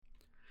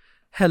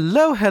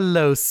Hello,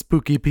 hello,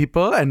 spooky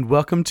people, and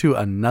welcome to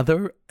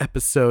another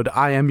episode.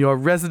 I am your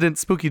resident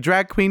spooky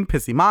drag queen,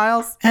 Pissy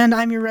Miles. And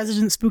I'm your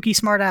resident spooky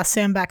smartass,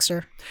 Sam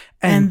Baxter.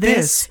 And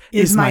this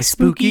is my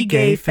spooky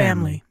gay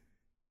family.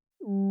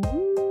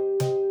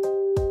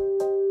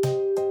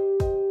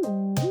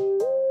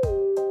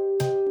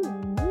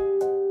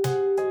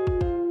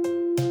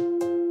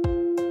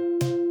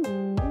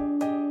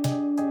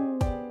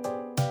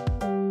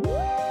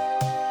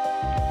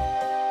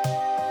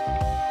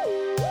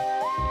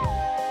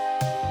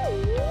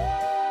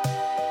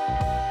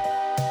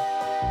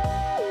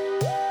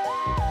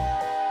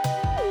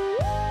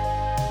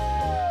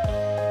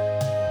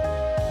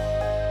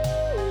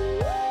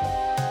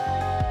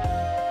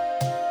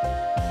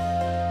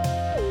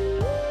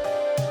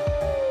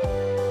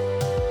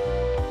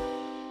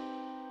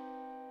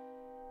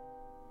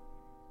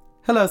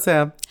 Hello,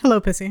 Sam. Hello,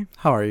 Pissy.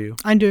 How are you?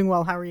 I'm doing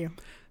well. How are you?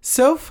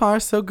 So far,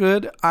 so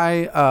good.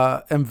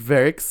 I am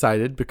very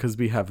excited because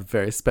we have a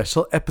very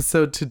special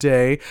episode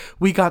today.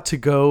 We got to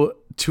go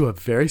to a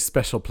very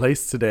special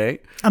place today.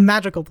 A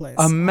magical place.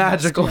 A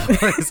magical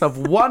place of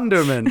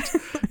wonderment.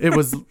 It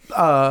was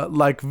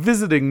like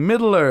visiting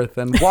Middle-earth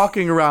and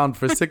walking around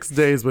for 6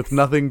 days with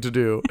nothing to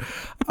do.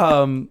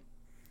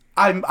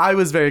 I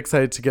was very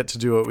excited to get to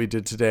do what we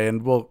did today,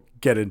 and we'll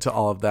get into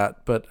all of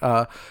that. But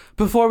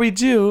before we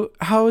do,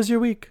 how was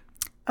your week?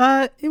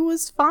 It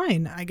was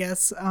fine, I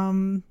guess.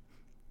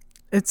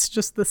 It's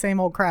just the same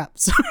old crap,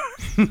 so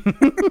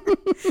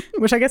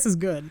which I guess is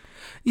good.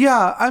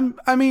 Yeah,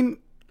 I mean,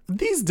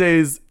 these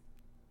days,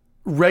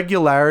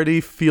 regularity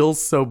feels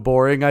so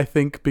boring, I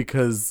think,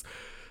 because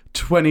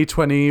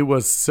 2020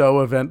 was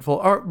so eventful,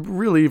 or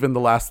really even the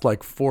last,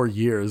 4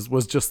 years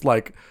was just,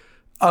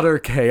 utter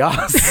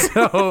chaos.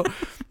 So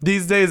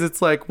these days,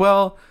 it's like,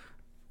 well,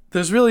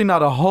 there's really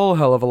not a whole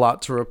hell of a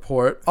lot to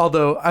report,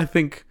 although I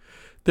think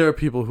there are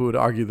people who would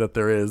argue that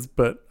there is,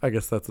 but I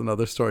guess that's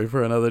another story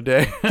for another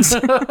day.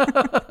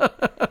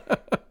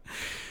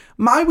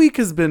 My week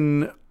has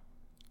been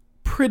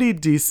pretty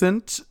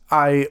decent.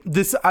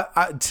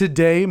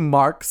 Today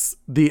marks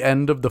the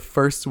end of the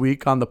first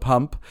week on the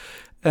pump,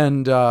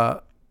 and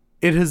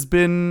it has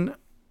been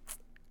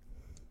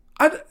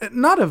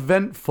not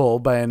eventful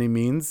by any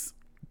means,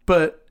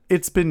 but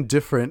it's been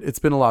different. It's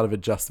been a lot of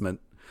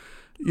adjustment.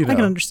 I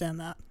can understand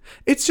that.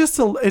 It's just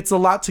it's a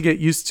lot to get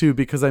used to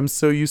because I'm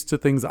so used to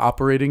things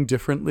operating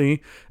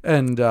differently.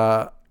 And,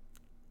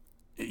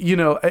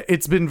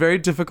 it's been very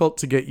difficult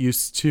to get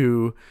used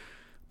to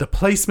the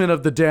placement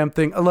of the damn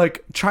thing.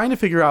 Like trying to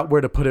figure out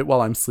where to put it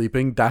while I'm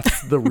sleeping.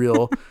 That's the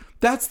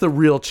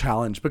real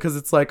challenge, because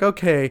it's like,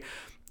 okay,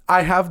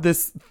 I have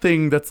this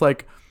thing that's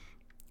like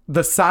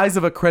the size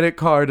of a credit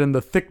card and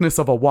the thickness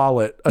of a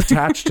wallet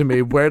attached to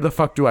me. Where the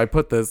fuck do I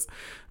put this?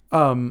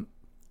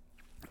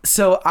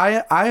 So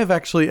I have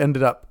actually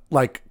ended up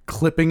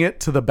clipping it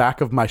to the back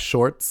of my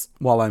shorts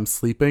while I'm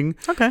sleeping.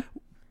 Okay.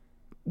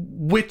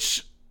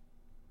 Which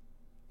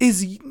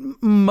is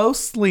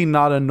mostly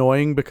not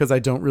annoying because I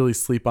don't really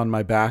sleep on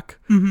my back.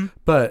 Mm-hmm.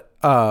 But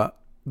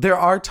there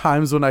are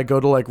times when I go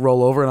to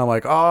roll over and I'm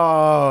like,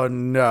 oh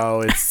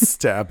no, it's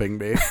stabbing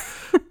me.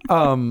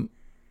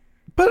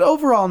 But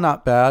overall,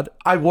 not bad.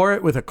 I wore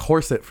it with a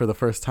corset for the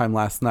first time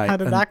last night. How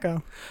did that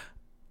go?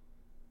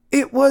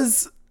 It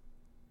was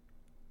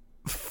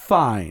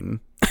fine.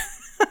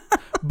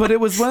 But it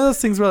was one of those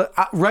things where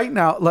right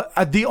now,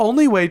 the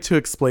only way to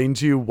explain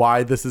to you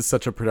why this is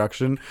such a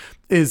production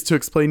is to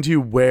explain to you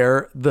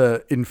where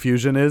the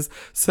infusion is.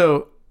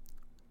 So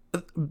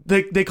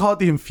they call it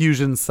the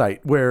infusion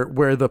site,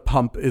 where the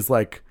pump is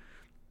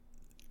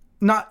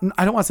not,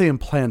 I don't want to say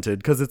implanted,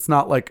 because it's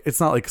not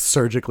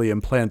surgically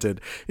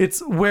implanted.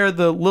 It's where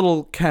the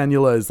little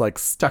cannula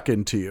is stuck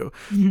into you.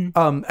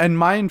 Mm-hmm. And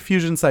my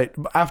infusion site,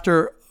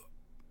 after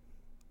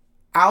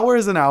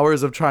hours and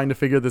hours of trying to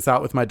figure this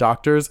out with my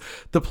doctors,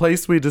 the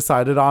place we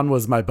decided on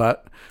was my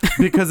butt,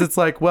 because it's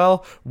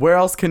well, where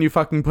else can you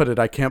fucking put it?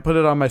 I can't put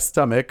it on my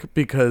stomach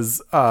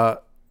because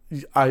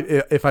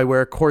if I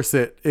wear a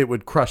corset, it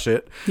would crush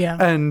it. Yeah.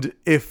 And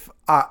if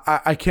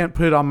I can't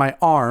put it on my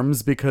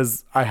arms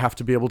because I have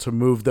to be able to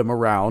move them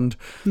around.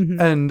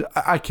 Mm-hmm. And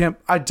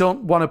I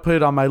don't want to put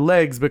it on my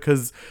legs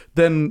because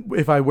then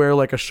if I wear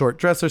a short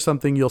dress or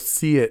something, you'll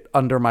see it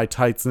under my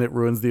tights and it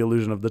ruins the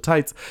illusion of the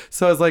tights.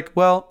 So I was like,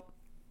 well,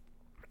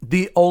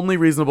 the only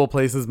reasonable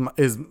place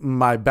is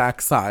my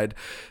backside.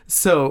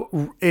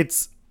 So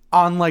it's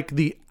on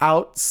the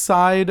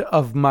outside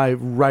of my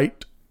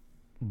right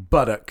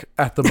buttock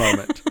at the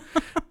moment.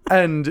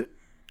 And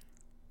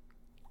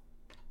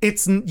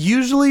it's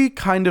usually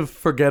kind of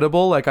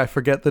forgettable. I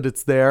forget that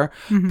it's there.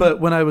 Mm-hmm. But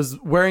when I was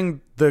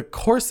wearing the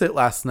corset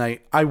last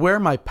night, I wear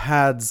my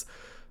pads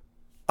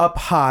up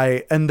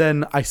high and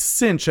then I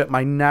cinch at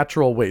my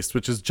natural waist,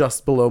 which is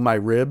just below my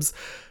ribs.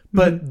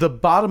 But mm-hmm. the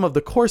bottom of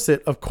the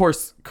corset, of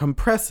course,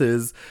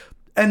 compresses.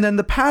 And then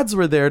the pads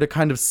were there to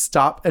kind of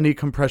stop any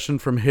compression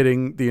from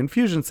hitting the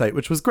infusion site,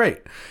 which was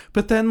great.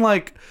 But then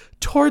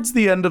towards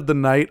the end of the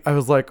night, I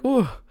was like,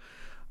 oh,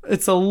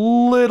 it's a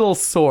little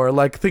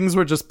sore. Things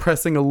were just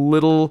pressing a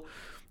little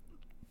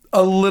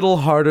a little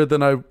harder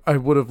than I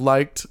would have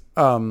liked.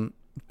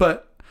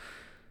 But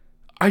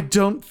I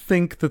don't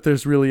think that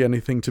there's really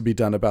anything to be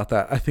done about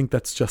that. I think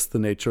that's just the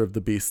nature of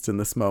the beast in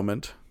this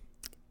moment.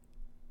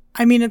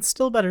 I mean, it's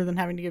still better than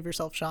having to give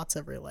yourself shots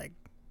every,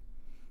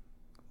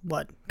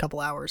 couple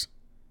hours.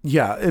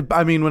 Yeah.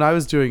 I mean, when I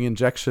was doing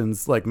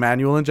injections, like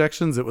manual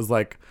injections, it was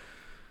like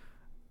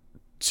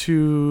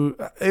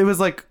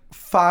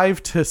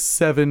 5 to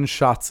 7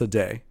 shots a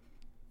day.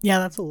 Yeah,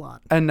 that's a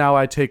lot. And now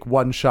I take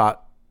 1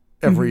 shot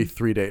every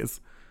 3 days.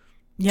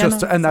 Yeah,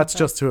 that's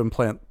just to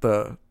implant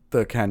the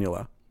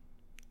cannula.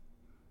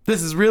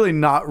 This is really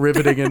not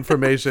riveting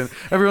information.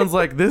 Everyone's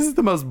like, this is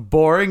the most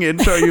boring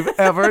intro you've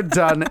ever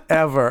done,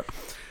 ever.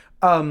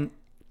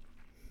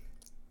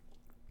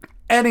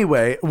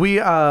 Anyway,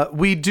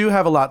 we do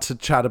have a lot to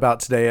chat about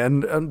today,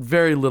 and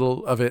very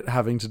little of it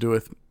having to do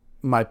with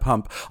my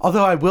pump.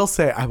 Although I will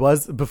say,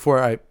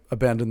 before I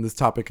abandon this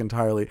topic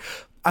entirely,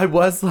 I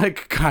was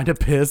like kind of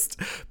pissed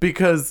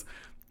because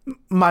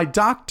my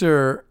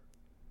doctor...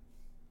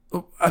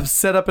 I've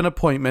set up an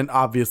appointment.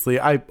 Obviously,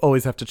 I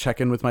always have to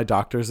check in with my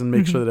doctors and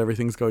make sure that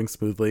everything's going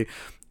smoothly.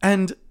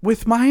 And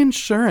with my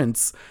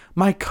insurance,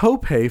 my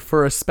copay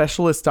for a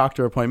specialist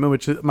doctor appointment,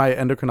 which my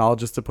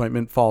endocrinologist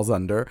appointment falls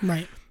under,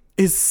 right,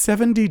 is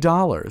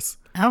 $70.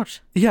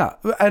 Ouch. Yeah,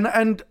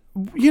 and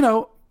you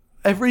know,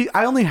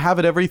 I only have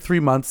it every 3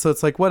 months, so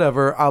it's like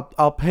whatever.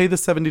 I'll pay the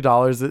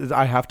 $70.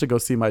 I have to go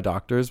see my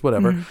doctors,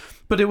 whatever.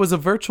 But it was a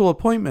virtual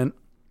appointment.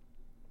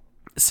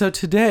 So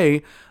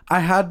today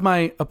I had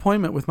my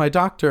appointment with my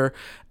doctor,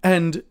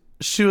 and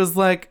she was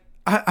like,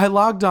 I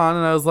logged on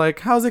and I was like,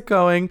 how's it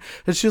going?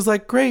 And she was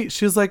like, great.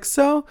 She was like,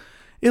 so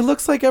it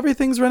looks like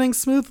everything's running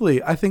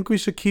smoothly. I think we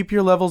should keep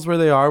your levels where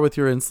they are with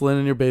your insulin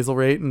and your basal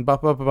rate and blah,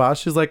 blah, blah, blah.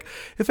 She's like,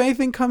 if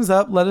anything comes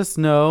up, let us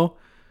know.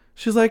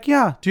 She's like,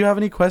 yeah, do you have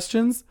any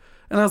questions?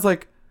 And I was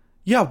like,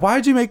 yeah,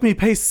 why'd you make me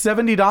pay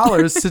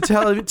 $70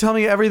 to tell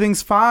me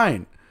everything's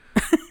fine?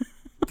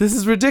 This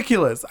is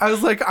ridiculous. I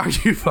was like, are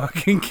you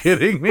fucking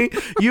kidding me?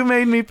 You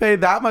made me pay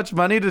that much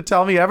money to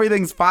tell me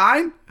everything's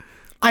fine?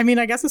 I mean,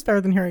 I guess it's better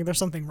than hearing there's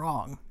something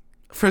wrong.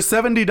 For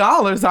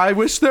 $70, I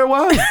wish there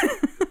was.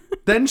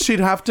 Then she'd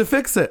have to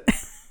fix it.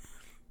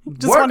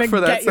 Just work for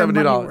that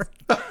 $70.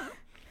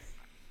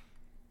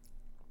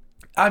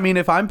 I mean,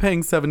 if I'm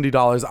paying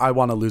 $70, I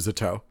want to lose a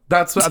toe.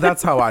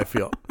 That's how I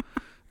feel.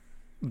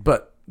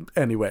 But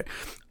anyway,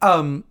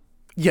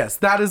 yes,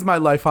 that is my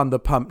life on the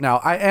pump now.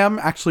 I am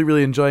actually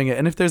really enjoying it.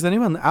 And if there's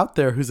anyone out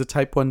there who's a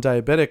type 1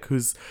 diabetic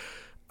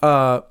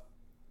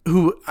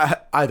who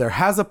either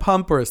has a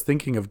pump or is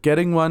thinking of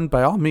getting one,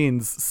 by all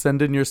means,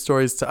 send in your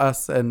stories to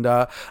us. And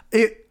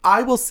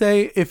I will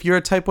say, if you're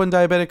a type 1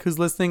 diabetic who's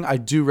listening, I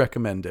do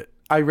recommend it.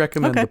 I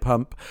recommend the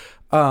pump.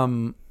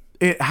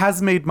 It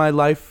has made my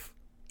life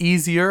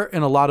easier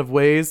in a lot of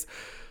ways.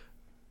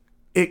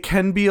 It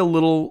can be a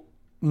little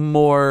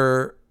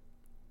more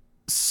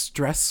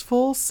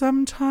stressful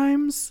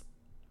sometimes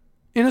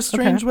in a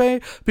strange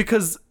way,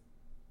 because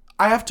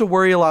I have to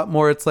worry a lot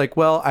more. It's like,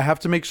 well, I have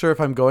to make sure if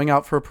I'm going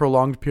out for a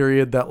prolonged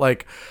period that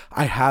like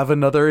I have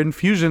another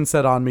infusion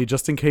set on me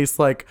just in case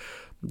like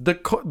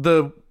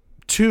the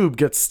tube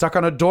gets stuck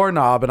on a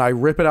doorknob and I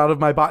rip it out of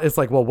my body. It's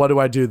like, well, what do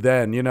I do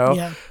then? You know?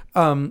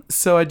 Yeah.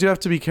 So I do have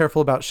to be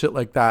careful about shit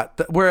like that.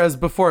 Whereas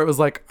before it was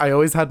like, I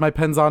always had my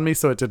pens on me,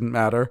 so it didn't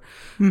matter.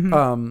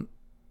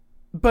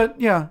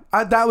 But yeah,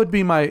 that would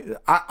be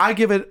I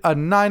give it a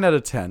 9 out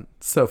of 10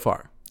 so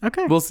far.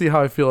 Okay. We'll see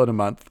how I feel in a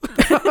month.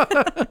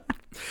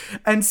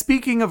 And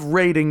speaking of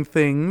rating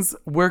things,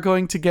 we're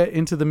going to get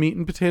into the meat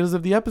and potatoes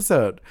of the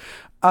episode.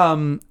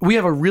 We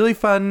have a really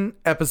fun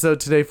episode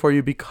today for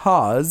you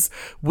because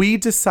we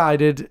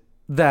decided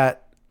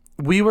that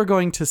we were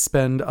going to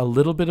spend a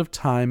little bit of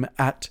time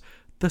at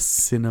the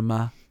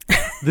cinema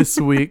this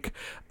week.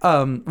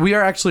 We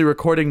are actually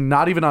recording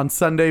not even on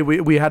Sunday.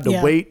 We had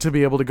to wait to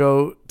be able to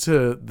go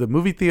to the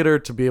movie theater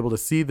to be able to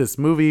see this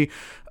movie.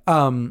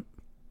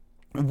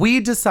 We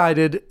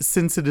decided,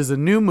 since it is a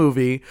new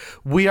movie,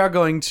 we are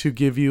going to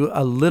give you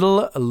a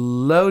little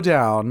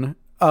lowdown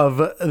of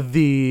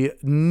the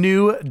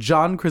new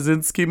John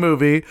Krasinski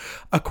movie,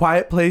 A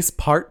Quiet Place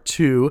Part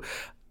 2.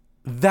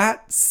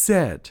 That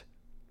said,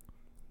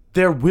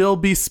 there will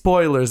be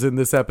spoilers in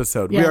this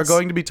episode. Yes. We are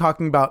going to be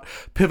talking about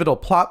pivotal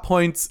plot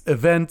points,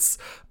 events,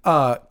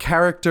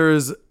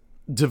 characters,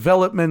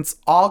 developments,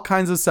 all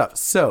kinds of stuff.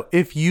 So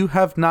if you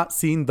have not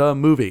seen the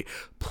movie,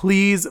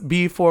 please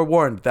be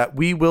forewarned that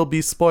we will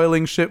be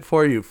spoiling shit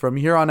for you from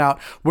here on out.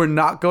 We're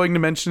not going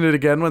to mention it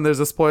again when there's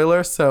a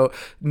spoiler. So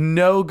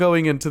know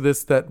going into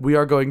this that we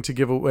are going to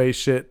give away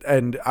shit,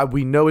 and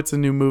we know it's a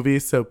new movie.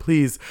 So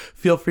please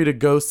feel free to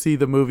go see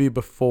the movie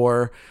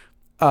before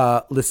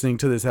listening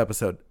to this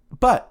episode.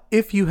 But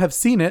if you have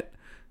seen it,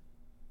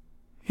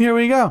 here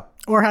we go.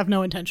 Or have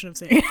no intention of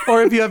seeing it.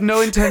 Or if you have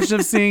no intention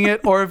of seeing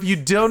it, or if you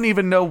don't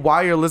even know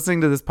why you're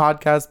listening to this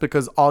podcast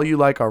because all you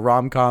like are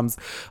rom-coms,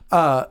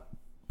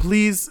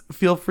 please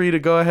feel free to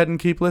go ahead and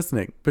keep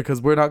listening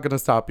because we're not going to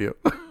stop you.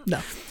 No.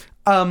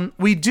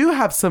 We do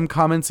have some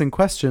comments and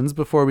questions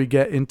before we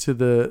get into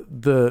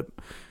the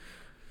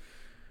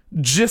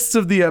gist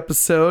of the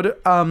episode.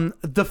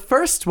 The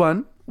first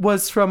one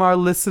was from our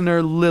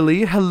listener,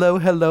 Lily. Hello,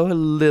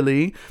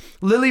 Lily.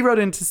 Lily wrote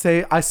in to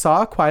say, I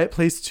saw A Quiet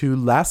Place 2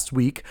 last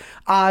week.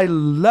 I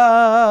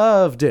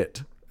loved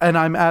it. And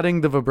I'm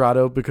adding the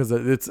vibrato because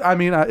it's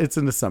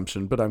an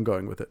assumption, but I'm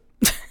going with it.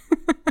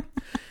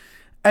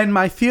 And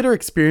my theater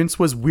experience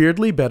was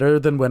weirdly better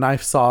than when I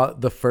saw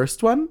the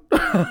first one.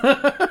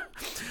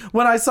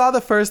 When I saw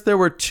the first, there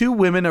were two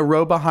women a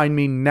row behind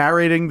me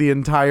narrating the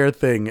entire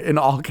thing in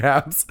all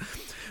caps.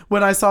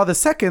 When I saw the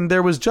second,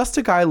 there was just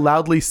a guy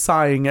loudly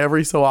sighing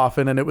every so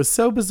often, and it was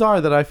so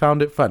bizarre that I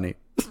found it funny.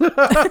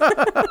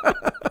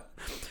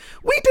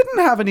 We didn't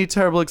have any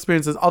terrible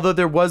experiences, although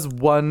there was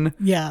one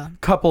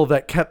couple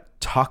that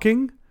kept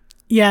talking.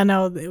 Yeah,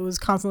 no, it was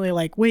constantly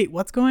like, wait,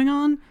 what's going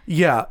on?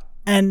 Yeah.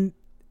 And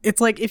it's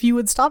like, if you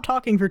would stop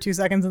talking for 2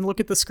 seconds and look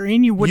at the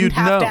screen, you wouldn't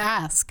have to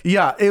ask.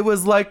 Yeah, it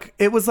was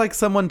like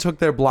someone took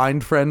their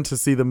blind friend to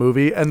see the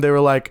movie, and they were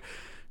like,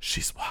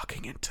 she's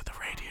walking into the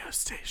radio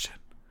station.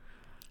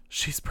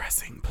 She's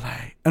pressing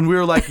play. And we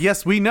were like,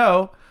 yes, we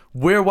know.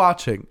 We're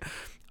watching.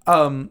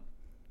 And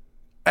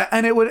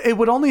it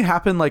would only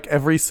happen like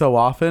every so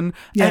often.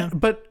 Yeah.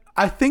 But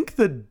I think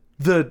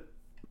the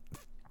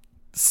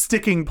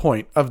sticking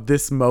point of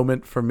this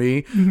moment for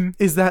me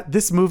is that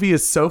this movie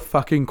is so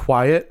fucking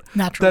quiet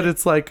that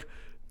it's like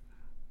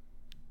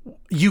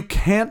you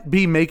can't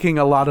be making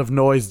a lot of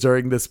noise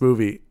during this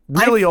movie.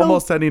 Really,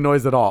 almost any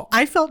noise at all.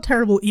 I felt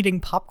terrible eating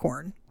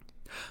popcorn.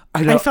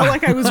 I felt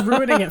like I was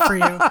ruining it for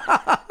you.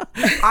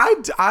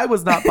 I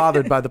was not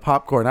bothered by the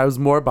popcorn. I was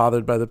more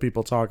bothered by the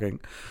people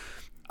talking.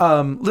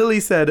 Lily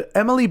said,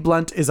 Emily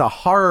Blunt is a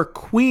horror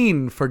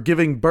queen for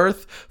giving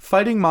birth,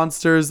 fighting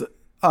monsters,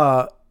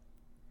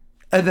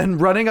 and then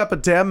running up a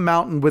damn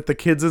mountain with the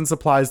kids and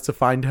supplies to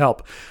find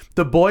help.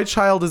 The boy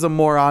child is a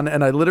moron,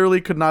 and I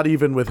literally could not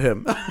even with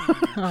him.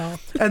 Oh.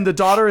 And the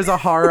daughter is a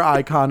horror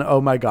icon.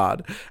 Oh my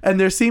God. And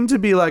there seemed to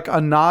be like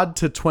a nod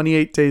to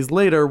 28 Days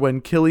Later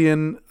when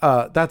Cillian,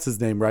 that's his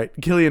name, right?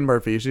 Cillian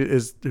Murphy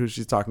is who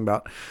she's talking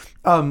about,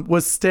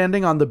 was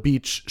standing on the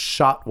beach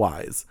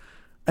shot-wise.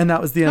 And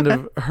that was the end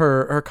of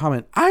her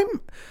comment. I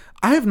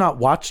have not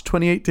watched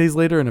 28 Days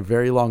Later in a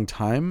very long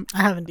time.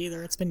 I haven't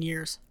either. It's been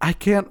years. I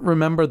can't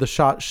remember the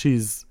shot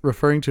she's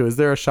referring to. Is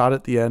there a shot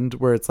at the end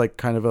where it's like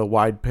kind of a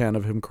wide pan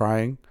of him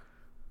crying?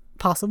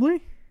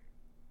 Possibly.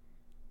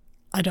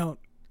 I don't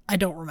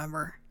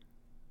remember.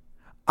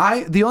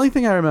 The only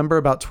thing I remember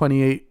about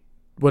 28,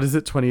 what is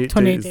it?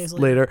 28 days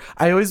later.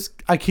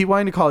 I keep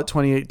wanting to call it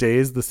 28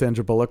 Days, the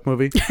Sandra Bullock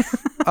movie.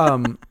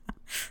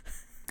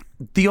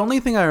 The only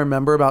thing I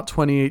remember about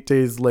 28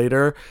 Days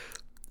Later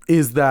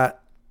is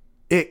that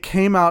it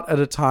came out at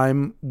a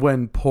time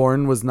when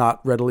porn was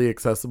not readily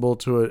accessible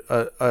to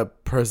a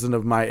person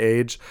of my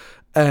age,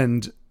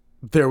 and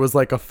there was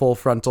like a full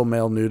frontal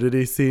male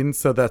nudity scene.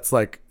 So that's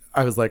like,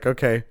 I was like,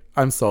 okay,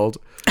 I'm sold.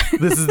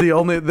 This is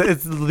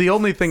it's the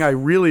only thing I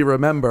really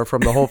remember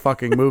from the whole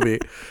fucking movie,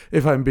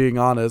 if I'm being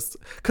honest.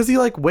 Because he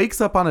like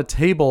wakes up on a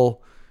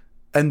table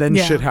and then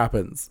shit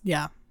happens.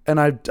 Yeah. And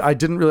I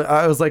didn't really,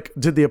 I was like,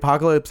 did the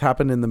apocalypse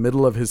happen in the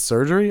middle of his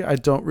surgery? I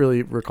don't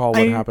really recall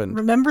what happened. I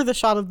remember the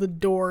shot of the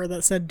door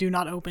that said, do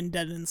not open,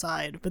 dead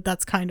inside. But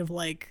that's kind of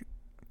like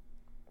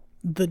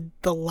the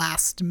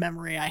last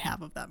memory I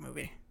have of that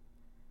movie.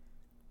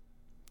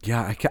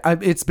 Yeah,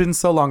 it's been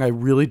so long, I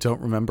really don't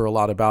remember a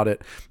lot about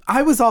it.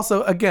 I was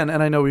also, again,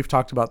 and I know we've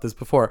talked about this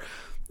before,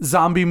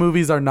 zombie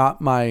movies are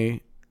not my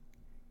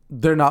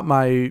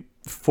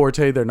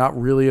forte. They're not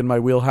really in my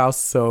wheelhouse.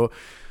 So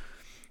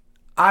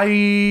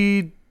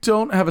I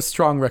don't have a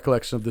strong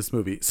recollection of this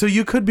movie. So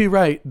you could be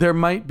right. There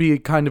might be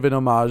kind of an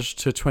homage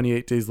to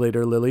 28 Days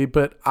Later, Lily,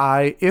 but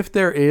if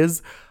there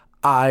is,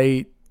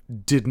 I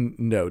didn't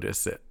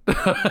notice it.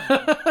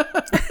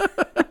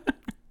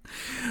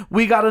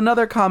 We got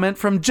another comment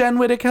from Jen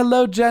Whittick.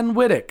 Hello, Jen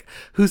Whittick,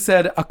 who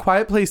said, A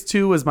Quiet Place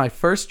 2 was my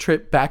first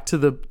trip back to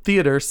the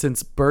theater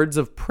since Birds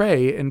of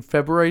Prey in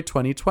February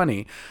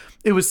 2020.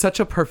 It was such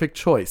a perfect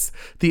choice.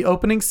 The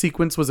opening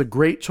sequence was a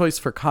great choice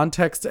for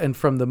context, and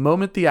from the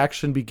moment the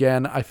action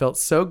began, I felt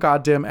so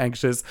goddamn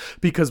anxious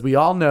because we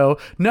all know,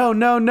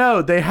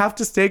 no, they have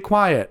to stay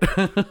quiet.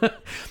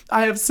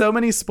 I have so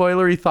many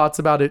spoilery thoughts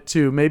about it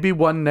too. Maybe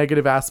one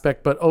negative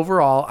aspect, but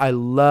overall, I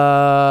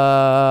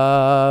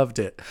loved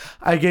it.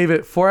 I gave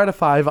it 4 out of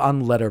 5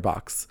 on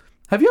Letterboxd.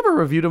 Have you ever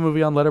reviewed a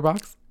movie on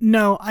Letterboxd?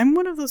 No, I'm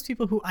one of those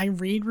people who I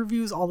read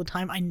reviews all the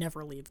time. I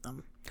never leave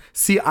them.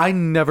 See, I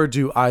never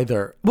do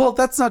either. Well,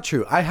 that's not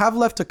true. I have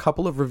left a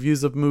couple of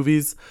reviews of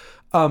movies,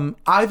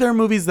 either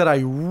movies that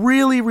I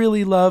really,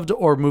 really loved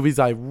or movies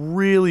I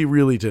really,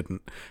 really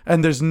didn't.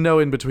 And there's no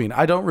in between.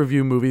 I don't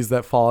review movies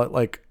that fall at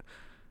like,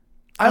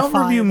 I don't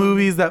review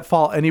movies that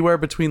fall anywhere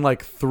between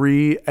like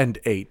 3 and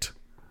 8.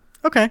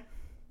 Okay.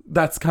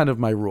 That's kind of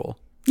my rule.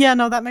 Yeah,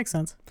 no, that makes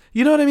sense.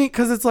 You know what I mean?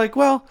 Because it's like,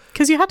 well,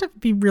 because you have to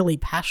be really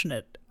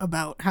passionate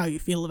about how you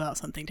feel about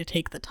something to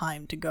take the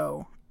time to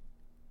go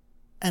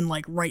and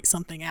like write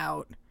something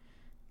out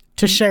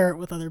to share it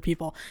with other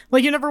people.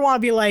 Like, you never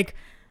want to be like,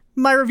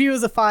 my review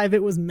is a 5,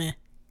 it was meh.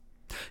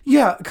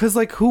 Yeah, because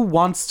like who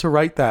wants to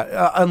write that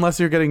unless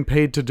you're getting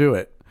paid to do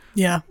it?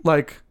 Yeah.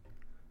 Like,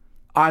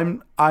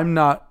 I'm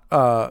not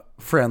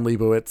Fran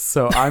Lebowitz,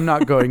 so I'm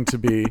not going to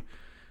be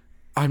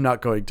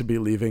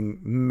leaving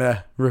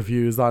meh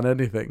reviews on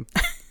anything.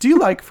 Do you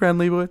like Fran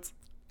Lebowitz?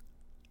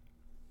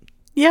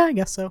 Yeah, I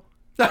guess so.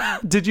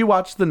 Did you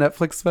watch the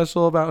Netflix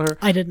special about her?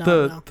 I did not.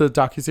 No. The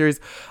docuseries.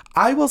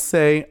 I will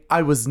say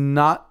I was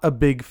not a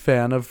big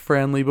fan of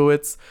Fran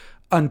Lebowitz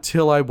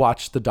until I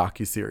watched the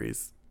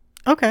docuseries.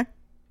 Okay.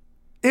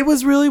 It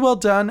was really well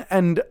done,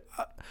 and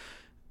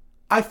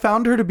I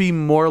found her to be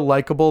more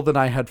likable than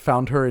I had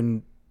found her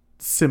in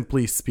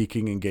simply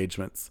speaking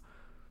engagements.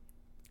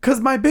 Because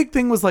my big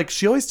thing was like,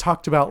 she always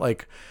talked about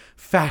like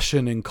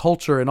fashion and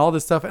culture and all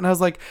this stuff. And I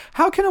was like,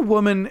 how can a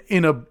woman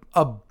in a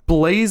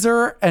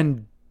blazer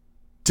and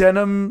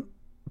denim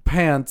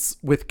pants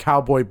with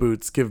cowboy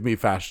boots give me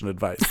fashion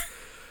advice?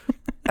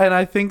 And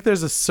I think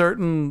there's a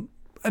certain,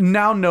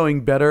 now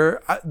knowing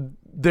better,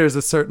 there's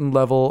a certain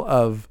level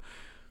of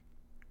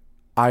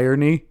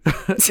irony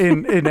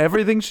in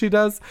everything she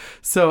does.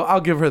 So I'll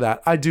give her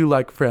that. I do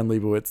like Fran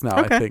Lebowitz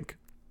now, Okay. I think.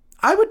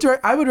 I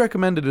would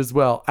recommend it as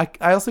well.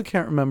 I also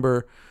can't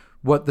remember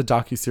what the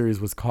docuseries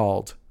was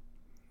called.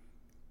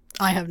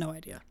 I have no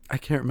idea. I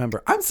can't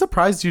remember. I'm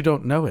surprised you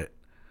don't know it.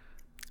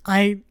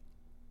 I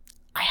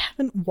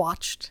haven't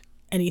watched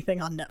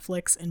anything on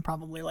Netflix in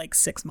probably like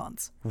 6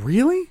 months.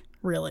 Really?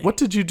 Really. What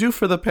did you do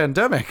for the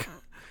pandemic?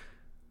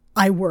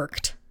 I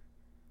worked.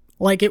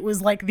 Like, it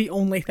was like the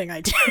only thing I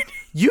did.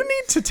 You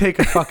need to take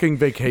a fucking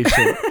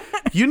vacation.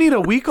 You need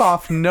a week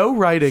off, no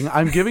writing.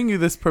 I'm giving you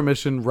this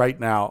permission right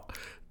now.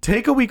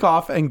 Take a week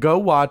off and go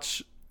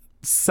watch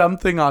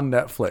something on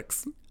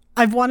Netflix.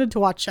 I've wanted to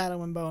watch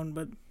Shadow and Bone,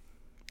 but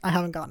I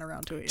haven't gotten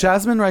around to it yet.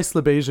 Jasmine Rice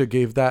LaBeija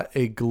gave that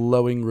a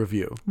glowing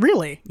review.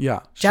 Really? Yeah.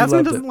 She Jasmine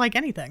loved doesn't it. like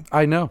anything.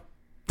 I know.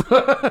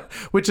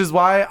 Which is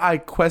why I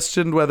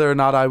questioned whether or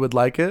not I would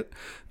like it.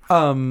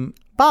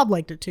 Bob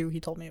liked it too. He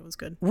told me it was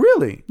good.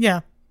 Really?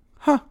 Yeah.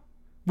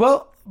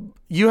 Well,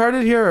 you heard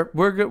it here.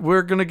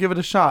 We're going to give it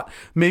a shot.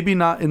 Maybe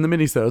not in the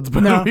minisodes,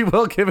 but No. we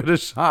will give it a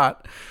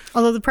shot.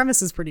 Although the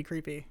premise is pretty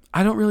creepy.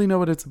 I don't really know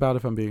what it's about,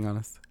 if I'm being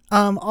honest.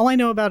 All I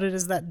know about it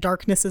is that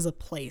darkness is a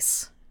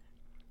place.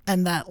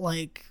 And that,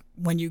 like,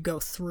 when you go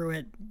through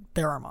it,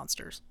 there are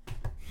monsters.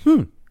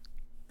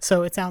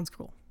 So it sounds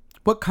cool.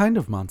 What kind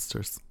of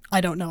monsters? I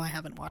don't know. I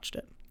haven't watched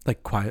it.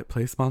 Like Quiet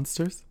Place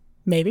monsters?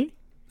 Maybe.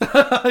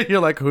 You're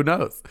like, who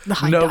knows?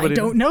 I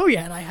don't know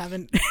yet. I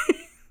haven't.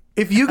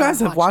 If you guys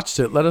have watched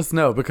it, let us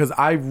know, because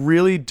I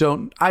really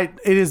don't.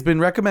 It has been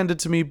recommended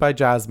to me by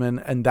Jasmine,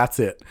 and that's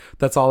it.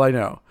 That's all I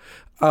know.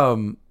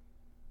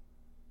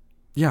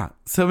 Yeah,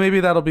 so maybe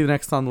that'll be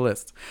next on the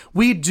list.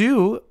 We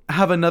do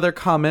have another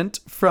comment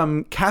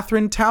from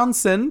Catherine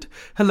Townsend.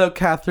 Hello,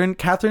 Catherine.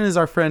 Catherine is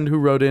our friend who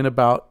wrote in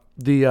about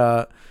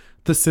the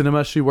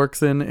cinema she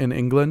works in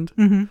England.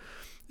 Mm-hmm.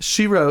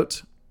 She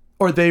wrote,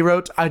 or they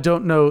wrote, I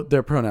don't know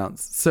their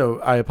pronouns, so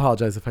I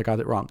apologize if I got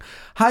it wrong.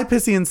 Hi,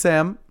 Pissy and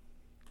Sam.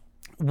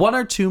 1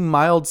 or 2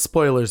 mild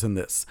spoilers in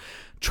this.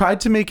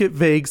 Tried to make it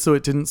vague so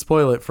it didn't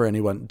spoil it for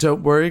anyone.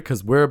 Don't worry,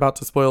 because we're about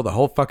to spoil the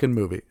whole fucking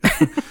movie.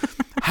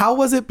 How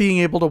was it being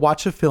able to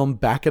watch a film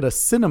back at a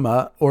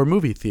cinema or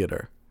movie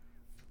theater?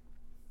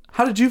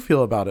 How did you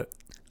feel about it?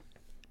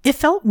 It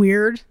felt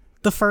weird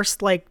the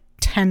first, like,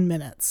 10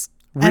 minutes.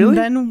 Really? And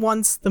then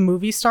once the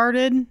movie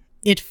started,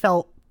 it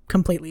felt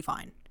completely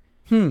fine.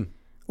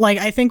 Like,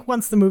 I think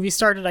once the movie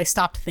started, I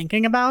stopped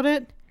thinking about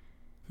it.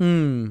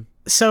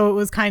 So it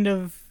was kind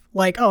of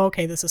like, oh,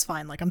 okay, this is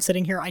fine. Like, I'm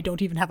sitting here. I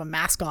don't even have a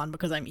mask on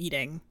because I'm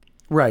eating.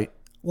 Right.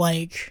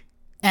 Like,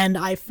 and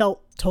I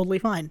felt totally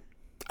fine.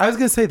 I was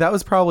going to say, that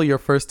was probably your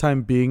first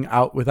time being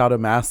out without a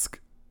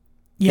mask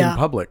in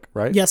public,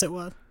 right? Yes, it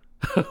was.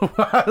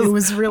 It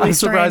was really I'm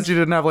surprised strange. you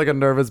didn't have like a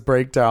nervous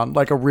breakdown,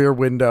 like a rear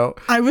window.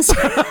 I was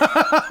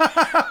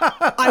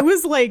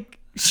like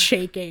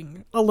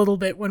shaking a little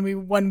bit when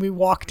we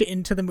walked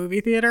into the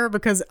movie theater,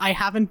 because I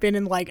haven't been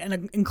in like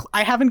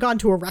I haven't gone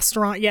to a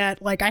restaurant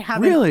yet. Like, I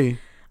haven't Really?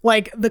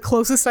 Like, the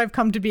closest I've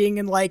come to being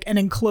in like an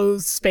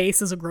enclosed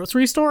space is a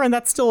grocery store, and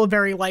that's still a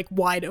very like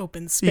wide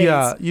open space.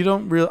 Yeah, you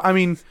don't really. I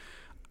mean,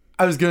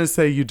 I was going to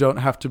say you don't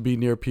have to be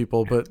near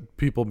people, but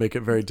people make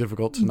it very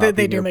difficult to not They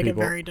be do near make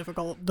people. it very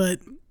difficult, but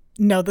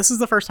no, this is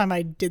the first time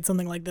I did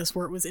something like this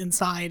where it was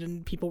inside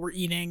and people were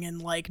eating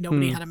and like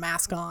nobody had a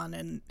mask on,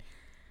 and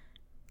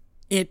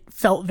it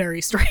felt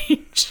very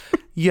strange.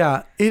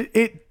 Yeah,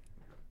 it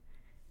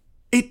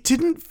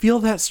didn't feel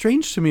that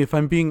strange to me, if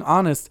I'm being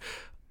honest.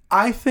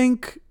 I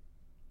think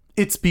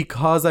it's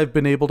because I've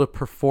been able to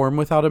perform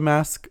without a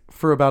mask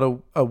for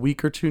about a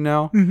week or two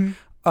now.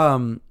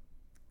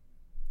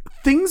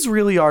 Things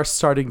really are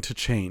starting to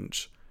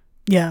change.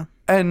 Yeah.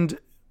 And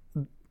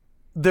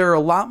there are a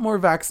lot more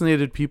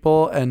vaccinated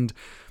people, and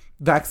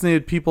for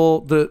vaccinated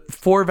people,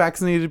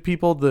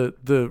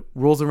 the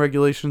rules and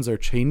regulations are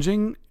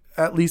changing,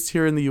 at least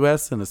here in the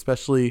US, and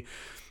especially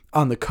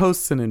on the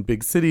coasts and in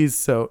big cities.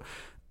 So,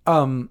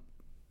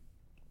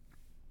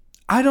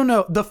 I don't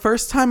know. The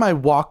first time I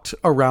walked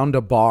around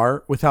a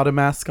bar without a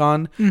mask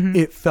on,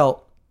 it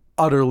felt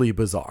utterly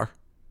bizarre.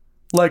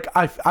 Like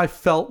I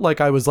felt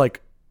like I was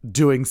like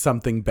doing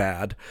something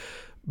bad.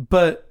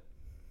 But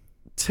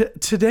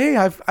today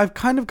I've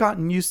kind of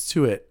gotten used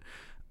to it.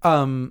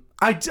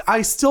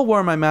 I still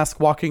wore my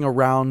mask walking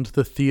around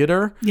the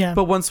theater. Yeah.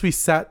 But once we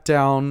sat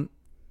down,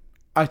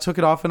 I took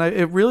it off, and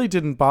it really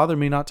didn't bother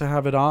me not to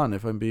have it on,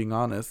 if I'm being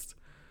honest.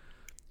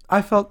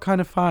 I felt kind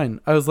of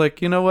fine. I was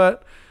like, you know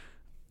what?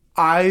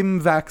 I'm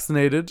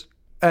vaccinated,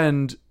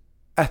 and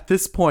at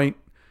this point,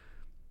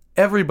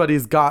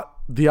 everybody's got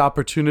the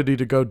opportunity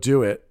to go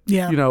do it.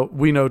 Yeah. You know,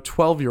 we know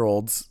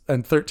 12-year-olds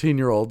and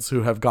 13-year-olds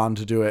who have gone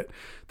to do it.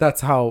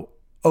 That's how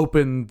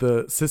open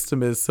the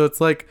system is. So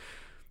it's like,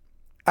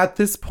 at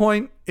this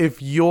point,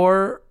 if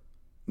you're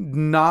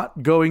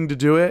not going to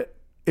do it,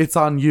 it's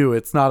on you.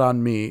 It's not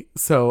on me.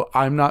 So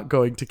I'm not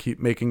going to keep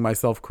making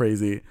myself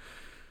crazy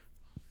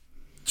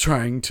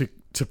trying to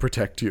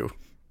protect you.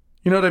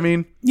 You know what I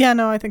mean? Yeah,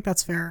 no, I think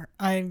that's fair.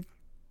 I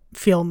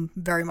feel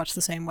very much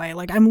the same way.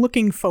 Like, I'm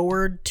looking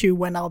forward to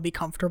when I'll be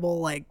comfortable,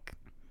 like,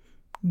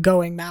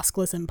 going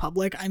maskless in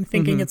public. I'm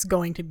thinking it's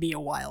going to be a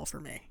while for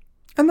me.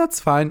 And that's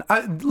fine.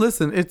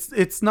 Listen,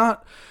 it's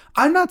not,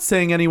 I'm not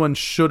saying anyone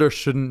should or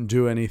shouldn't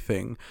do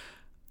anything.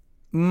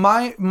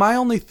 My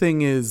only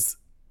thing is,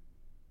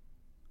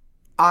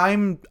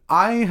 I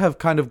have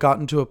kind of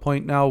gotten to a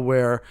point now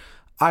where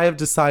I have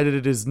decided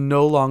it is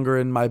no longer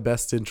in my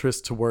best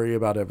interest to worry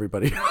about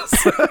everybody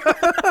else.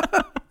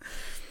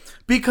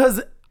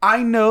 Because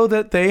I know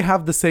that they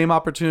have the same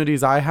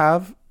opportunities I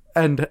have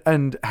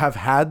and have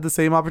had the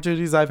same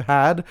opportunities I've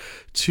had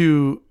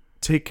to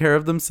take care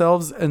of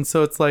themselves. And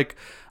so it's like,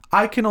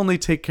 I can only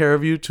take care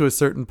of you to a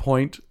certain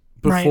point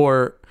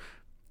before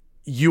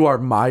you are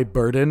my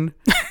burden.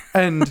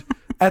 And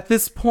at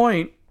this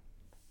point,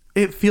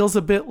 it feels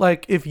a bit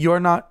like, if you're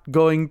not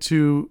going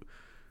to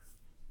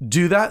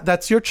do that,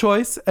 that's your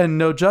choice and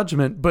no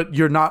judgment, but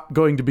you're not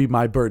going to be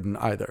my burden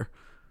either.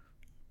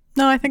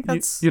 No, I think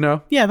that's, you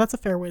know, yeah, that's a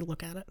fair way to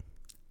look at it.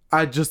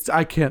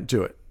 I can't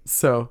do it.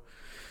 So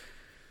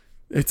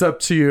it's up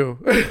to you.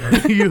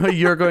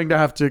 You're going to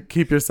have to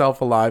keep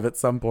yourself alive at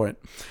some point.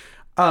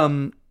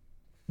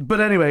 But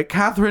anyway,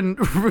 Catherine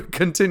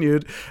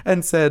continued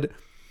and said,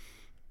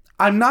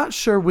 I'm not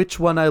sure which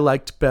one I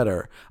liked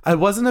better. I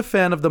wasn't a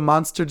fan of the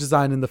monster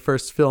design in the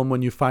first film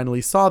when you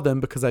finally saw them,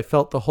 because I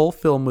felt the whole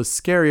film was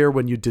scarier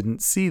when you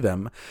didn't see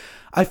them.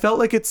 I felt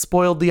like it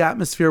spoiled the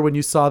atmosphere when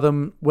you saw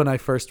them when I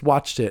first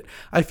watched it.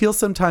 I feel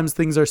sometimes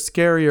things are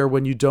scarier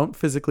when you don't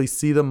physically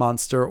see the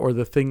monster or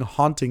the thing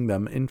haunting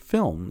them in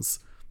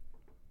films.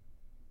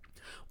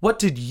 What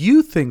did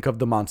you think of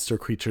the monster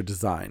creature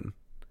design?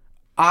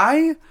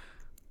 I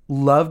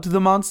loved the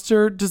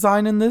monster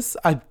design in this.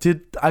 I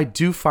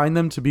do find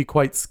them to be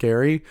quite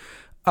scary.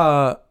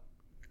 I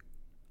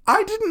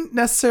didn't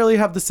necessarily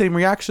have the same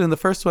reaction in the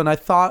first one. I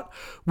thought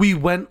we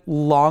went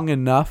long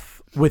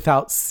enough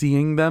without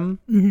seeing them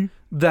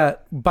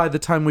that by the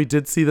time we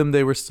did see them,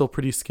 they were still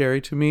pretty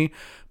scary to me.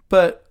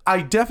 But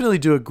I definitely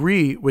do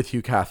agree with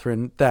you,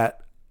 Catherine,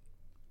 that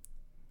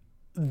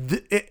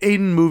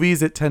in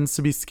movies, it tends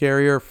to be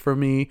scarier for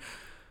me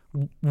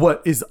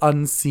what is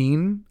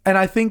unseen. And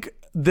I think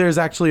there's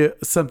actually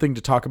something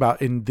to talk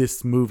about in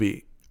this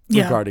movie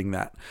regarding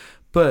that.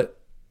 But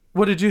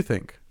what did you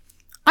think?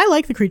 I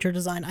like the creature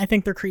design. I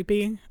think they're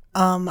creepy.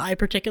 I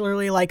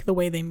particularly like the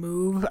way they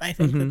move. I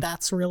think that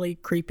that's really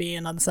creepy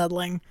and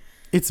unsettling.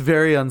 It's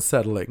very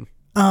unsettling.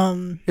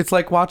 It's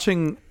like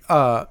watching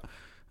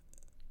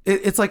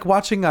it's like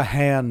watching a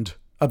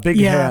big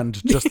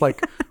hand just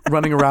like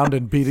running around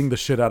and beating the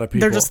shit out of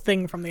people. They're just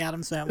Thing from the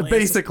Addams Family.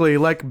 Basically,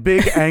 like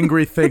big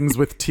angry things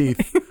with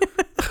teeth.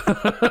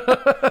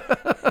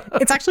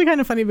 It's actually kind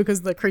of funny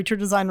because the creature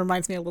design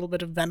reminds me a little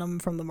bit of Venom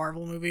from the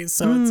Marvel movies.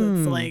 So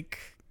it's like,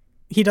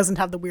 he doesn't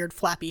have the weird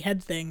flappy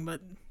head thing,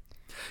 but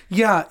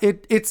yeah,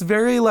 it's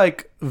very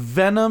like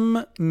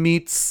Venom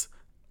meets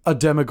a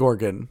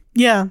Demogorgon.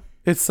 Yeah.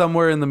 It's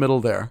somewhere in the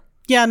middle there.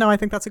 Yeah, no, I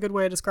think that's a good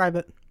way to describe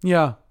it.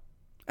 Yeah.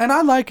 And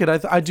I like it.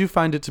 I do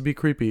find it to be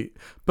creepy.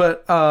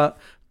 But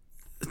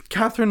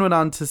Catherine went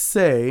on to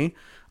say,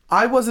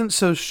 I wasn't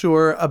so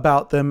sure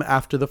about them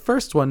after the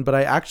first one, but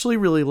I actually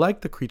really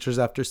liked the creatures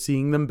after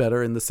seeing them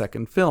better in the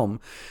second film.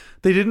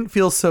 They didn't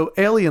feel so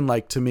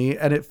alien-like to me,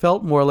 and it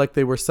felt more like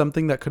they were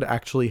something that could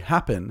actually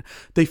happen.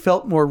 They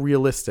felt more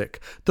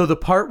realistic. Though the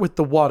part with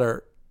the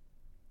water,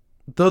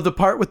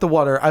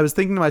 I was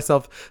thinking to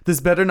myself, this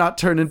better not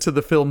turn into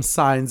the film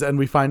Signs and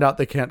we find out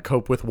they can't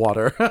cope with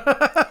water.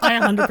 I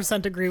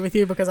 100% agree with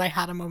you, because I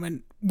had a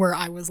moment where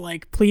I was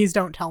like, please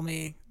don't tell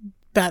me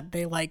that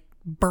they like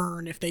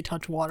burn if they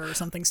touch water or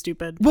something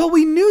stupid. Well,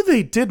 we knew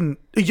they didn't.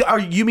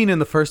 You mean in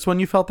the first one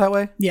you felt that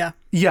way? Yeah.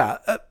 Yeah.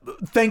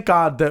 Thank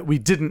God that we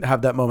didn't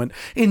have that moment.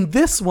 In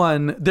this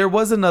one, there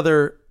was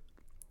another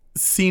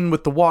scene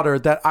with the water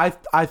that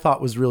I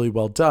thought was really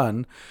well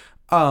done.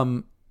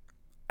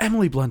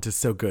 Emily Blunt is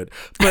so good,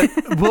 but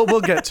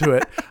we'll get to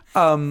it.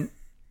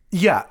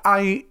 Yeah,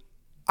 I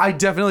I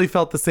definitely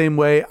felt the same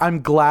way.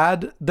 I'm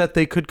glad that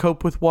they could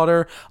cope with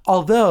water,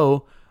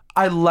 although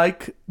I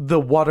like the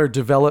water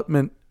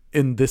development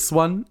in this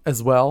one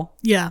as well.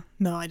 Yeah,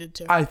 no, I did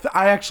too. I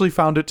actually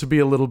found it to be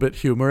a little bit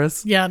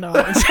humorous. Yeah, no.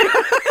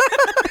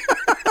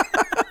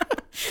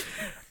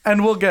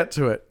 And we'll get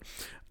to it.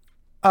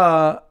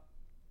 Though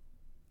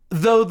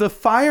the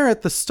fire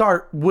at the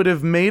start would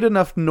have made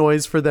enough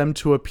noise for them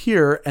to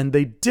appear, and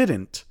they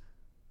didn't.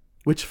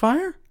 Which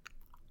fire?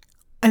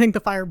 I think the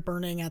fire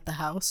burning at the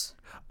house.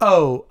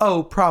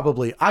 Oh,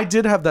 probably. I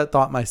did have that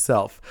thought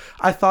myself.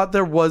 I thought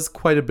there was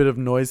quite a bit of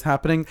noise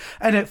happening.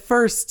 And at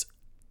first,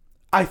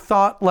 I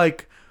thought,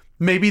 like,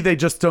 maybe they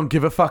just don't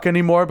give a fuck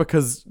anymore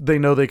because they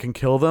know they can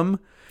kill them.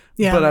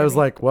 Yeah, but maybe. I was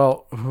like,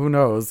 well, who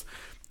knows?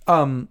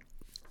 My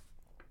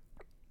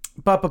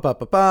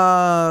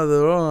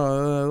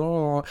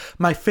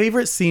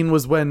favorite scene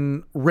was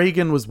when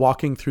Reagan was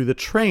walking through the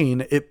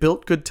train. It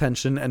built good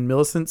tension, and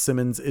Millicent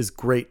Simmons is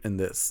great in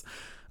this.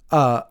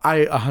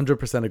 I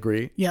 100%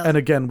 agree. Yeah. And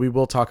again, we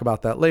will talk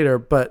about that later,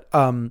 but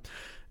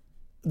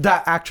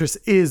that actress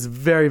is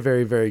very,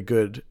 very, very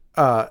good.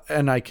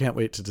 And I can't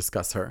wait to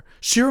discuss her.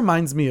 She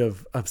reminds me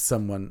of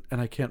someone, and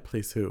I can't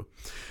place who.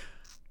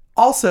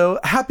 Also,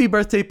 happy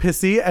birthday,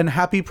 Pissy, and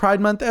happy Pride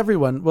Month,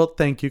 everyone. Well,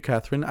 thank you,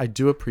 Catherine. I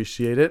do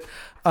appreciate it.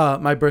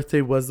 My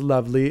birthday was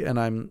lovely, and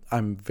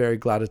I'm very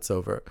glad it's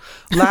over.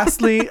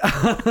 Lastly,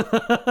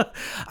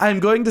 I'm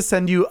going to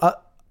send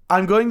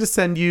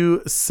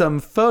you some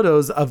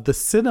photos of the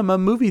cinema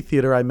movie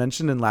theater I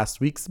mentioned in last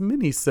week's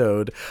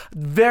mini-sode.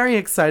 Very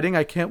exciting.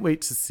 I can't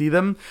wait to see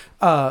them.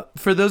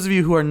 For those of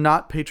you who are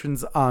not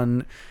patrons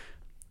on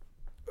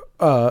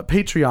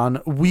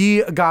Patreon,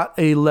 we got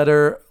a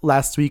letter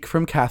last week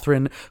from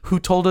Catherine, who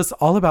told us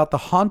all about the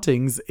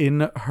hauntings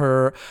in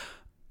her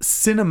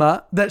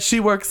cinema that she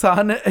works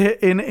in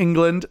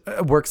England.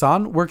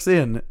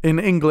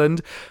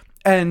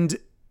 And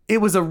it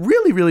was a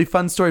really, really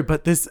fun story,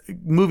 but this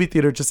movie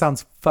theater just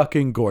sounds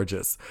fucking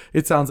gorgeous.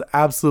 It sounds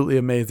absolutely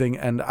amazing,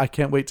 and I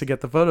can't wait to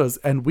get the photos,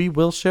 and we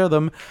will share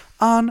them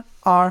on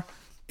our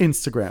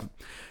Instagram.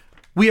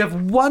 We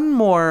have one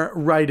more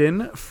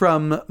write-in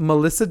from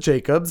Melissa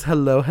Jacobs.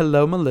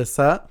 Hello,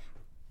 Melissa.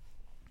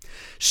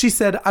 She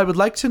said, I would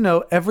like to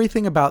know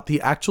everything about the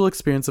actual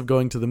experience of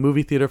going to the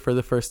movie theater for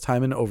the first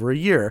time in over a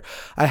year.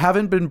 I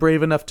haven't been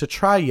brave enough to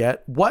try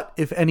yet. What,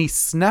 if any,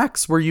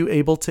 snacks were you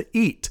able to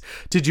eat?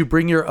 Did you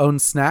bring your own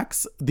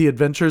snacks? The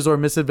adventures or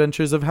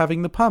misadventures of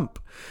having the pump?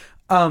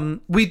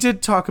 We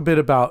did talk a bit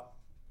about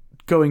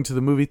going to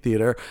the movie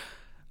theater.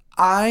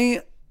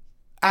 I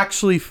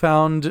actually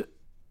found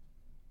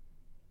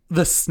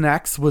the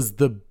snacks was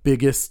the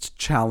biggest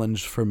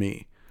challenge for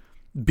me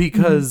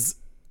because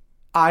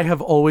I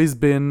have always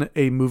been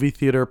a movie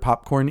theater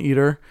popcorn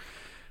eater,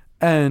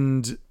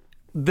 and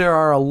there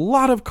are a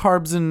lot of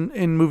carbs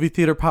in movie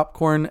theater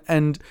popcorn,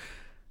 and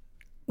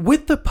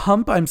with the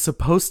pump, I'm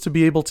supposed to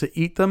be able to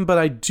eat them, but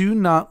I do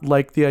not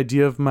like the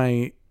idea of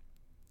my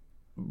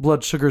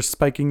blood sugar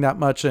spiking that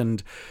much,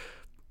 and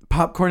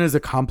popcorn is a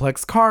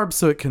complex carb,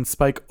 so it can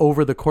spike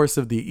over the course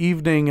of the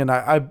evening, and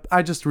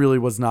I just really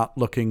was not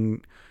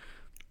looking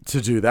to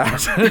do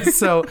that.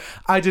 So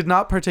I did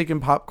not partake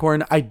in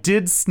popcorn. I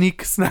did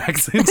sneak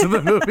snacks into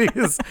the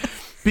movies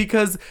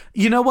because,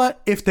 you know what?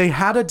 If they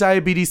had a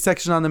diabetes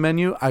section on the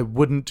menu, I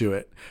wouldn't do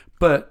it.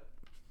 But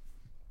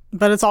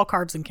it's all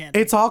carbs and candy.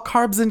 It's all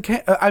carbs and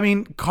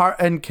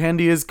and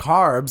candy is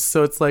carbs.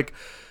 So it's like,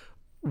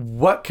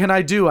 what can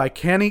I do? I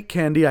can't eat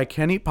candy. I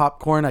can't eat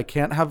popcorn. I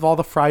can't have all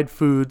the fried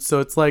food. So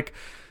it's like,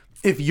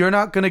 if you're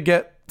not going to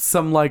get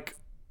some like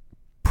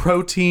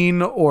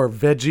protein or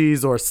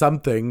veggies or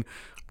something,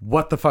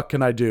 what the fuck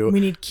can I do? We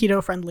need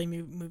keto-friendly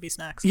movie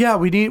snacks. Yeah,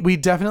 we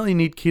definitely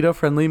need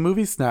keto-friendly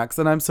movie snacks.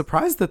 And I'm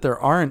surprised that there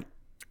aren't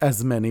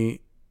as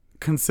many,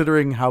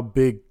 considering how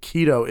big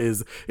keto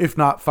is, if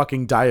not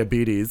fucking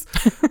diabetes.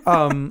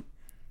 The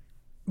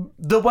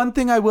one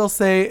thing I will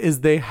say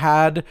is they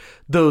had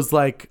those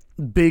like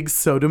big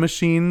soda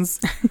machines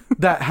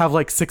that have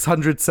like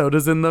 600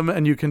 sodas in them,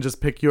 and you can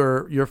just pick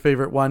your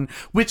favorite one,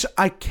 which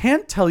I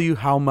can't tell you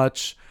how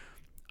much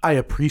I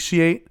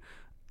appreciate,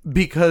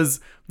 because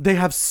they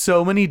have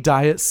so many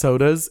diet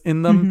sodas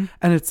in them,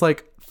 and it's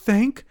like,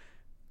 thank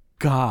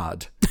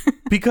God.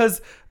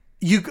 Because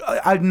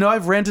I know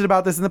I've ranted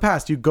about this in the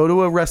past. You go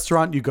to a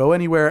restaurant, you go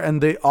anywhere,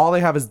 and all they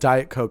have is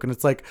Diet Coke, and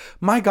it's like,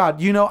 my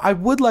God, I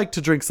would like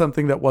to drink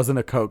something that wasn't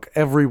a Coke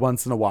every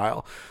once in a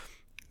while.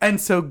 And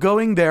so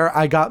going there,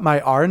 I got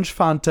my orange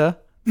Fanta.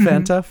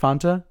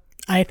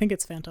 I think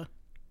it's Fanta,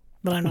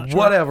 but I'm not sure.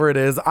 Whatever it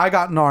is, I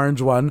got an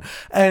orange one,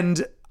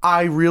 and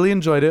I really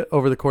enjoyed it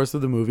over the course of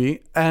the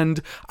movie,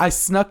 and I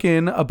snuck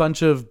in a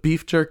bunch of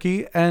beef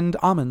jerky and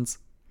almonds,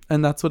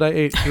 and that's what I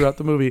ate throughout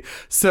the movie.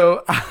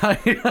 So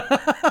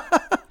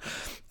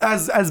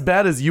as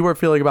bad as you were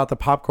feeling about the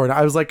popcorn,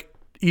 I was like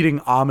eating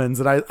almonds,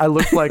 and I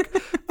looked like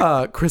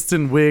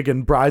Kristen Wiig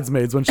in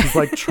Bridesmaids when she's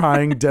like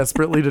trying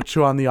desperately to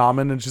chew on the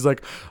almond, and she's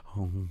like,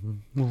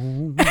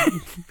 and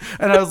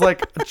I was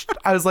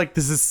like,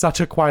 this is such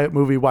a quiet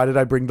movie. Why did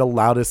I bring the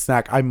loudest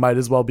snack? I might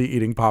as well be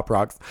eating Pop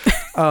Rocks.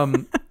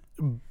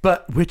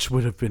 But which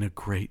would have been a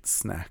great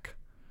snack?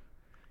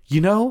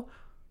 You know,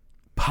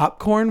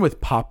 popcorn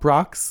with Pop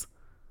Rocks.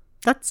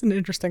 That's an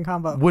interesting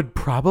combo. Would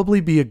probably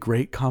be a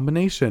great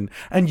combination.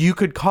 And you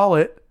could call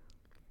it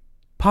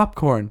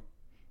popcorn.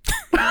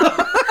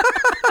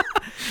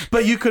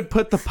 But you could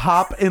put the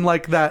pop in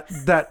like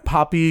that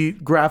poppy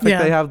graphic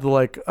they have, the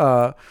like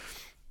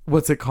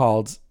what's it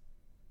called?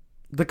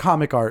 The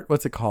comic art.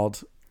 What's it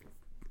called?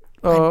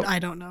 I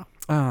don't know.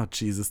 Oh,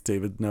 Jesus,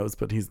 David knows,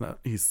 but he's not.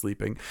 He's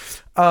sleeping.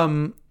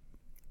 My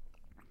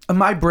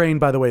brain,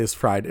 by the way, is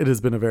fried. It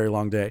has been a very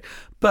long day.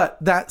 But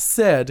that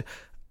said,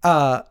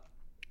 I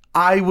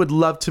would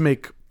love to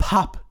make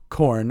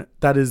popcorn.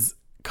 That is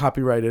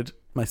copyrighted.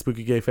 My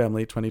Spooky Gay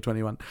Family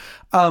 2021.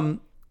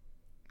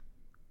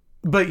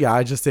 But yeah,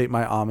 I just ate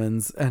my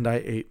almonds and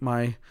I ate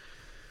my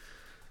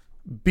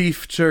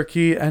beef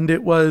jerky, and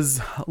it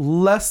was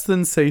less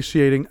than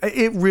satiating.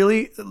 It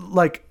really,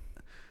 like,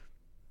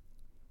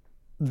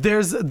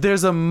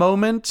 there's a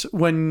moment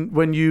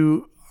when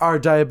you are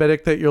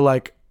diabetic that you're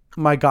like,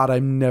 my God,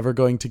 I'm never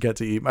going to get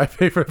to eat my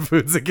favorite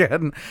foods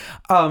again.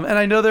 And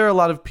I know there are a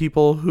lot of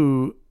people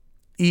who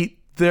eat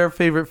their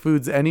favorite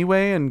foods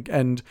anyway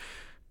and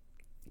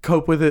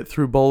cope with it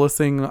through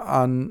bolusing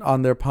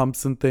on their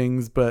pumps and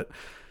things, but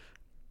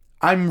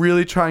I'm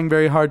really trying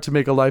very hard to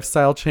make a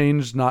lifestyle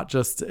change, not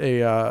just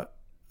a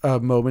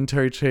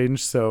momentary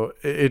change. So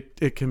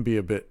it can be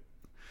a bit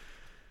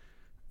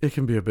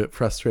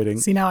frustrating.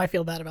 See, now I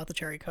feel bad about the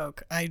cherry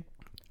Coke. I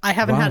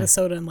haven't had a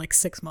soda in like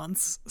 6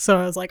 months. So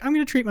I was like, I'm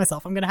going to treat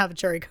myself. I'm going to have a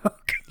cherry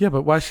Coke. Yeah,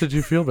 but why should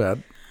you feel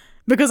bad?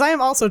 Because I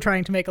am also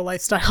trying to make a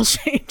lifestyle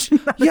change.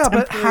 Yeah,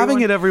 but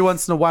having it every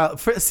once in a while.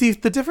 See,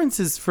 the difference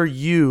is for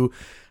you,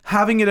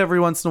 having it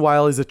every once in a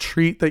while is a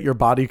treat that your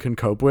body can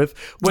cope with.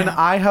 When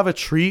I have a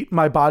treat,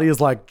 my body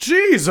is like,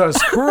 Jesus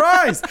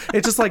Christ.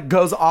 It just like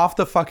goes off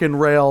the fucking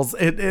rails.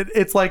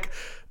 It's like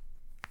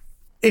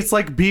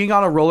being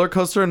on a roller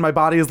coaster and my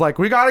body is like,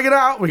 we gotta get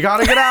out.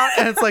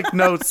 And it's like,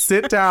 no,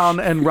 sit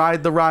down and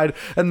ride the ride.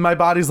 And my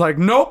body's like,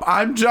 nope,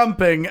 I'm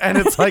jumping. And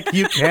it's like,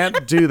 you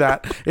can't do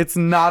that. It's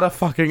not a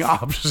fucking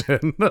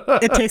option.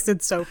 It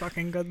tasted so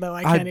fucking good though.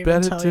 I can't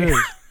even tell you.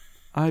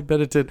 I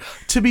bet it did.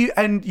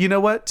 And you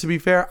know what? To be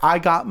fair, I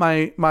got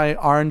my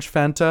orange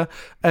Fanta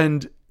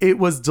and it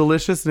was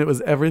delicious and it was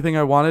everything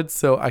I wanted.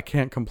 So I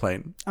can't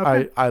complain.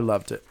 Okay. I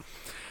loved it.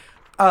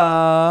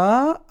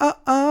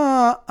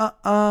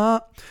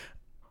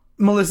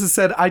 Melissa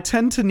said, I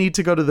tend to need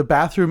to go to the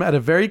bathroom at a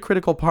very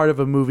critical part of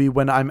a movie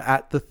when I'm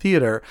at the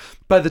theater.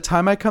 By the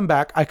time I come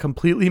back, I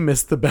completely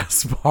miss the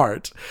best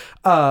part.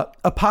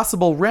 A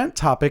possible rant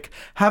topic,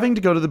 having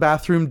to go to the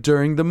bathroom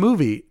during the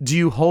movie. Do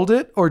you hold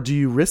it or do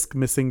you risk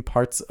missing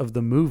parts of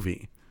the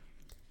movie?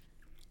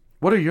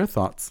 What are your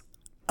thoughts?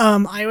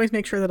 I always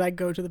make sure that I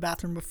go to the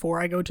bathroom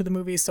before I go to the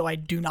movie so I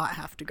do not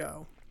have to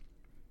go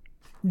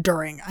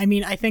during. I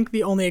mean, I think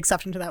the only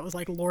exception to that was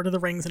like Lord of the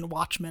Rings and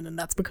Watchmen, and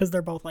that's because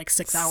they're both like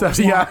 6 hours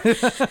long. Yeah.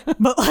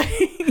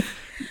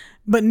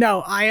 but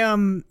no, I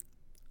am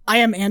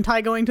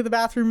anti going to the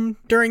bathroom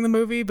during the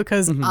movie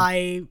because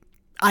I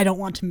don't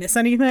want to miss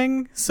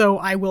anything, so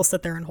I will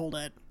sit there and hold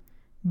it.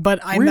 But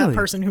I'm that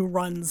person who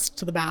runs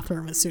to the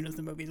bathroom as soon as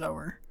the movie's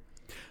over.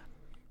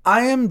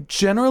 I am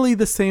generally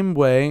the same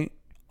way,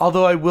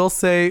 although I will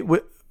say,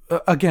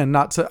 again,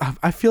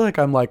 I feel like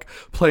I'm like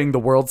playing the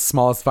world's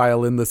smallest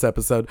violin this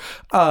episode.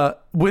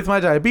 With my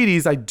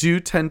diabetes, I do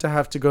tend to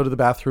have to go to the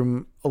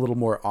bathroom a little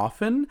more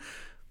often.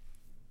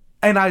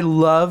 And I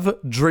love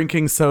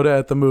drinking soda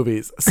at the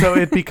movies. So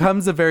it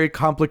becomes a very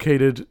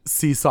complicated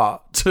seesaw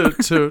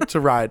to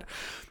ride.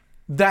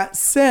 That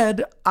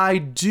said, I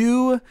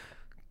do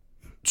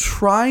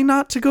try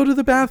not to go to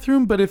the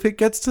bathroom, but if it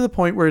gets to the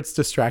point where it's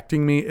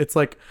distracting me, it's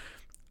like,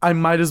 I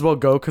might as well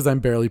go because I'm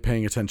barely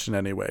paying attention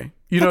anyway.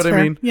 You know what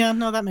I mean? Yeah,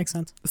 no, that makes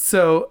sense.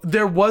 So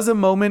there was a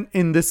moment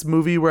in this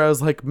movie where I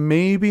was like,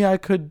 maybe I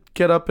could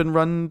get up and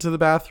run to the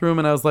bathroom.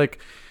 And I was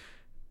like,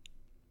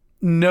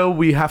 no,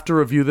 we have to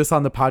review this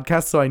on the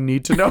podcast. So I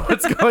need to know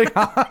what's going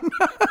on.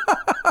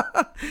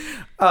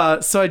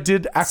 So I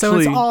did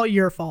actually. So it's all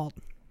your fault.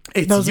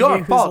 It's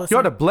your fault.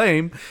 You're to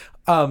blame.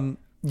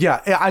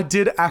 Yeah, I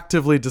did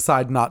actively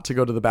decide not to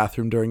go to the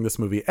bathroom during this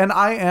movie. And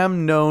I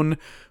am known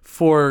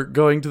for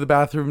going to the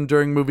bathroom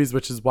during movies,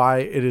 which is why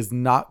it is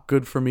not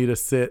good for me to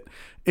sit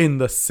in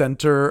the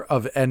center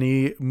of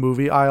any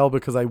movie aisle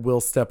because I will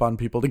step on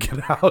people to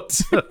get out.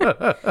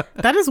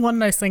 That is one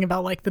nice thing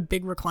about like the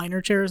big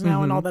recliner chairs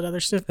now and all that other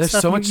stuff. There's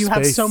so much space. You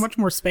have so much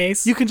more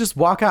space. You can just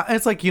walk out and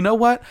it's like, you know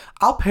what?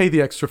 I'll pay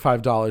the extra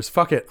 $5.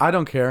 Fuck it. I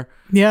don't care.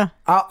 Yeah.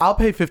 I'll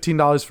pay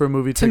 $15 for a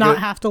movie ticket. To not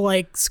have to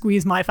like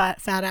squeeze my fat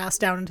ass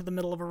down into the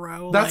middle of a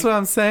row. That's what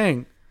I'm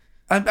saying.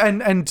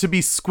 And to be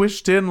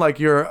squished in like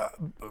you're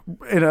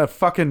in a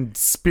fucking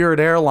Spirit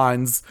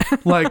Airlines,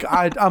 like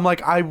I'm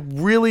like, I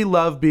really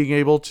love being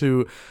able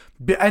to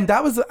be, and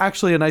that was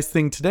actually a nice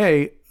thing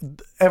today.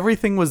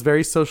 Everything was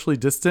very socially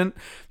distant.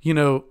 You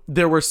know,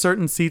 there were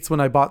certain seats when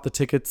I bought the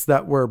tickets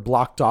that were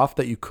blocked off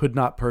that you could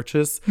not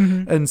purchase.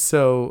 And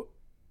so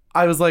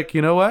I was like,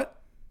 you know what?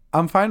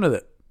 I'm fine with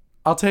it.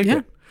 I'll take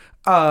it.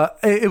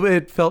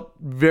 It felt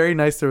very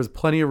nice. There was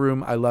plenty of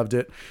room. I loved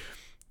it.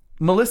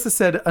 Melissa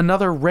said,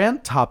 another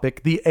rant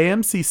topic, the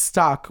AMC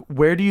stock.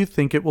 Where do you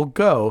think it will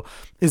go?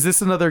 Is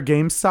this another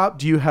GameStop?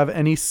 Do you have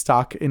any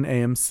stock in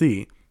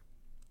AMC?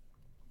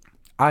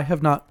 I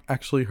have not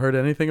actually heard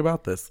anything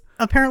about this.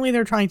 Apparently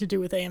they're trying to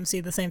do with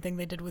AMC the same thing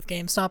they did with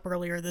GameStop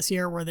earlier this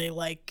year, where they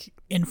like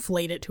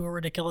inflate it to a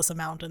ridiculous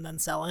amount and then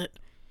sell it.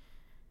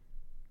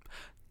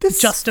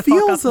 This just to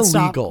feels fuck up the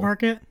illegal. stock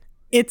market.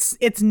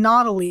 It's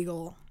not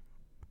illegal.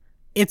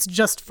 It's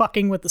just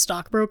fucking with the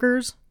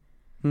stockbrokers.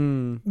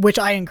 Which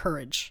I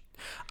encourage.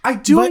 I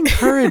do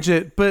encourage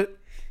it, but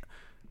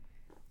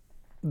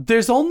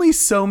there's only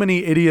so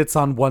many idiots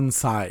on one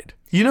side.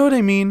 You know what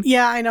I mean?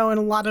 Yeah, I know, and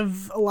a lot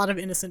of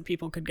innocent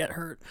people could get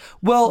hurt.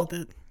 Well, with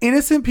it.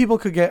 Innocent people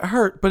could get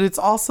hurt, but it's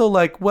also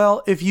like,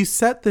 well, if you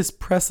set this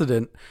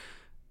precedent,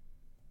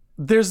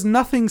 there's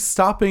nothing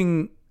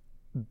stopping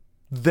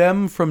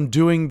them from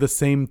doing the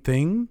same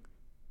thing.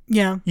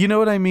 Yeah. You know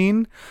what I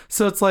mean?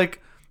 So it's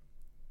like,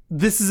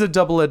 this is a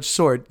double-edged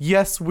sword.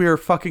 Yes, we're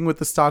fucking with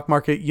the stock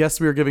market. Yes,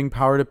 we're giving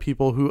power to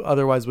people who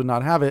otherwise would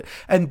not have it.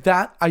 And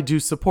that I do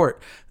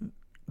support.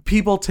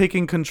 People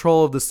taking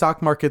control of the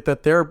stock market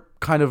that they're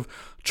kind of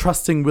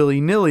trusting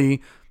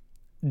willy-nilly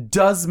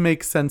does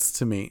make sense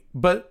to me.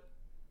 But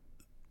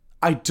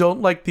I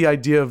don't like the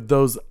idea of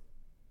those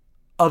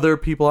other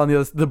people on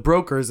the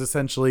brokers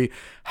essentially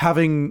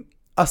having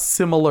a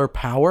similar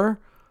power,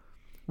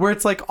 where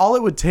it's like all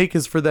it would take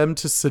is for them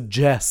to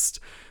suggest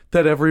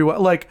that everyone,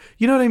 like,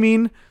 you know what I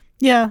mean?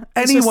 Yeah.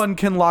 Anyone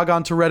can log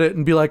on to Reddit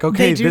and be like,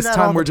 okay, this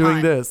time we're doing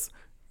time. this.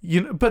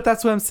 You know, but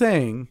that's what I'm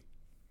saying.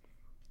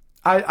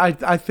 I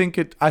think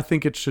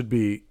it should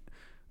be.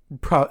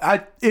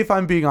 If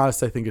I'm being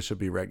honest, I think it should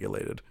be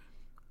regulated.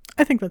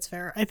 I think that's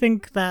fair. I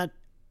think that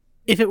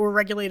if it were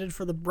regulated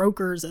for the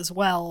brokers as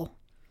well,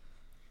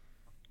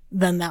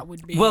 then that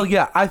would be. Well,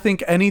 yeah, I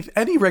think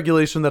any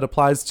regulation that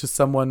applies to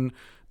someone,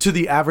 to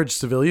the average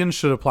civilian,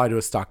 should apply to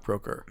a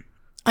stockbroker.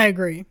 I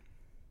agree.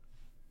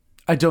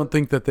 I don't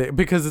think that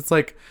because it's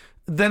like,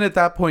 then at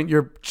that point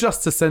you're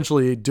just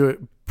essentially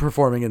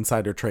performing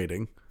insider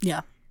trading.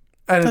 Yeah.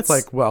 And it's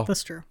like, well,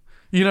 that's true.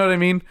 You know what I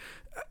mean?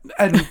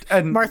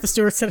 And Martha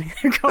Stewart sitting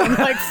there going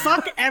like,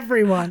 fuck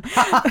everyone.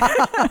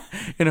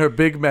 In her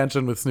big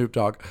mansion with Snoop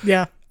Dogg.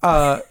 Yeah.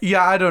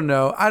 Yeah, I don't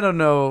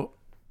know.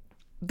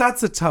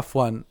 That's a tough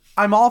one.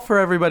 I'm all for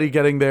everybody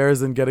getting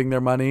theirs and getting their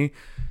money.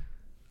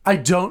 I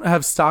don't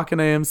have stock in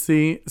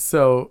AMC,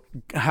 so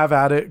have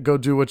at it. Go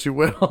do what you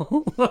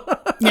will.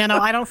 Yeah, no,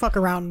 I don't fuck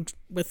around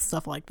with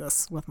stuff like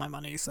this with my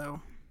money,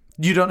 so.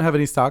 You don't have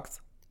any stocks?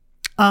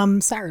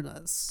 Sarah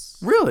does.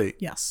 Really?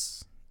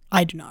 Yes.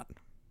 I do not.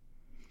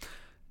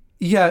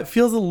 Yeah, it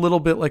feels a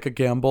little bit like a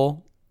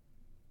gamble.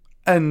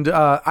 And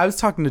I was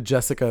talking to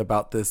Jessica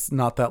about this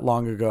not that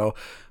long ago.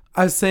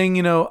 I was saying,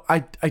 you know,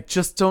 I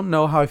just don't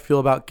know how I feel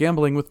about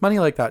gambling with money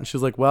like that. And she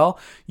was like, well,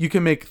 you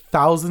can make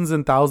thousands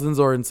and thousands,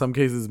 or in some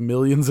cases,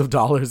 millions of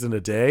dollars in a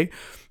day,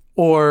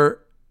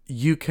 or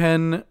you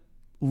can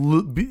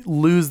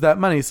lose that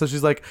money. So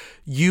she's like,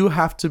 you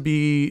have to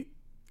be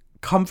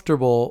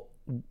comfortable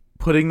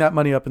putting that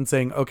money up and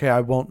saying, okay,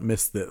 I won't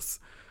miss this.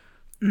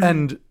 Mm-hmm.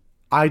 And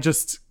I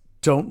just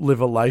don't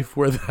live a life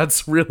where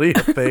that's really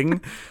a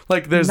thing.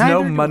 Like, there's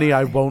no money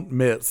I won't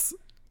miss.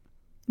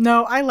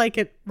 No, I like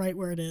it right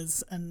where it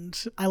is, and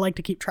I like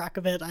to keep track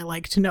of it. I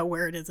like to know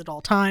where it is at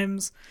all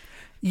times.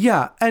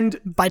 Yeah,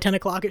 and by 10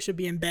 o'clock, it should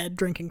be in bed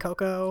drinking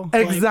cocoa.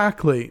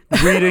 Exactly.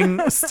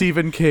 Reading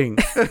Stephen King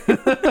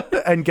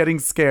and getting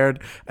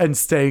scared and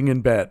staying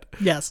in bed.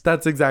 Yes.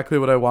 That's exactly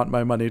what I want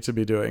my money to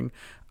be doing.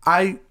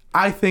 I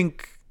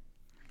think,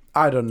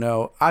 I don't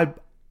know.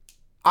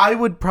 I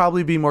would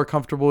probably be more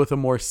comfortable with a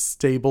more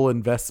stable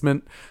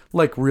investment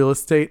like real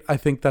estate. I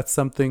think that's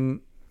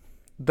something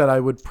that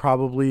I would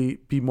probably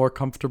be more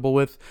comfortable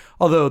with,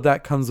 although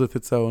that comes with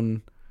its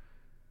own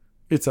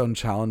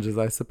challenges,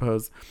 I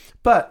suppose.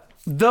 But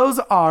those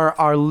are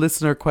our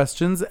listener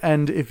questions,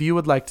 and if you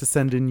would like to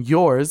send in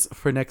yours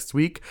for next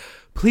week,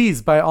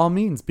 please, by all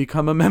means,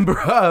 become a member,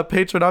 a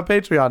patron on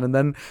Patreon, and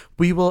then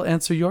we will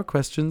answer your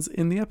questions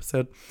in the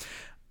episode.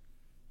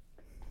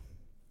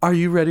 Are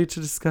you ready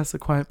to discuss A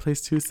Quiet Place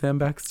 2, Sam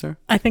Baxter?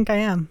 I think I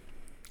am.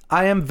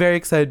 I am very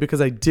excited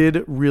because I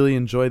did really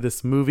enjoy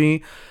this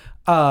movie.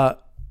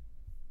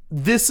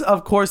 This,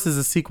 of course, is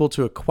a sequel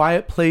to A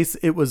Quiet Place.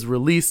 It was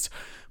released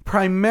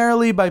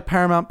primarily by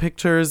Paramount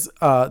Pictures.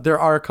 There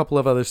are a couple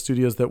of other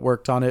studios that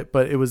worked on it,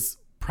 but it was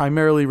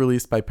primarily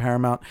released by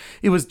Paramount.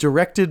 It was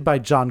directed by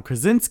John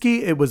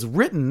Krasinski. It was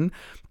written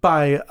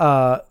by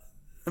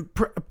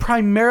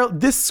primarily.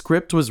 This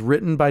script was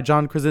written by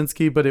John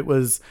Krasinski, but it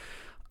was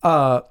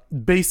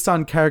based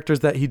on characters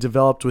that he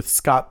developed with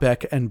Scott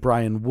Beck and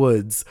Brian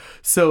Woods.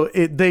 So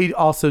they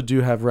also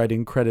do have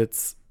writing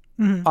credits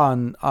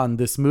on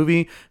this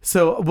movie.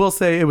 So we'll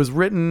say it was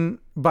written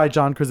by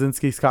John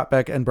Krasinski, Scott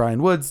Beck, and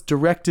Brian Woods,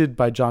 directed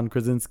by John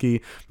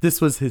Krasinski.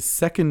 This was his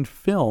second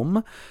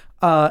film.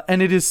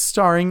 And it is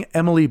starring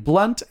Emily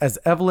Blunt as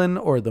Evelyn,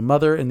 or the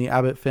mother in the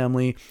Abbott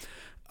family.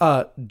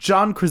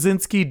 John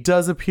Krasinski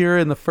does appear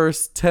in the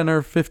first 10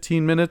 or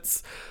 15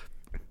 minutes.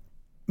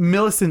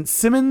 Millicent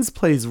Simmons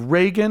plays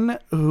Reagan.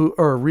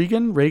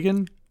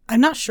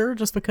 I'm not sure,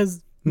 just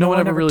because no one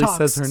ever really talks,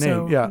 says her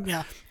name. so,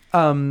 Yeah.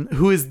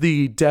 Who is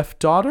the deaf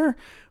daughter.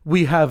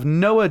 We have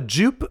Noah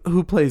Jupe,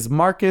 who plays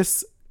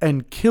Marcus,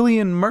 and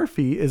Cillian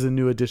Murphy is a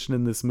new addition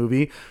in this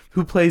movie,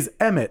 who plays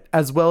Emmett,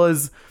 as well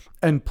as,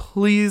 and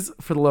please,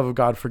 for the love of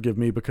God, forgive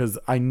me, because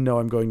I know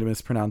I'm going to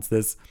mispronounce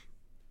this,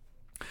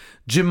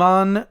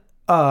 Jimon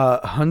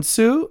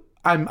Hunsu.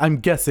 I'm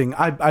guessing.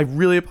 I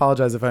really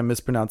apologize if I'm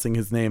mispronouncing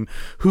his name,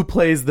 who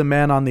plays the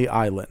man on the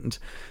island.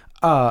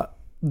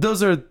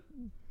 Those are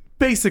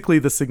basically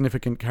the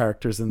significant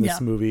characters in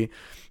this movie.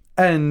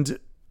 And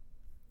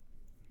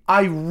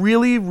I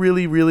really,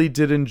 really, really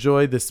did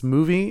enjoy this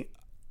movie.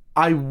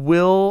 I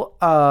will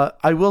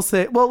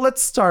say, well,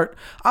 let's start.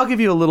 I'll give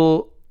you a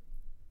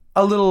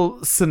little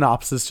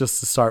synopsis just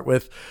to start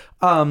with.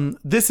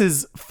 This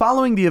is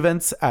following the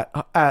events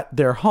at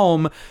their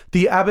home.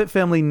 The Abbott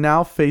family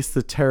now face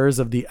the terrors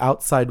of the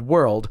outside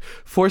world.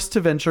 Forced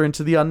to venture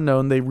into the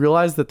unknown, they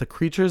realize that the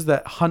creatures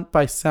that hunt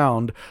by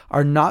sound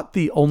are not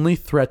the only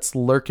threats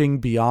lurking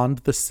beyond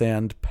the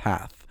sand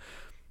path.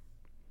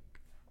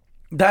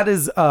 That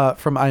is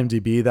from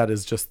IMDb. That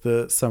is just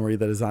the summary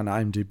that is on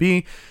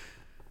IMDb.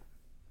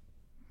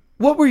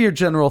 What were your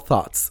general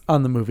thoughts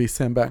on the movie,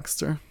 Sam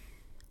Baxter?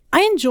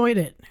 I enjoyed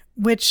it,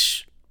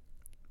 which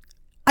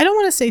I don't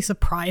want to say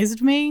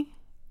surprised me,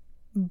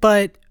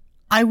 but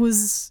I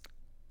was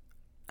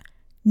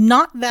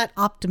not that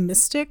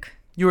optimistic.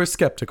 You were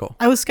skeptical.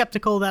 I was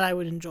skeptical that I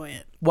would enjoy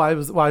it. Why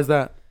is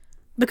that?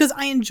 Because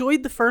I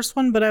enjoyed the first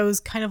one, but I was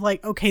kind of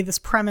like, okay, this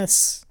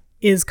premise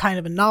is kind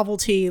of a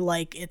novelty.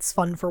 Like, it's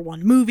fun for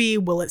one movie.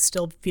 Will it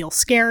still feel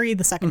scary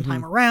the second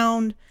time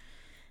around?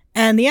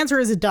 And the answer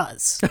is it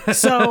does.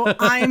 So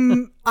I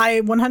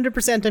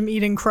 100% am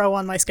eating crow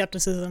on my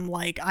skepticism.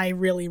 Like, I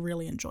really,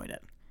 really enjoyed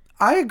it.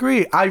 I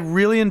agree. I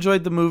really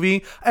enjoyed the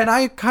movie, and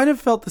I kind of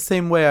felt the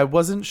same way. I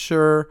wasn't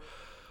sure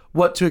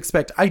what to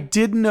expect. I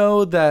did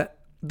know that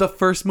the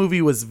first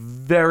movie was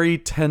very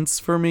tense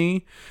for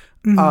me.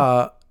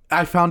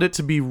 I found it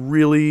to be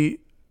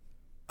really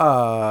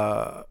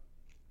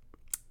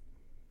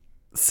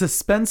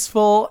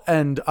suspenseful,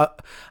 and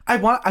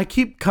I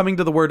keep coming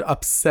to the word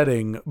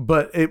upsetting,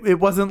 but it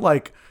wasn't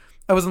like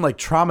I wasn't like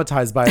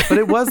traumatized by it, but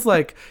it was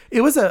like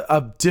it was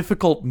a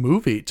difficult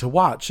movie to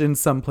watch in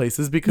some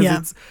places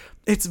because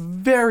it's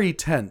very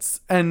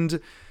tense, and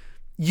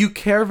you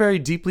care very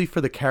deeply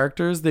for the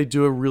characters. They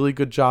do a really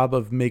good job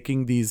of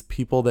making these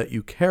people that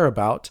you care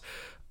about.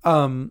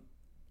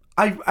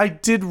 I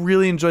did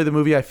really enjoy the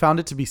movie. I found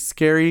it to be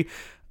scary.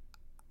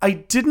 I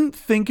didn't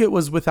think it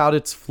was without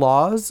its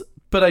flaws,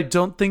 but I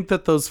don't think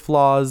that those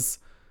flaws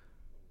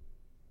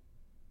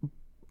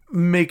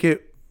make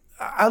it.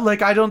 I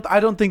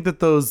don't think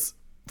that those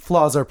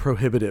flaws are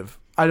prohibitive.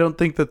 I don't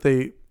think that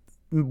they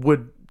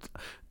would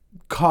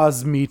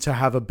cause me to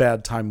have a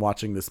bad time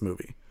watching this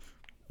movie.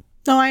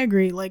 No, I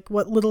agree. Like,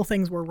 what little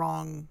things were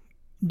wrong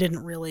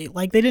didn't really,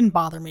 like, they didn't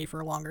bother me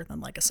for longer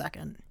than like a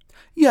second.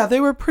 Yeah, they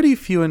were pretty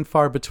few and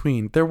far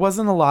between. There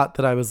wasn't a lot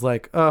that I was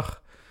like, ugh,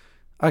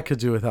 I could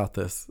do without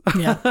this.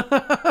 Yeah.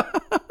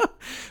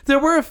 There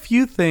were a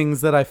few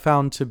things that I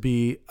found to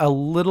be a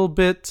little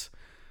bit,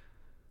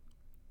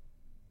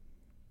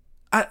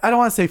 I don't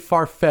want to say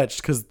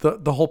far-fetched, because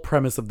the whole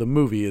premise of the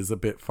movie is a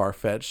bit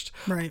far-fetched.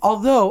 Right.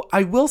 Although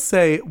I will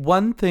say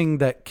one thing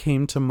that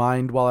came to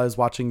mind while I was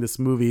watching this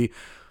movie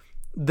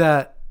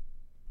that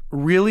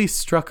really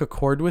struck a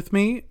chord with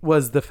me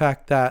was the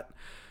fact that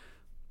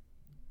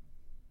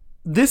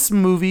this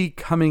movie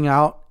coming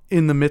out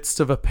in the midst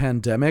of a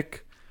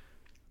pandemic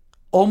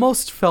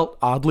almost felt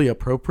oddly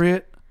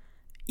appropriate.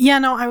 Yeah,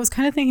 no, I was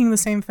kind of thinking the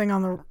same thing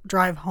on the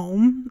drive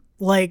home.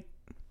 Like,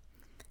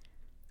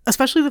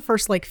 especially the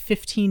first, like,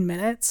 15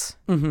 minutes.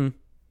 Mm-hmm.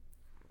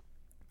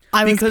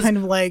 I was kind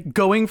of like,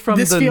 going from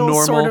this the feels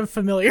normal, sort of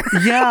familiar.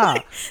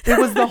 Yeah. It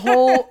was the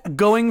whole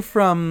going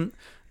from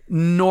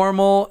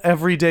normal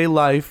everyday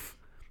life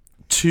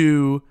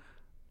to,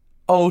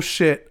 oh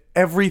shit,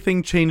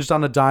 everything changed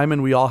on a dime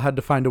and we all had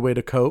to find a way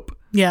to cope.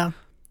 Yeah.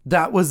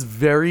 That was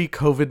very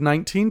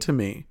COVID-19 to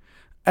me.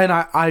 And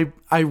I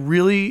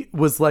really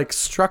was like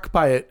struck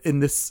by it in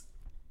this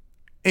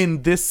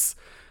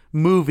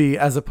movie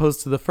as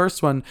opposed to the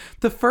first one.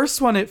 The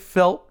first one, it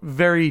felt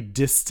very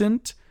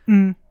distant.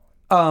 And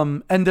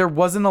there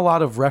wasn't a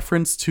lot of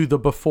reference to the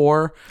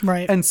before.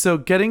 Right. And so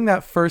getting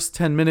that first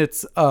 10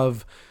 minutes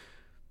of,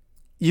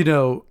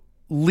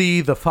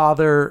 Lee, the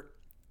father,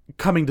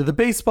 coming to the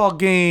baseball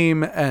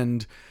game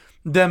and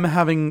them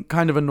having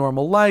kind of a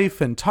normal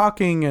life and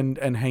talking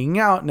and hanging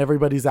out, and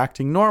everybody's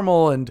acting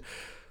normal. And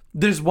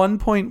there's one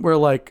point where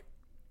like,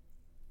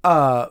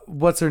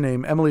 what's her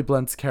name? Emily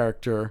Blunt's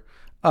character,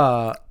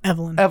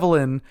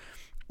 Evelyn,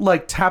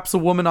 like taps a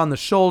woman on the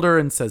shoulder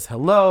and says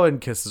hello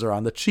and kisses her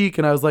on the cheek.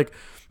 And I was like,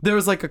 there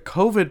was like a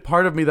COVID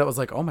part of me that was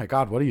like, oh my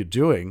God, what are you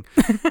doing?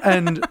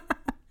 And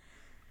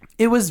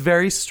it was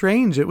very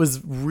strange. It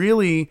was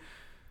really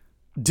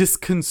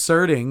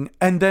disconcerting.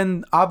 And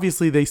then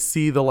obviously they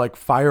see the like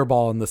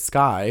fireball in the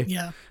sky.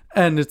 Yeah.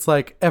 And it's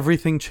like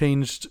everything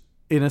changed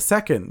in a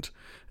second.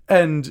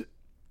 And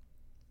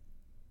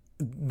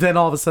then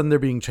all of a sudden they're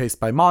being chased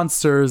by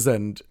monsters,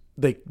 and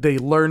they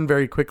learn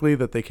very quickly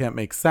that they can't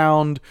make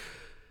sound.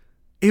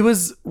 It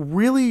was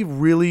really,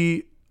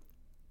 really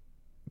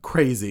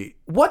crazy.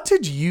 What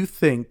did you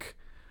think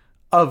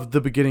of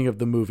the beginning of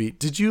the movie?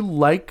 Did you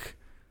like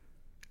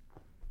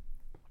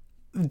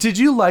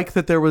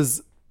that there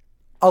was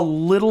a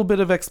little bit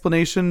of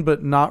explanation,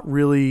 but not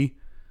really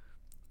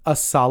a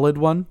solid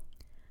one?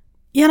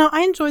 You know,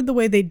 I enjoyed the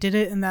way they did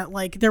it in that,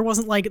 like, there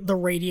wasn't, like, the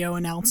radio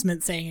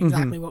announcement saying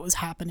exactly what was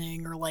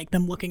happening, or, like,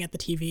 them looking at the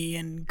TV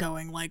and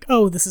going, like,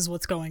 oh, this is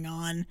what's going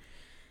on.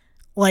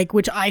 Like,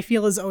 which I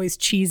feel is always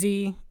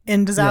cheesy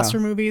in disaster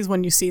movies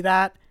when you see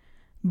that.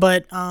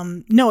 But,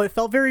 no, it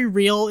felt very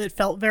real. It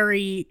felt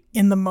very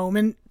in the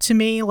moment to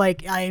me.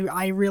 Like,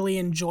 I really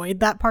enjoyed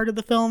that part of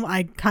the film.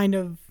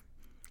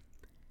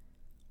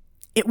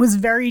 It was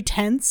very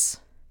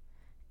tense,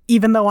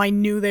 even though I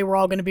knew they were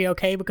all going to be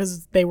okay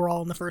because they were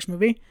all in the first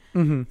movie.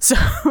 Mm-hmm. So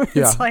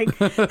it's like,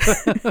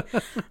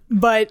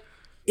 but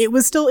it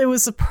was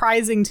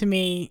surprising to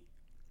me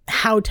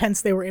how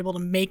tense they were able to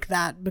make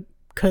that,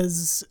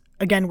 because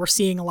again, we're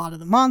seeing a lot of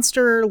the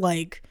monster.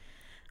 Like,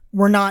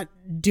 we're not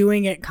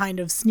doing it kind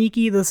of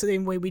sneaky the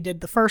same way we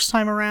did the first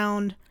time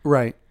around.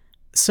 Right.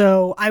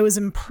 So I was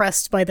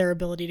impressed by their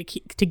ability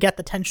to get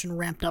the tension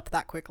ramped up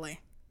that quickly.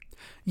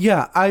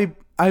 Yeah, I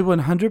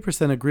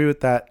 100% agree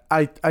with that.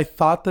 I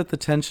thought that the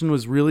tension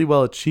was really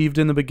well achieved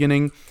in the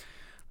beginning.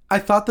 I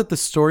thought that the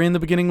story in the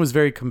beginning was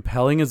very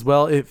compelling as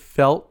well. It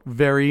felt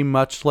very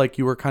much like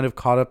you were kind of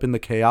caught up in the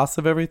chaos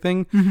of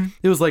everything. Mm-hmm.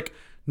 It was like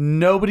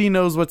nobody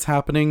knows what's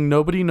happening.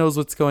 Nobody knows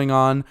what's going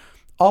on.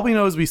 All we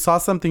know is we saw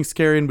something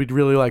scary and we'd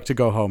really like to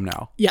go home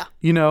now. Yeah.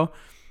 You know?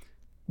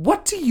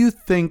 What do you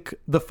think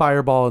the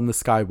fireball in the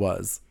sky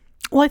was?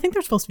 Well, I think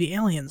they're supposed to be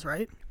aliens,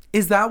 right?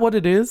 Is that what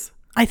it is?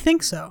 I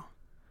think so.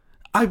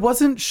 I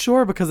wasn't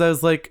sure because I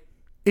was like,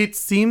 it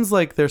seems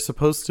like they're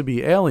supposed to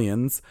be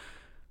aliens,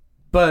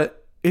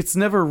 but it's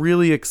never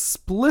really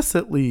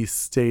explicitly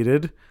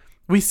stated.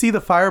 We see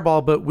the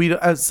fireball, but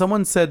as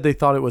someone said, they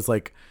thought it was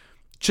like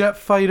jet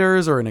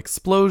fighters or an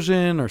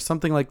explosion or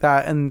something like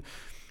that. And,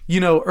 you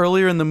know,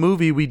 earlier in the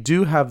movie, we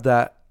do have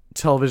that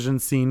television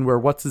scene where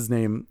what's his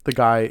name? The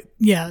guy,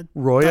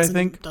 Roy, I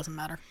think. Doesn't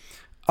matter.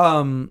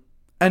 And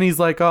he's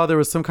like, oh, there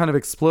was some kind of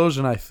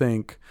explosion, I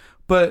think.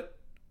 But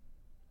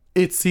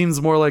it seems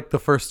more like the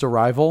first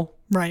arrival.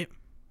 Right.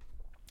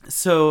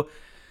 So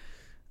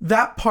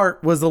that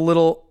part was a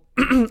little,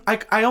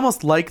 I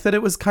almost like that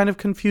it was kind of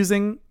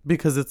confusing,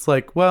 because it's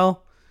like,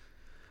 well,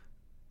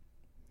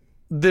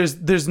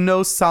 there's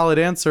no solid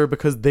answer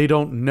because they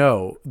don't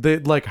know. They,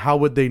 like, how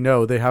would they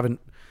know? They haven't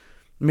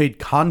made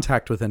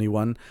contact with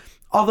anyone.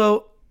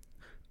 Although,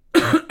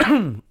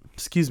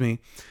 excuse me,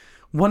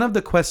 one of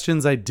the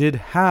questions I did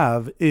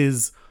have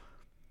is,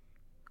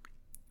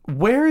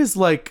 where is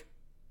like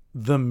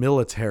the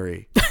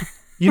military?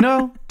 You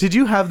know, did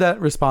you have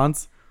that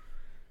response?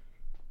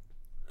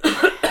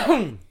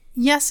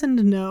 Yes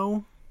and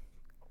no.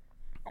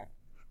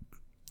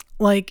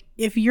 Like,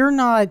 if you're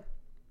not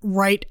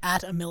right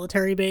at a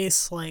military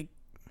base, like,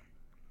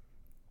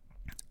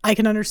 I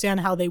can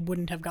understand how they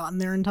wouldn't have gotten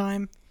there in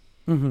time.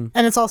 Mm-hmm.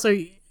 And it's also,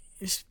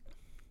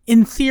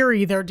 in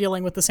theory, they're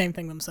dealing with the same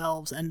thing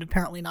themselves and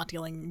apparently not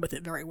dealing with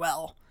it very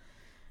well.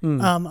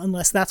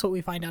 Unless that's what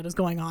we find out is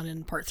going on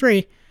in part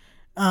 3.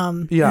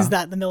 Is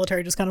that the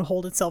military just kind of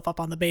hold itself up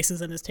on the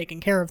bases and is taking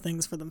care of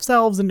things for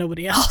themselves and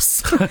nobody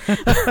else.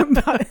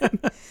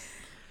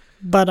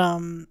 but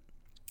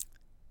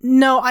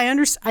no, I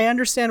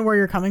understand where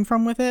you're coming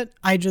from with it.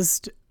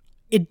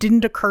 It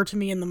didn't occur to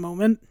me in the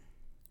moment,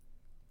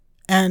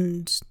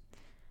 and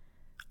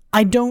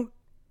I don't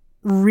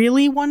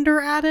really wonder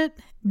at it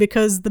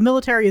because the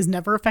military is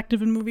never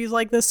effective in movies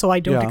like this, so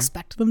I don't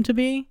expect them to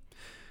be.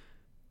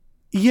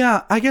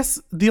 Yeah, I guess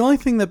the only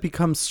thing that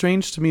becomes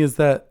strange to me is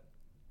that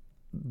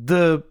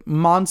the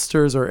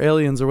monsters or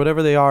aliens or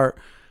whatever they are,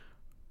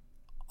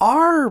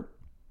 I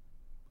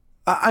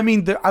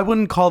mean, I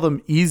wouldn't call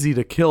them easy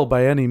to kill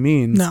by any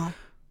means. No.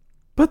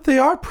 But they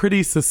are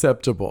pretty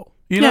susceptible.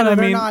 You know what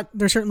I mean?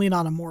 They're certainly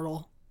not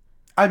immortal.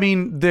 I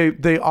mean,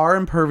 they are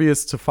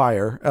impervious to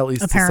fire, at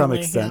least apparently,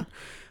 to some extent.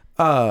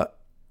 Yeah.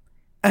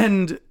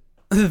 And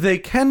they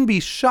can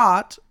be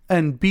shot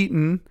and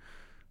beaten,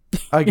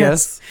 I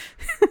guess.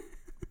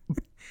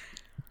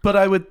 But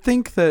I would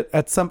think that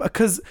at some,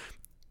 because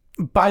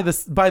by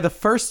the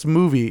first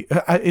movie,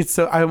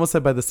 I almost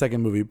said by the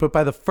second movie, but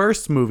by the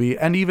first movie,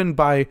 and even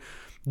by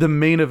the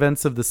main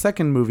events of the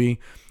second movie,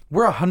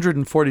 we're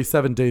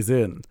 147 days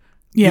in.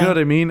 Yeah. You know what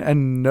I mean?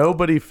 And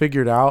nobody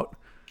figured out.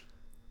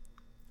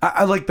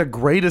 I like the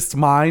greatest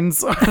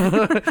minds. You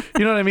know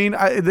what I mean?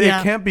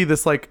 It can't be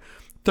this like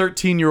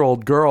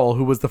 13-year-old girl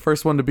who was the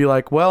first one to be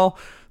like, well,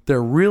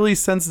 they're really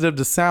sensitive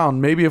to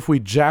sound. Maybe if we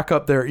jack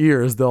up their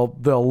ears, they'll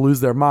lose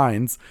their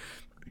minds.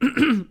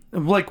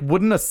 Like,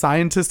 wouldn't a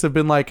scientist have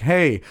been like,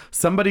 hey,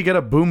 somebody get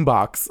a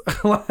boombox?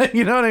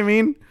 You know what I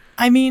mean?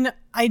 I mean,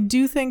 I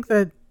do think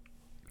that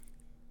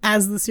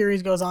as the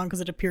series goes on, because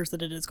it appears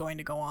that it is going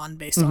to go on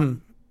based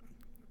on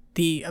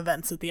the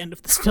events at the end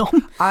of this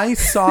film. I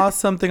saw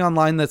something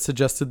online that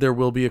suggested there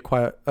will be a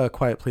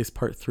Quiet Place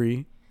Part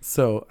 3.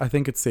 So I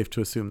think it's safe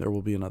to assume there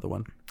will be another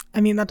one.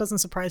 I mean, that doesn't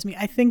surprise me.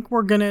 I think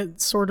we're going to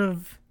sort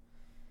of...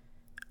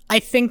 I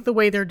think the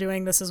way they're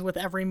doing this is with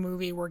every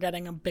movie, we're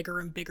getting a bigger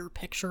and bigger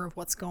picture of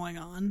what's going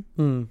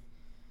on.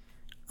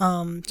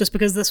 Just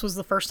because this was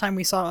the first time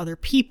we saw other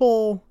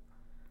people.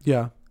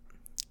 Yeah.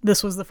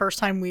 This was the first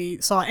time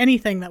we saw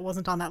anything that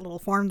wasn't on that little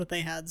farm that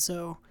they had.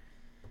 So,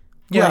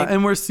 yeah, like,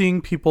 and we're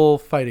seeing people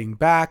fighting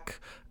back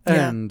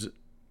and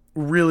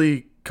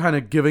really kind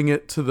of giving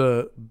it to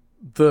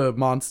the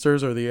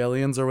monsters or the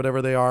aliens or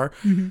whatever they are.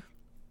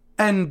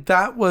 And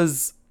that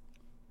was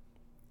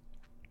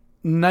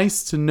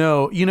nice to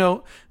know. You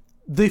know,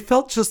 they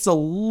felt just a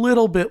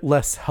little bit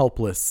less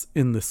helpless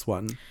in this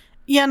one.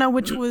 Yeah, no,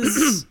 which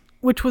was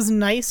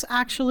nice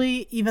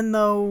actually, even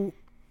though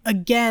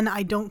again,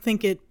 I don't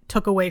think it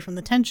took away from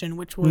the tension,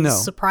 which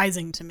was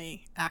surprising to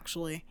me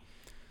actually.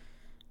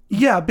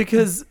 Yeah,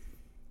 because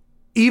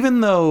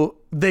even though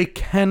they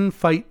can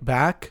fight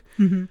back,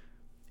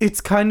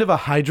 it's kind of a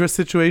Hydra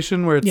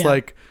situation where it's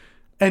like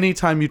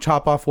anytime you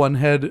chop off one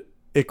head,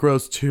 it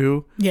grows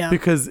two. Yeah.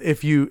 Because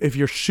if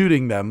you're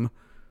shooting them,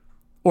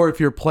 or if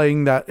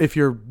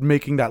you're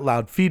making that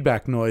loud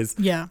feedback noise,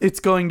 it's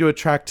going to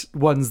attract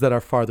ones that are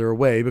farther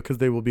away because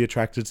they will be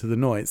attracted to the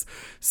noise.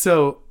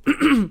 So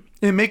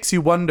it makes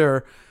you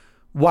wonder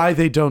why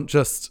they don't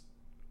just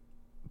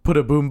put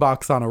a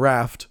boombox on a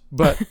raft,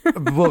 but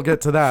we'll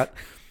get to that.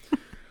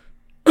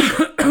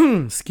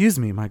 Excuse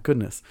me, my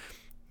goodness.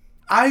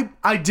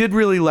 I did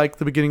really like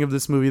the beginning of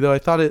this movie, though. I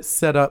thought it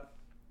set up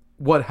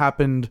what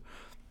happened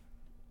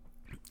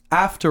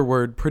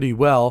afterward pretty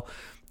well.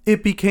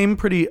 It became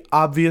pretty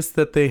obvious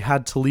that they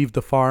had to leave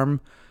the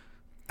farm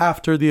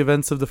after the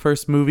events of the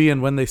first movie,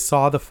 and when they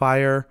saw the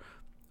fire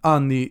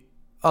on the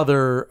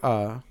other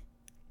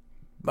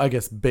I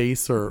guess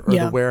base or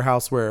the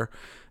warehouse where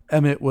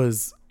Emmett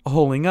was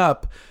holing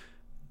up,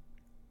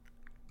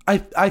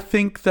 I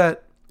think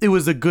that it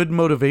was a good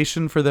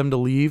motivation for them to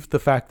leave. The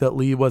fact that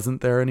Lee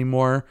wasn't there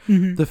anymore,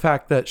 the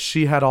fact that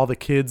she had all the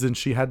kids and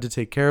she had to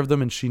take care of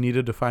them and she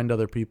needed to find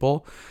other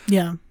people.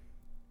 Yeah.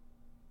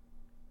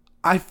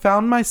 I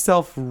found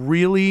myself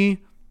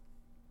really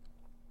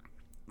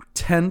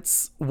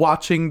tense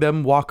watching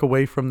them walk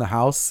away from the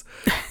house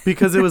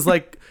because it was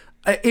like,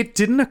 it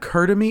didn't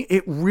occur to me.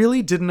 It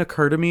really didn't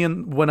occur to me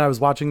when I was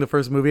watching the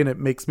first movie, and it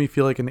makes me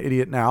feel like an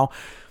idiot now,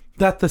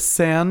 that the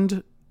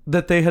sand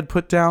that they had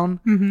put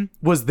down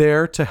was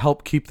there to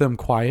help keep them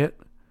quiet.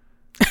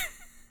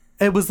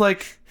 It was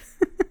like,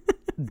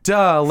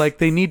 duh, like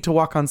they need to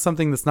walk on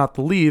something that's not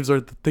the leaves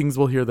or the things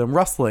will hear them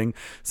rustling.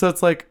 So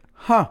it's like,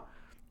 huh.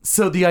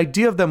 So the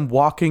idea of them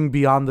walking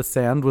beyond the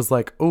sand was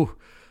like, oh,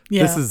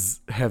 this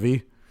is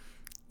heavy.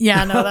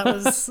 Yeah, no, that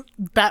was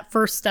that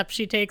first step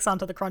she takes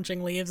onto the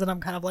crunching leaves. And I'm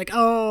kind of like,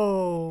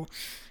 oh,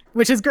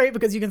 which is great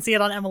because you can see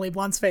it on Emily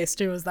Blunt's face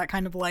too. Is that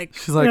kind of like,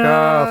 she's like,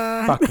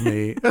 oh, fuck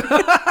me.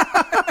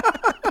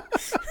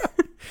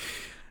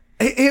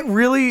 It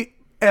really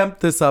amped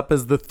this up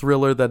as the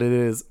thriller that it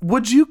is.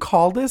 Would you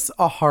call this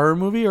a horror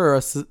movie or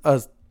a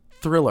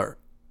thriller?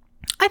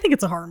 I think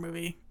it's a horror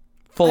movie.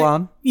 Full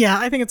on? Yeah,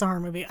 I think it's a horror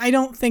movie. I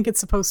don't think it's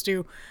supposed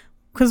to,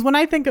 because when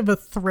I think of a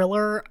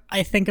thriller,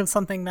 I think of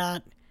something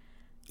that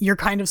you're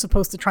kind of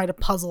supposed to try to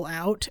puzzle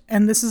out.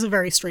 And this is a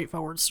very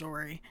straightforward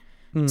story.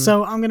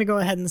 So I'm going to go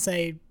ahead and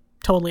say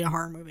totally a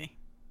horror movie.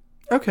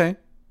 Okay.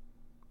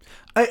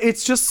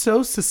 It's just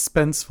so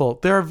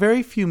suspenseful. There are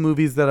very few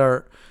movies that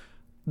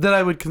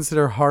I would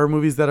consider horror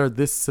movies that are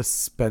this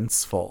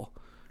suspenseful.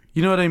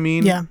 You know what I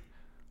mean? Yeah.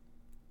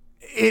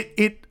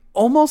 It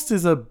almost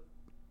is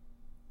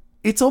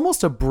it's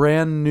almost a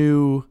brand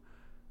new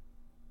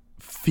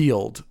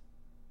field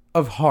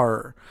of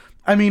horror.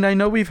 I mean, I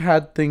know we've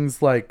had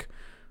things like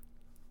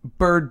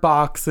Bird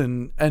Box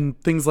and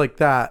things like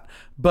that,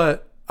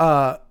 but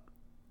I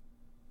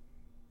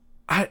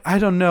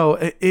don't know.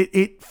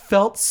 It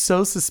felt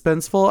so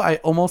suspenseful. I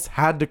almost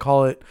had to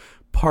call it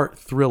part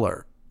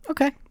thriller.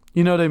 Okay.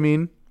 You know what I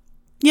mean?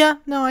 Yeah,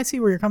 no, I see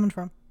where you're coming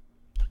from.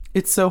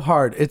 It's so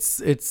hard.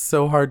 It's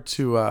so hard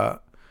to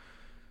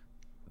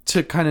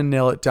kind of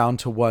nail it down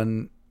to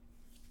one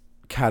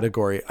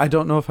category. I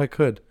don't know if I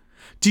could.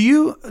 Do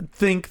you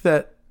think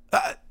that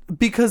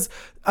because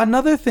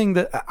another thing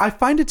that I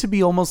find it to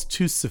be almost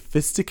too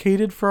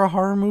sophisticated for a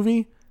horror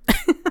movie?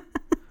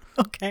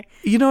 Okay.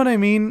 You know what I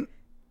mean?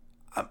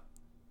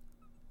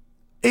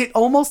 It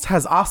almost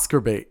has Oscar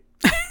bait.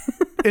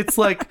 It's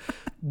like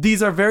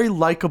these are very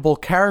likable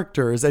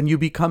characters, and you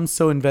become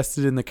so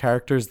invested in the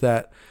characters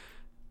that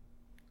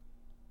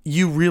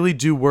you really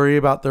do worry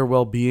about their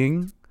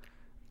well-being.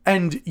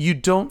 And you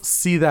don't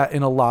see that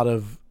in a lot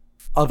of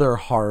other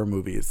horror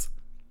movies.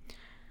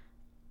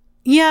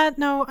 Yeah,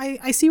 no,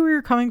 I see where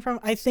you're coming from.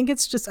 I think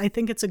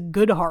it's a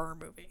good horror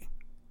movie.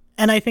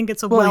 And I think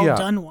it's a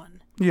well-done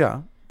one.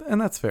 Yeah,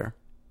 and that's fair.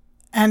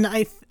 And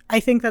I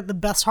think that the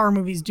best horror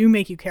movies do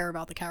make you care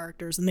about the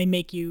characters, and they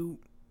make you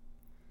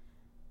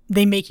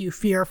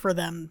fear for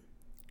them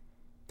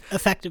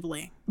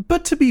effectively.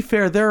 But to be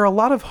fair, there are a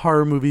lot of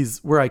horror movies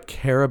where I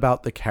care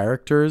about the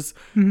characters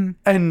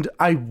and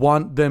I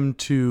want them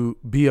to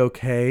be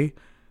okay,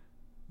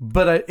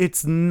 but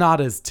it's not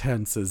as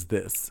tense as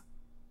this.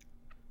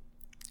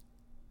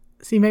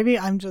 See, maybe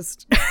I'm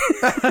just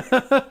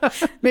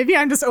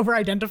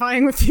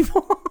over-identifying with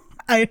people.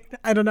 I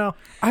don't know.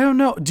 I don't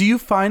know. Do you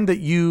find that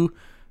you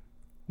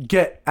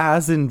get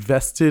as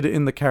invested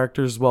in the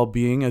character's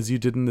well-being as you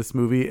did in this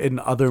movie in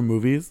other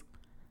movies?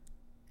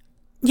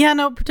 Yeah,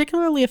 no,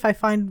 particularly if I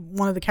find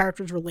one of the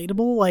characters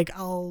relatable, like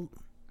I'll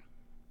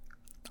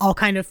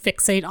kind of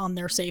fixate on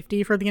their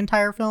safety for the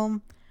entire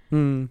film.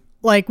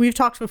 Like we've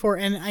talked before,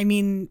 and I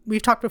mean,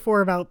 we've talked before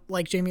about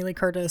like Jamie Lee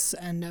Curtis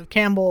and Neve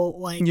Campbell.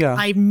 Like, yeah.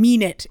 I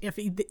mean it. If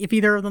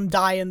either of them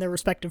die in their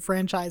respective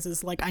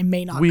franchises, like I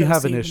may not go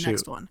see the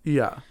next one.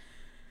 Yeah.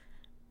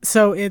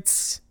 So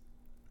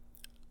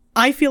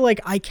I feel like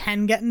I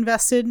can get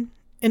invested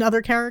in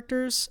other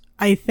characters.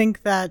 I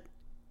think that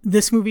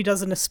this movie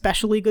does an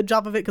especially good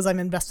job of it because I'm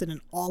invested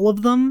in all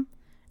of them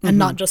and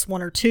not just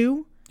one or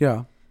two.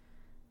 Yeah.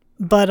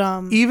 But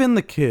even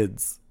the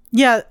kids.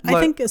 Yeah, I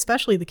think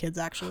especially the kids,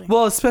 actually.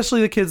 Well,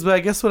 especially the kids, but I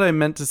guess what I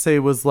meant to say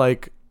was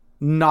like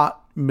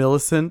not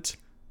Millicent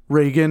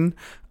Reagan.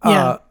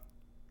 Yeah.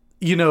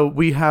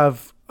 We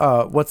have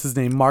what's his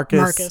name?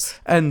 Marcus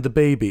and the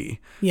baby.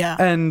 Yeah.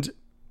 And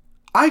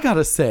I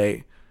gotta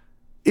say,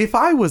 if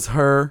I was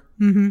her,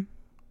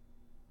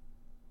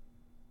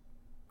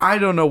 I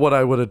don't know what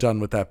I would have done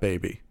with that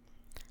baby.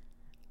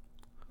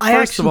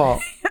 First of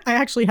all, I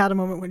actually had a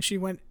moment when she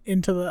went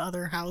into the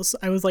other house.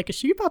 I was like, is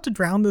she about to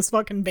drown this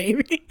fucking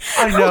baby?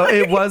 I know,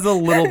 it was a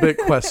little bit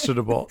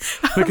questionable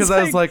because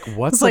I was like,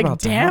 what's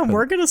about to happen? Damn,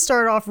 we're going to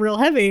start off real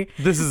heavy.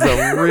 This is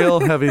a real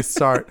heavy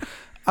start.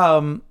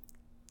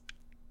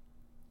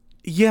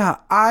 Yeah,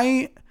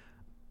 I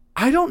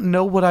don't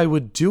know what I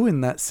would do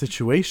in that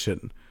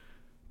situation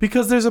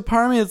because there's a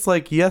part of me that's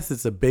like, yes,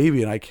 it's a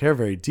baby and I care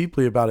very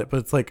deeply about it, but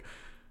it's like,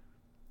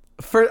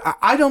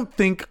 I don't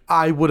think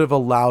I would have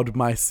allowed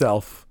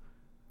myself,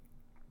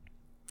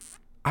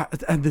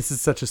 and this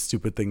is such a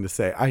stupid thing to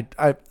say.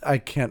 I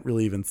can't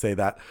really even say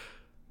that.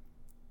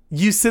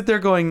 You sit there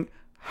going,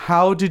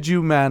 how did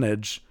you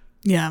manage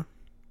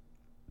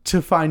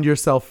to find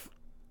yourself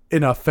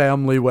in a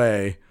family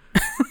way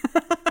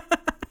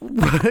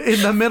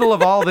in the middle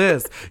of all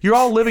this? You're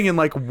all living in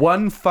like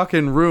one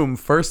fucking room,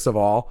 first of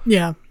all.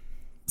 Yeah.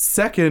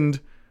 Second,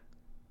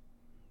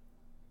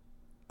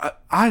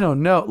 I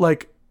don't know,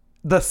 like,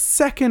 the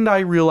second I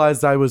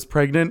realized I was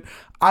pregnant,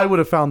 I would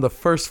have found the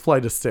first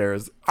flight of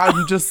stairs.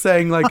 I'm just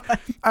saying, like,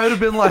 I would have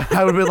been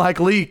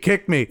like, Lee,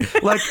 kick me.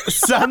 Like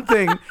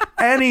something,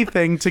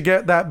 anything to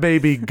get that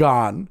baby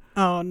gone.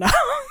 Oh, no.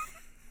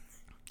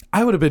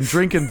 I would have been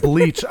drinking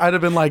bleach. I'd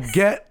have been like,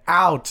 get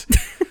out.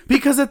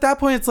 Because at that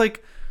point, it's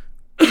like,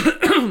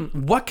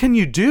 what can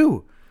you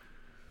do?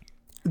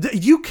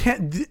 You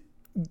can't...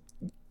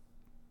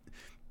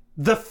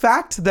 The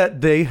fact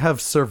that they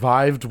have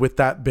survived with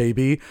that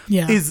baby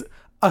is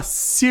a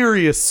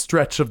serious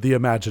stretch of the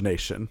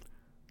imagination.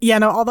 Yeah,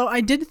 no, although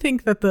I did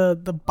think that the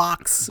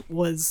box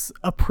was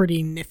a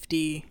pretty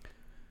nifty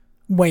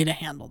way to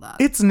handle that.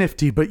 It's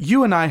nifty, but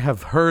you and I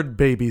have heard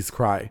babies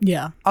cry.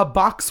 Yeah. A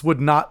box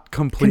would not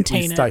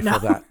completely stifle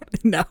that.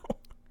 No.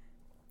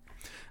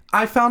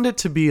 I found it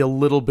to be a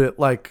little bit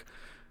like,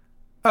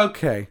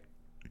 okay,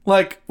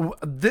 like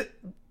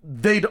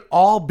they'd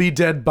all be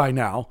dead by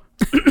now.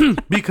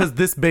 Because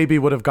this baby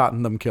would have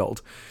gotten them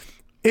killed.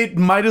 It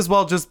might as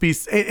well just be...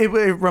 It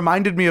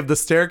reminded me of The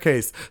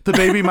Staircase. The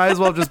baby might as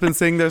well have just been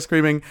sitting there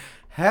screaming,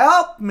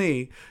 help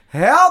me,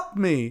 help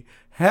me,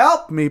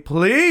 help me,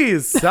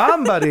 please,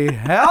 somebody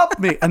help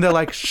me. And they're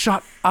like,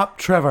 shut up,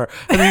 Trevor.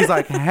 And he's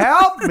like,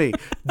 help me,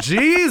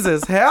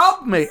 Jesus,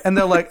 help me. And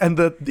they're like, and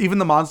even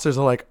the monsters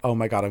are like, oh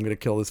my God, I'm going to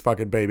kill this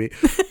fucking baby.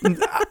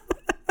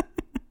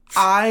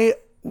 I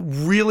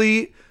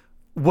really...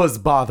 was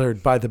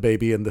bothered by the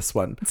baby in this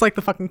one. It's like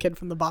the fucking kid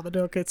from the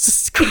Babadook. It's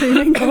just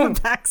screaming in the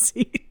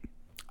backseat.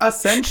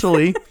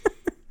 Essentially,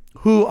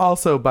 who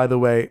also, by the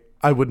way,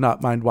 I would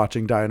not mind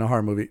watching die in a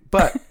horror movie.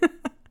 But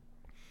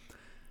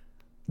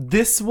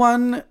this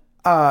one,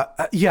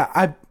 I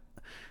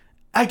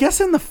guess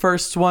in the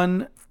first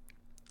one,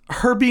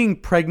 her being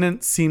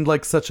pregnant seemed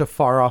like such a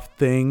far off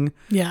thing.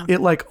 Yeah. It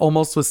like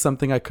almost was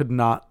something I could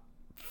not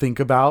think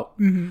about.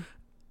 Mm-hmm.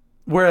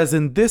 Whereas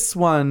in this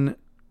one,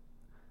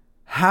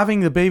 having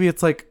the baby,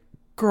 it's like,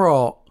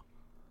 girl,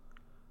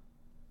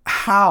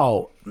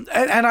 how?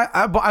 And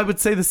I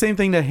would say the same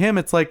thing to him.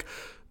 It's like,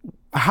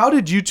 How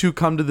did you two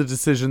come to the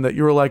decision that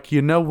you were like,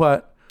 you know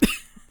what?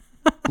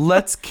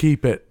 Let's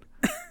keep it.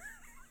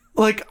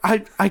 Like,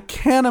 I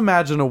can't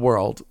imagine a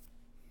world.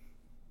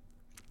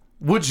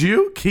 Would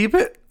you keep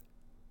it?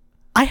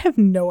 I have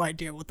no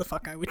idea what the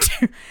fuck I would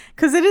do.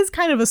 Because it is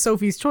kind of a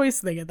Sophie's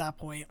Choice thing at that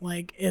point.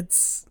 Like,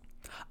 it's...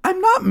 I'm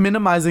not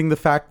minimizing the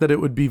fact that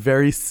it would be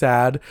very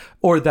sad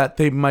or that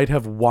they might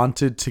have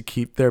wanted to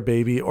keep their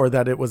baby or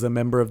that it was a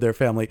member of their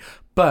family.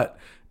 But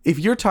if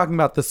you're talking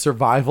about the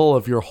survival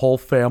of your whole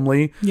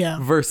family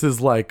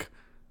versus like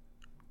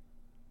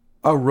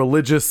a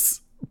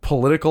religious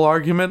political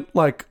argument,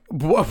 like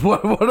what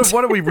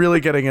are we really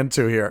getting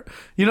into here?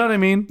 You know what I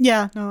mean?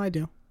 Yeah, no, I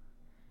do.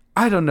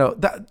 I don't know.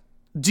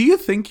 Do you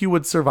think you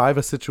would survive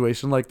a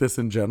situation like this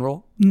in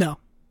general? No.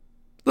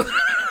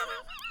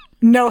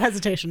 No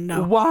hesitation,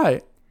 no.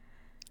 Why?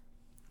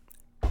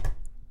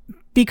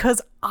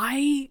 Because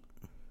I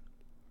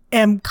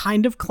am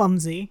kind of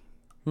clumsy.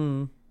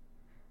 You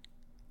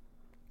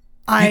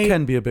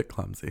can be a bit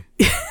clumsy.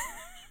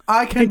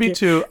 I can be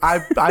too.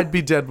 I'd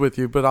be dead with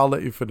you, but I'll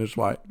let you finish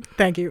why.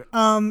 Thank you.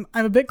 I'm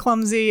a bit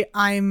clumsy.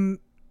 My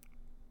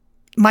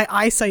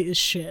eyesight is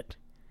shit.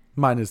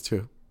 Mine is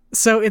too.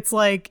 So it's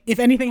like, if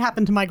anything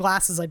happened to my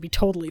glasses, I'd be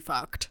totally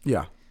fucked.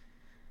 Yeah.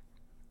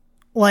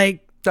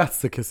 Like... That's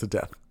the kiss of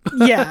death.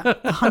 Yeah,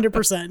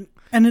 100%.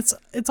 And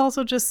it's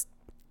also just,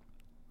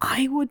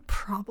 I would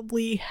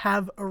probably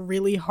have a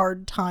really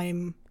hard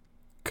time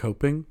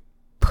coping,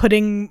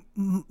 putting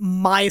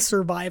my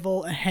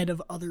survival ahead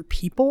of other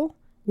people,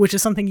 which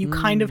is something you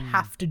kind of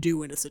have to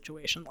do in a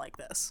situation like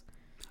this.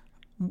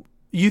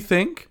 You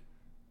think?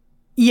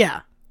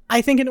 Yeah.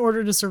 I think in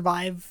order to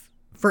survive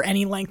for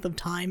any length of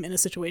time in a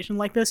situation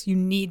like this, you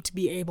need to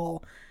be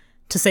able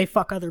to say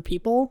fuck other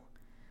people.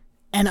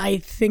 And I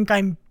think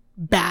I'm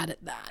bad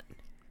at that.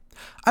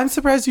 I'm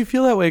surprised you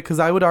feel that way, because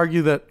I would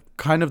argue that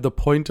kind of the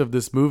point of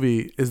this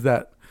movie is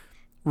that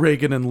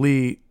Regan and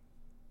Lee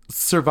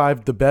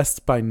survived the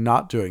best by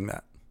not doing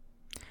that.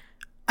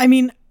 I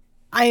mean,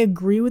 I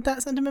agree with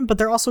that sentiment, but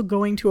they're also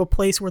going to a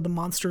place where the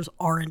monsters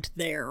aren't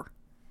there.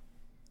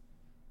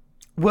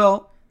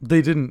 Well,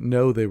 they didn't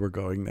know they were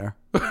going there.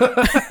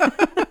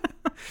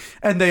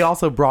 And they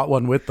also brought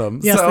one with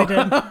them. Yes, they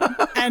did.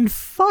 And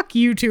fuck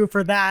you two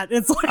for that.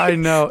 It's like, I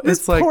know.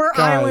 This poor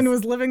island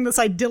was living this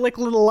idyllic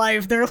little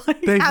life. They're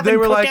like, they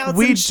were like,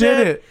 we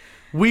did it.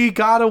 We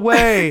got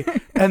away.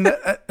 And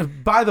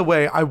by the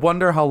way, I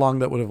wonder how long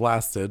that would have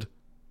lasted.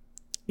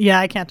 Yeah,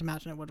 I can't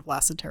imagine it would have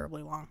lasted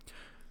terribly long.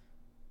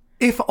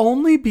 If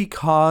only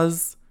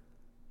because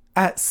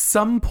at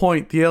some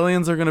point the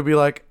aliens are going to be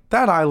like,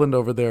 that island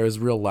over there is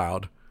real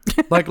loud.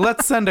 Like,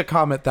 let's send a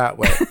comet that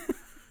way.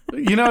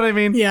 You know what I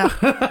mean? Yeah.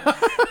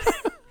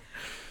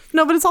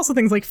 No, but it's also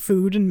things like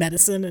food and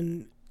medicine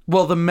and...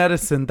 Well, the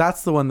medicine,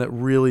 that's the one that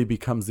really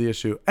becomes the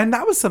issue. And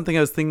that was something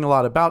I was thinking a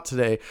lot about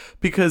today,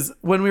 because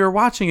when we were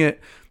watching it,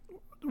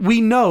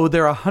 we know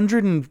they're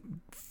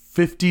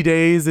 150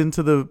 days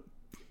into the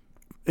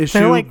issue,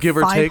 they're like give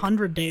or take.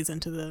 500 days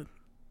into the...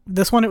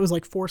 This one, it was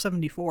like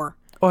 474.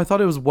 Oh, I thought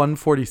it was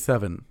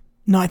 147.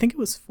 No, I think it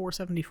was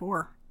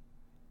 474.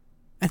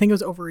 I think it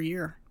was over a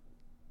year.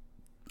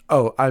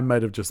 Oh, I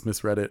might have just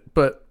misread it,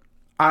 but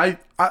I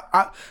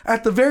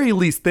at the very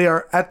least, they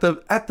are at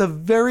the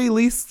very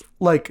least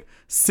like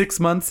 6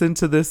 months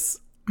into this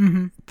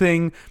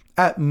thing,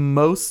 at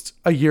most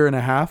a year and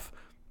a half.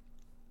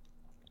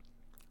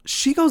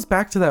 She goes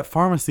back to that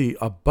pharmacy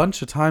a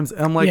bunch of times,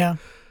 and I'm like,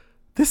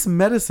 this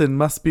medicine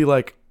must be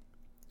like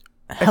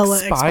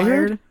hella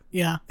expired.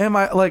 Yeah. Am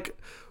I like?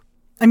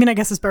 I mean, I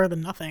guess it's better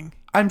than nothing.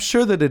 I'm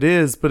sure that it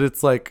is, but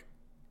it's like,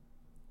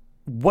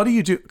 what do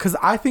you do? Because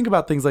I think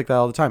about things like that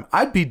all the time.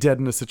 I'd be dead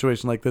in a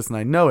situation like this, and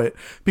I know it,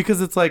 because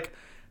it's like,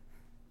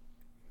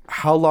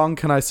 how long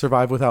can I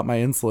survive without my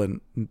insulin?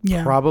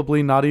 Yeah.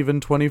 Probably not even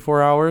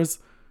 24 hours.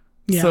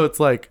 Yeah. So it's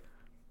like,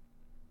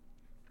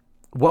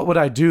 what would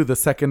I do the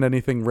second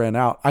anything ran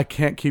out? I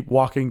can't keep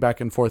walking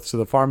back and forth to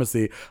the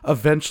pharmacy.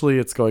 Eventually,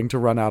 it's going to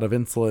run out of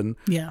insulin.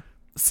 Yeah.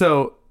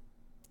 So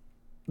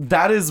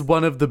that is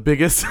one of the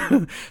biggest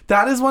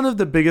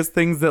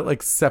things that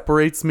like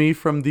separates me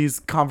from these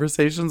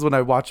conversations when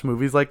I watch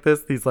movies like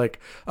this, these like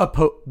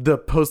the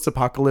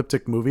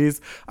post-apocalyptic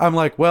movies. I'm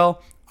like,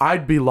 well,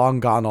 I'd be long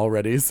gone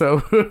already, so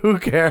who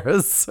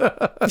cares?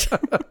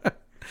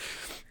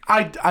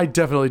 I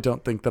definitely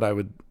don't think that I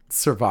would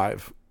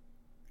survive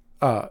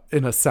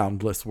in a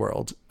soundless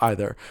world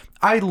either.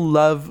 I'm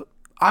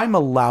a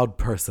loud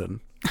person.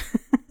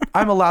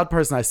 I'm a loud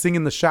person. I sing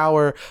in the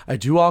shower. I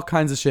do all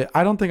kinds of shit.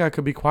 I don't think I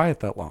could be quiet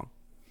that long.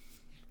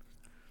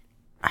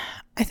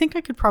 I think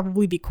I could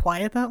probably be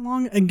quiet that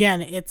long.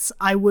 Again, it's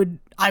I would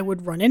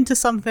run into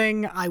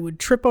something. I would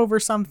trip over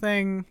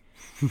something.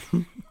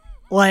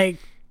 Like,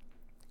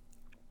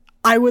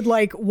 I would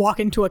like walk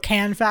into a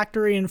can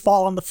factory and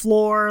fall on the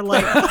floor.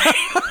 Like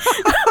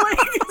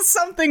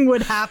something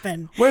would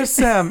happen. Where's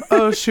Sam?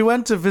 Oh, she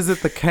went to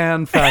visit the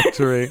can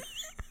factory.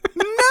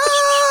 No!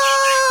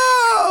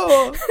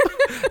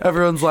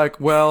 Everyone's like,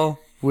 well,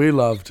 we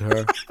loved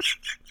her.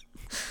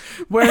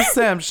 Where's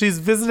Sam? She's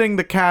visiting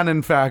the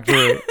cannon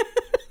factory.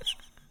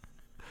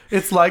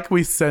 It's like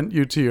we sent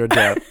you to your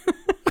death.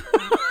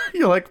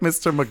 You're like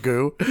Mr.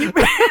 Magoo.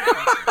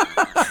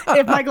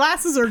 If my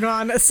glasses are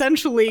gone,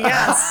 essentially,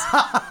 yes.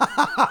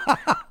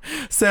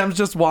 Sam's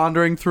just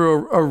wandering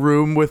through a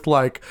room with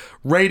like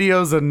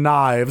radios and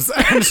knives.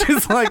 And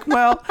she's like,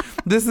 well,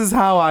 this is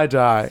how I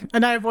die.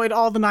 And I avoid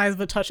all the knives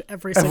but touch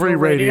every single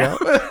Radio.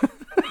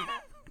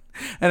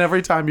 And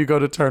every time you go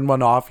to turn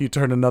one off, you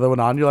turn another one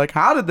on. You're like,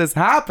 how did this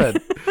happen?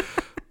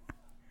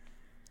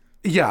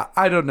 Yeah,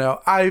 I don't know.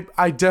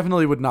 I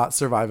definitely would not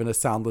survive in a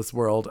soundless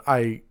world.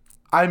 I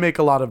make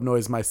a lot of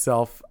noise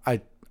myself.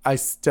 I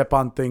step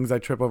on things. I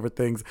trip over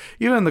things.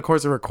 Even in the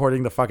course of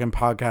recording the fucking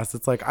podcast,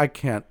 it's like I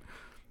can't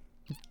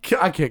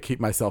keep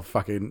myself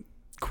fucking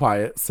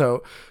quiet.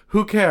 So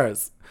who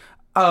cares?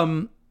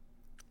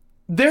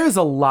 There's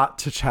a lot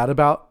to chat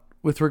about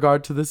with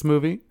regard to this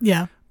movie.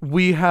 Yeah.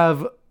 We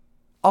have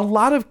a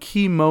lot of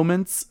key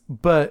moments,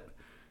 but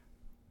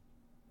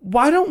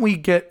why don't we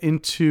get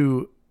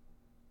into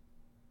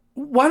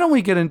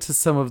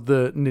some of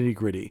the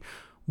nitty-gritty?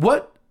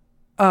 What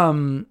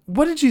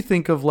did you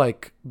think of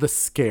like the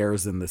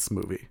scares in this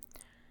movie?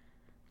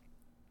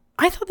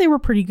 I thought they were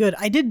pretty good.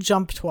 I did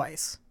jump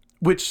twice.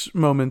 Which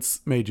moments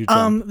made you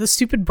jump? The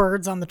stupid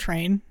birds on the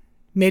train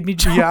made me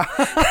jump. Yeah.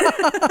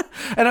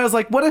 And I was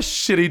like, what a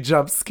shitty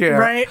jump scare.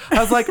 Right. I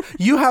was like,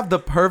 you have the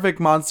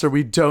perfect monster.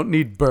 We don't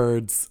need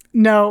birds.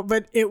 No,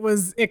 but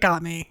it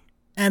got me.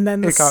 And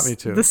then it got me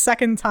too. The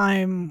second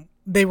time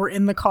they were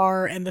in the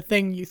car and the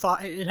thing you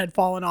thought it had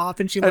fallen off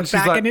and she looked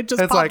back like, and it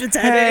just popped its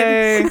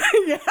head in.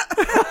 Yeah.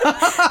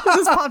 It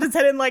just popped its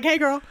head in like, hey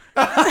girl.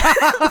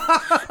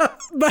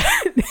 But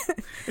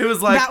it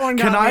was like,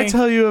 can I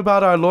tell you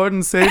about our Lord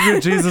and Savior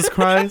Jesus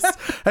Christ?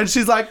 And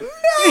she's like,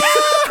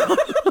 no.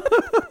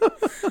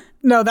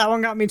 No, that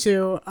one got me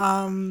too.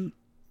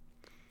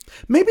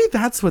 Maybe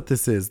that's what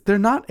this is. They're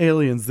not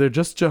aliens. They're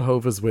just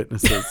Jehovah's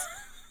Witnesses.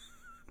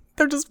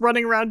 They're just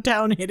running around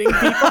town hitting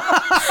people.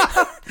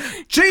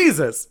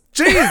 Jesus.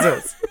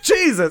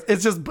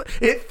 It's just,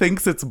 it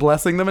thinks it's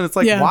blessing them. And it's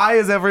like, why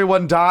is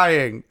everyone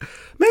dying?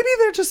 Maybe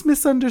they're just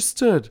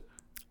misunderstood.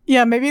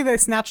 Yeah, maybe they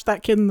snatched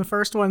that kid in the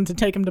first one to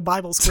take him to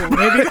Bible school.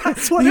 Maybe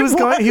that's what it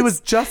was. He was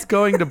just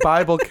going to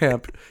Bible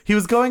camp. He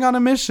was going on a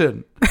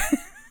mission.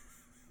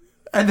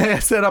 And they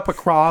set up a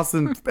cross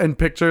and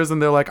pictures,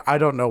 and they're like, I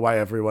don't know why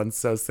everyone's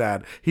so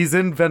sad. He's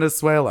in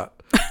Venezuela.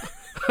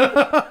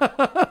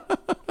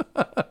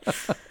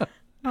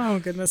 Oh,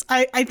 goodness.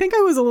 I think I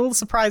was a little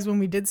surprised when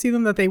we did see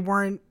them that they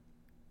weren't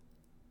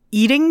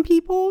eating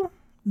people,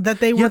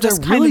 that they were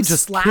just kind of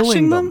just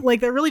slashing them.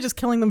 Like, they're really just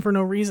killing them for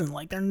no reason.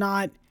 Like, they're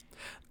not.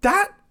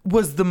 That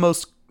was the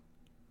most,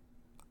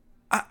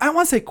 I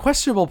want to say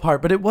questionable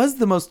part, but it was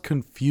the most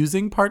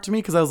confusing part to me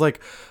because I was like,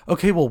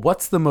 okay, well,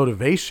 what's the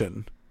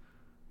motivation?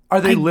 Are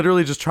they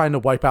literally just trying to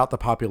wipe out the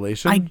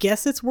population? I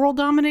guess it's world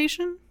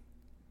domination.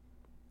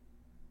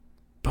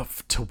 But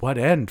to what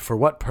end? For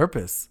what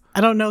purpose? I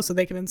don't know. So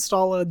they can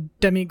install a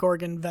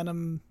Demogorgon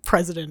Venom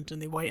president in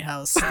the White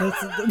House.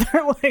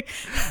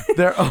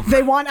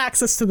 They want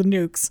access to the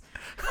nukes.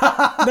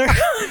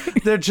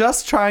 They're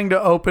just trying to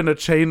open a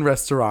chain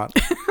restaurant.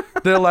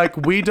 They're like,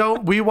 we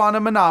want a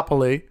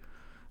monopoly.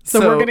 So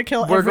we're going to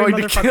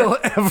kill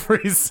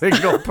every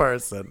single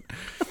person.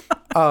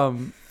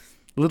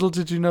 Little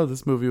did you know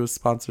this movie was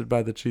sponsored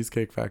by the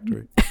Cheesecake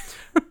Factory.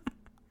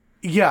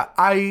 Yeah,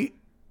 I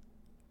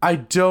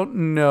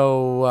don't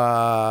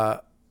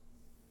know.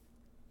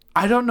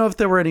 I don't know if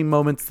there were any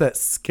moments that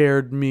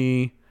scared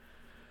me.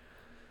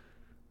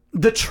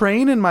 The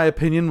train, in my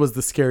opinion, was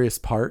the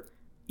scariest part.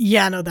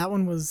 Yeah, no, that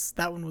one was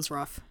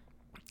rough.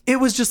 It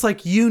was just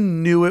like you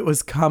knew it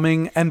was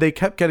coming, and they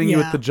kept getting you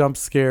with the jump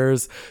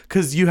scares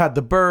because you had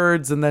the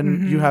birds, and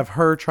then you have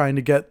her trying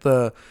to get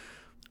the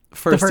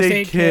first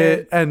aid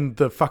kit, and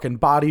the fucking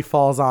body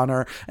falls on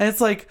her, and it's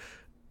like.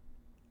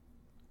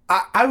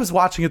 I was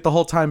watching it the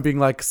whole time being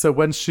like, so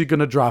when's she going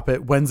to drop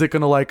it? When's it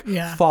going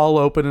to fall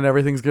open and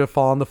everything's going to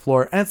fall on the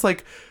floor? And it's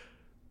like,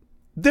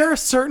 there are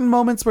certain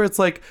moments where it's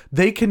like,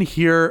 they can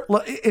hear,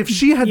 if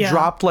she had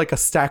dropped like a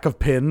stack of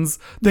pins,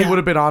 they would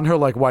have been on her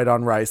like white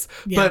on rice.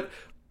 Yeah.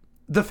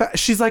 But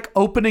she's like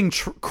opening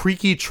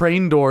creaky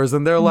train doors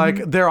and they're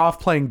like, they're off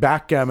playing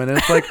backgammon. And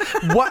it's like,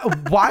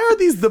 why are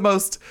these the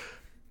most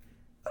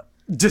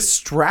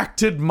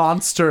distracted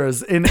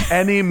monsters in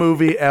any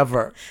movie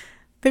ever?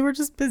 They were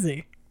just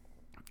busy.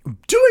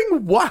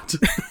 Doing what?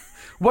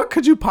 What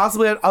could you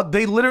possibly have?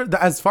 They literally,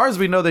 as far as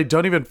we know, they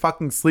don't even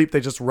fucking sleep. They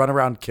just run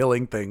around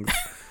killing things.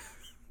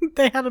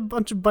 They had a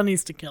bunch of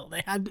bunnies to kill.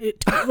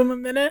 It took them a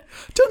minute.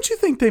 Don't you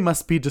think they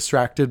must be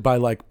distracted by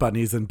like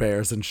bunnies and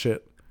bears and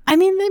shit? I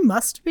mean, they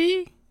must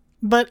be,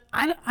 but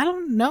I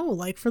don't know.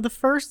 Like for the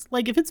first,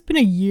 like if it's been a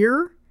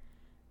year,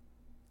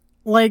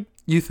 like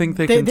you think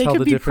they can tell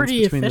the difference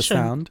between the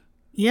sound?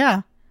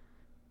 Yeah.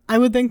 I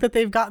would think that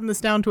they've gotten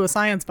this down to a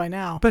science by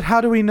now. But how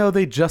do we know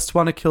they just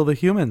want to kill the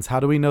humans? How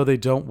do we know they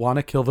don't want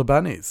to kill the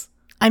bunnies?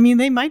 I mean,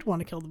 they might want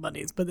to kill the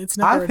bunnies, but it's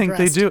never I think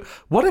addressed. they do.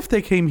 What if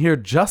they came here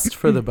just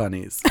for the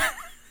bunnies?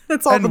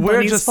 It's all the and we're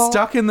bunnies' just fault.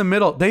 stuck in the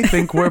middle. They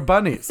think we're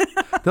bunnies.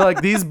 They're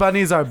like, these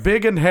bunnies are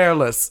big and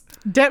hairless.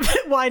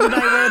 Why did I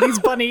wear these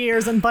bunny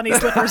ears and bunny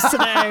slippers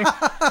today?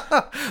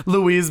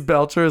 Louise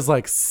Belcher is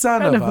like,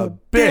 son of a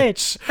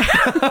bitch.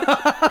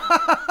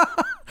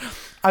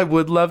 I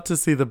would love to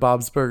see the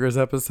Bob's Burgers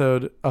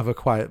episode of A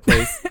Quiet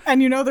Place.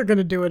 And you know they're going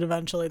to do it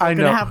eventually. They're I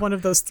going to know. have one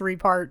of those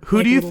 3-part. Who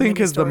like, do you little think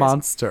mini is the stories.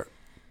 monster?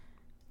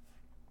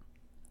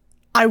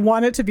 I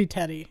want it to be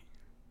Teddy.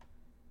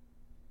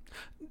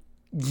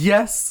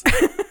 Yes.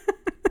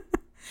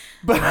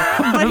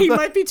 But he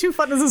might be too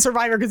fun as a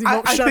survivor because he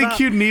won't I shut think up.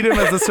 you need him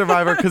as a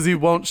survivor because he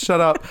won't shut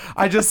up.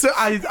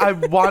 I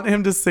want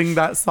him to sing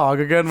that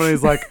song again when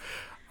he's like,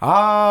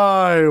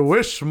 I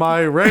wish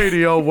my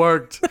radio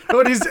worked.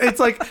 It's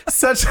like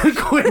such a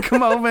quick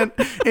moment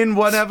in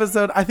one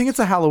episode. I think it's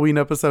a Halloween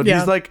episode. Yeah.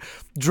 He's like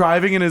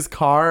driving in his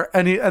car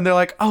and they're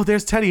like, oh,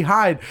 there's Teddy,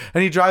 hide.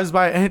 And he drives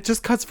by and it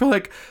just cuts for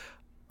like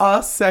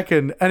a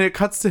second and it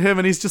cuts to him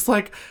and he's just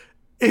like,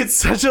 it's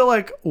such a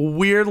like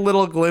weird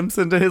little glimpse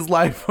into his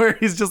life where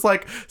he's just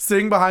like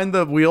sitting behind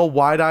the wheel,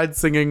 wide-eyed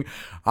singing,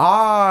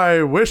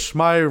 I wish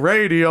my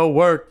radio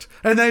worked.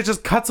 And then it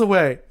just cuts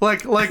away.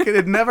 Like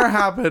it never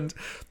happened.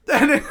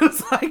 And it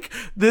was like,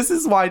 this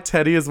is why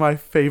Teddy is my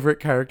favorite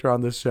character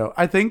on this show.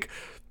 I think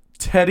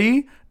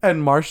Teddy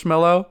and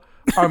Marshmallow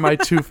are my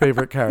two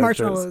favorite characters.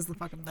 Marshmallow is the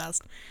fucking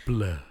best.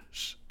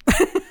 Blush.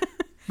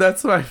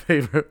 That's my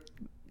favorite.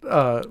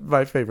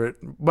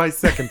 My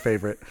second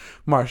favorite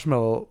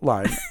Marshmallow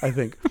line, I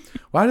think.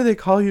 Why do they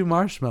call you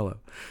Marshmallow?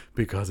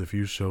 Because if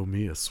you show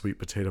me a sweet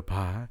potato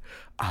pie,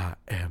 I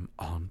am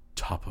on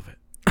top of it.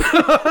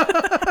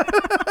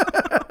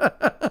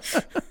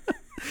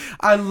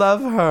 I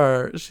love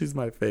her. She's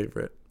my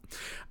favorite.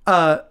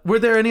 Were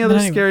there any other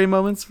scary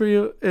moments for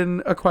you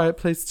in A Quiet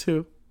Place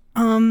 2?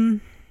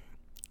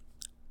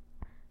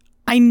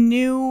 I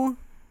knew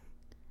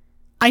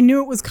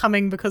it was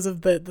coming because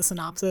of the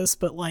synopsis,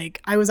 but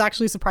like I was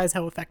actually surprised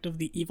how effective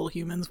the evil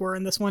humans were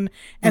in this one,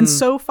 and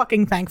so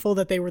fucking thankful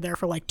that they were there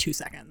for like 2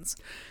 seconds.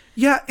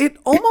 Yeah, it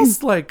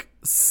almost like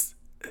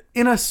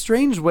in a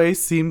strange way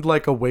seemed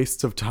like a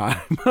waste of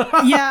time.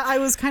 Yeah, I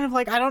was kind of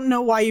like, I don't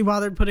know why you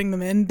bothered putting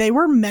them in. They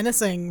were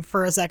menacing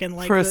for a second,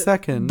 like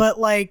but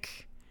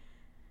like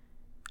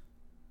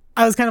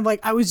I was kind of like,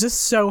 I was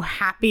just so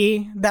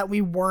happy that we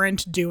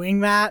weren't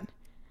doing that.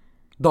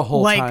 The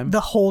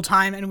whole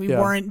time, and we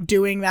weren't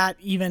doing that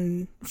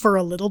even for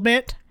a little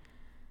bit.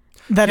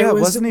 That it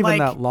wasn't even like,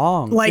 that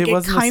long. Like it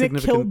wasn't kind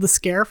of killed the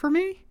scare for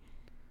me.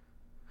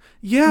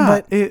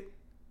 Yeah, but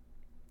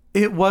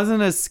it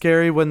wasn't as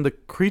scary when the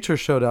creature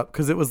showed up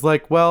because it was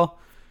like, well,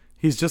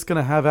 he's just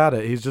gonna have at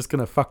it. He's just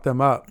gonna fuck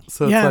them up.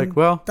 So it's like,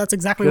 well, that's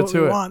exactly what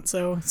we want.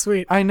 So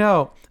sweet. I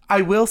know.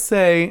 I will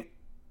say,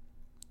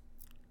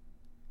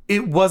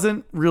 it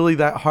wasn't really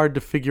that hard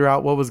to figure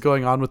out what was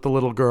going on with the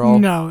little girl.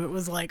 No, it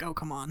was like, oh,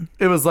 come on.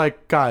 It was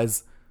like,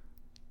 guys,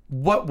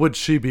 what would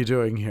she be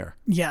doing here?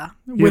 Yeah.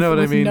 You know what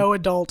I mean? No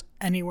adult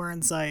anywhere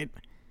in sight.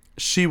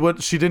 She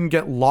didn't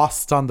get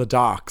lost on the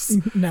docks.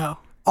 No.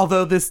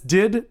 Although this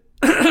did,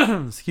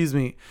 excuse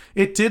me,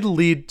 it did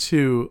lead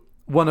to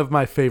one of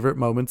my favorite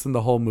moments in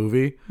the whole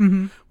movie,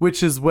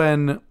 which is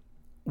when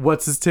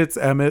What's-His-Tits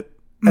Emmett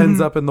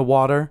ends up in the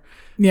water.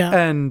 Yeah.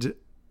 And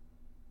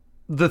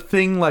the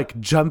thing like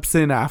jumps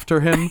in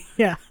after him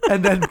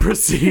and then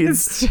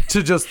proceeds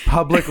to just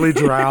publicly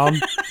drown.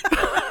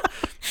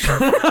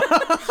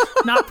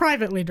 Not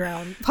privately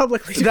drown,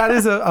 publicly drown. That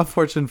is a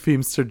Fortune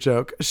Feimster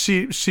joke.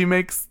 She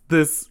makes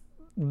this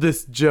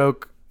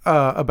joke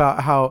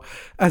about how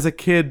as a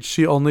kid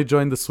she only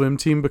joined the swim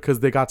team because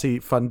they got to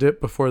eat Fun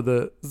Dip before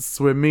the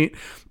swim meet,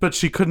 but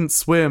she couldn't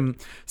swim,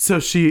 so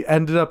she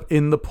ended up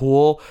in the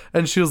pool,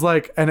 and she was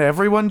like, and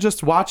everyone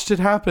just watched it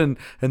happen,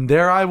 and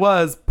there I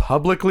was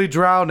publicly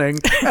drowning.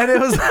 And it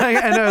was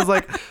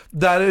like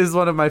that is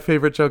one of my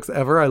favorite jokes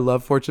ever. I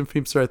love Fortune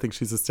Feimster. I think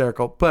she's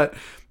hysterical. But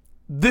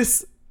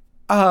this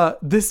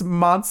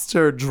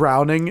monster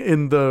drowning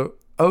in the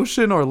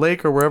ocean or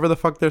lake or wherever the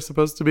fuck they're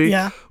supposed to be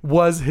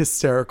was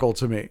hysterical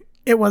to me.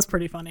 It was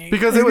pretty funny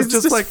because it was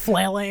just like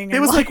flailing. It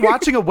was like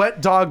watching a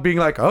wet dog being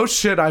like, "Oh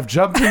shit, I've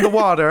jumped in the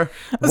water.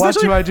 What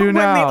do I do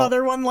now?" When the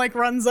other one like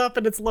runs up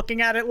and it's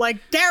looking at it like,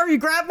 "Gary,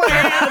 grab my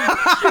hand,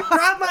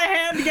 grab my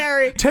hand,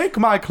 Gary. Take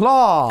my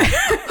claw."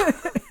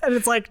 And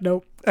it's like,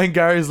 nope. And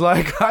Gary's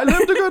like, "I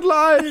lived a good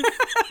life,"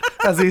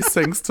 as he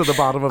sinks to the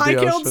bottom of the ocean.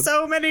 I killed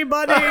so many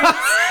bunnies.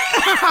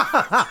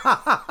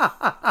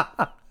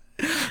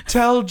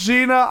 Tell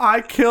Gina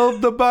I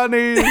killed the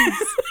bunnies.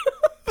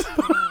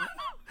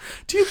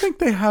 Do you think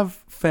they have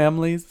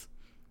families?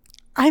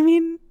 I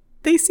mean,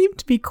 they seem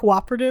to be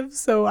cooperative,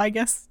 so I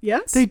guess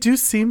yes. They do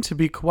seem to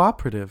be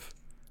cooperative.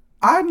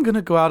 I'm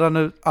gonna go out on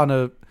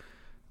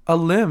a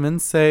limb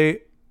and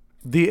say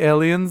the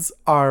aliens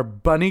are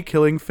bunny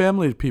killing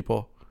family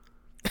people.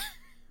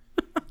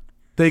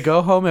 They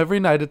go home every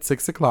night at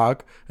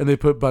 6:00 and they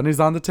put bunnies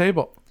on the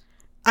table.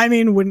 I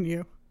mean, wouldn't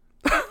you?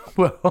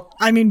 Well,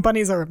 I mean,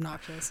 bunnies are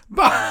obnoxious.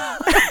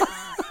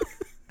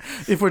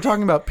 If we're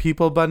talking about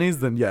people bunnies,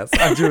 then yes,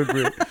 I do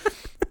agree.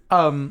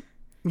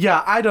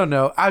 Yeah, I don't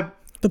know.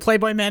 The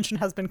Playboy Mansion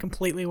has been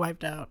completely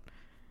wiped out.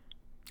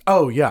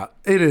 Oh, yeah.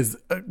 It is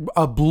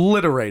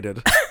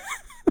obliterated.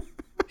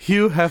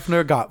 Hugh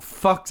Hefner got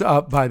fucked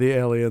up by the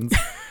aliens.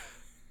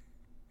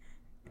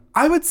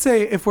 I would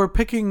say if we're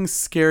picking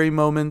scary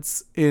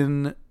moments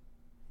in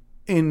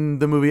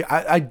the movie,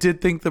 I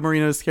did think the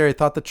marina was scary. I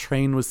thought the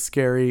train was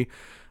scary.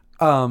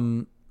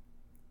 Oh,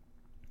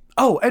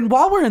 and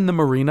while we're in the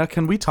marina,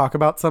 can we talk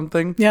about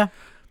something? Yeah.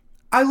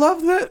 I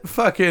love that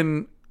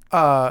fucking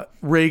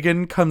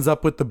Reagan comes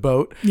up with the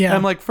boat. Yeah. And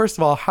I'm like, first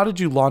of all, how did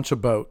you launch a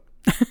boat?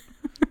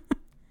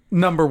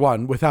 Number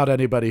one, without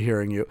anybody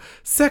hearing you.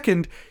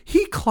 Second,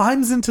 he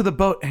climbs into the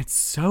boat and it's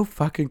so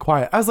fucking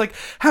quiet. I was like,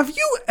 have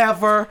you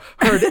ever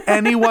heard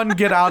anyone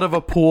get out of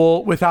a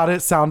pool without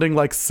it sounding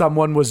like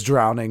someone was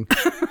drowning?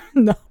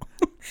 No.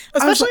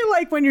 Especially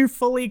like when you're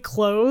fully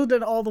clothed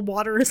and all the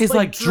water is it's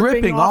like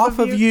dripping off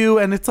of you.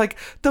 And it's like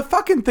the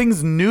fucking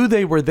things knew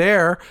they were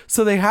there,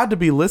 so they had to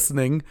be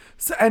listening.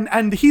 So,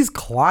 and he's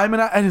climbing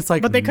out and it's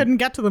like, but they couldn't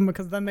get to them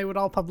because then they would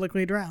all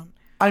publicly drown.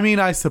 I mean,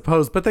 I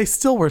suppose, but they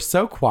still were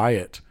so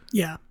quiet.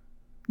 Yeah.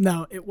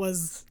 No, it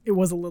was a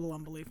little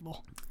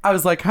unbelievable. I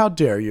was like, how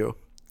dare you?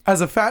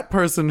 As a fat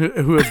person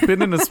who has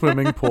been in a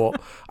swimming pool,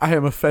 I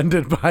am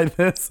offended by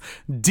this.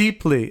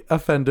 Deeply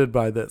offended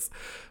by this.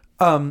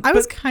 I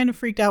was kind of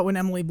freaked out when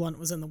Emily Blunt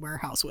was in the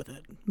warehouse with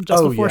it.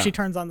 Just before she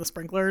turns on the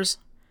sprinklers.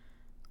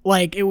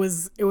 Like, it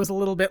was a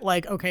little bit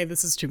like, okay,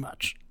 this is too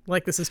much.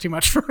 Like, this is too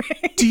much for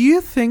me. Do you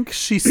think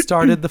she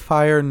started the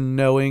fire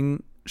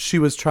knowing she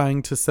was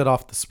trying to set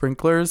off the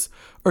sprinklers?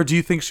 Or do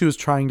you think she was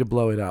trying to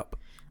blow it up?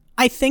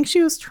 I think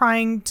she was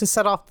trying to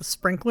set off the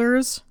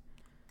sprinklers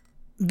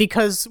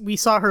because we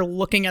saw her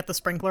looking at the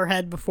sprinkler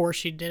head before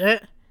she did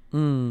it.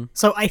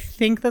 So I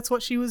think that's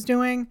what she was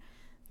doing.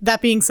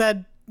 That being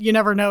said, you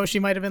never know. She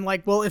might have been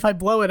like, well, if I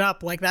blow it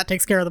up, like that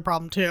takes care of the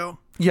problem too.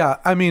 Yeah,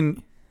 I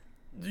mean,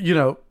 you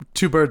know,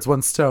 two birds,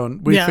 one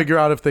stone. We figure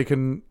out if they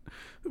can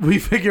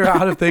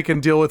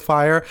deal with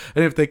fire,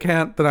 and if they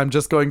can't, then I'm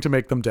just going to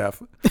make them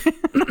deaf.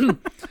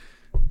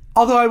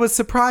 Although I was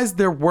surprised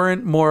there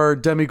weren't more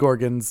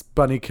Demogorgons,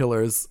 bunny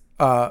killers,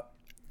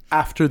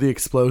 after the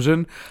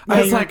explosion. Yeah,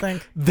 I was like,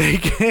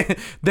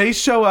 they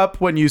show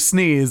up when you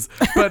sneeze,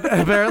 but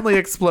apparently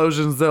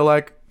explosions, they're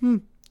like,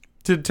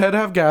 did Ted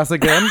have gas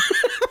again?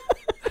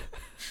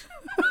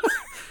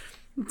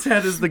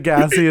 Ted is the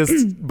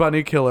gassiest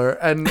bunny killer,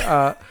 and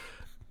I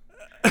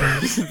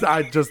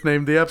just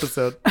named the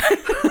episode.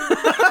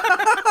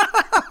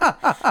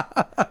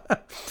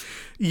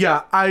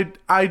 Yeah,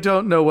 I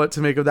don't know what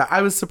to make of that.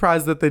 I was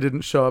surprised that they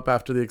didn't show up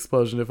after the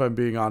explosion, if I'm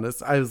being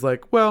honest. I was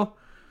like, well,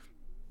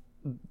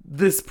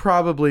 this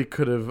probably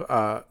could have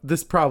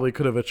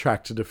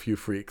attracted a few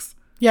freaks.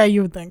 Yeah,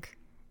 you would think.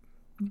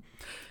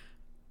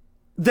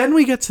 Then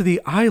we get to the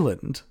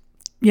island.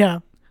 Yeah.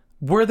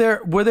 Were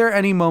there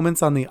any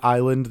moments on the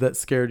island that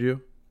scared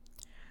you?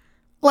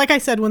 Like I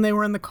said, when they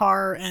were in the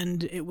car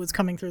and it was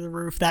coming through the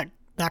roof, that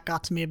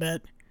got to me a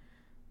bit.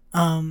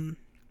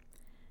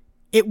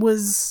 It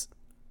was,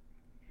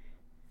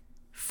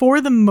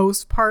 for the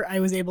most part, I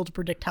was able to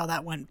predict how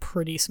that went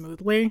pretty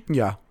smoothly.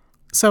 Yeah.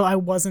 So I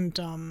wasn't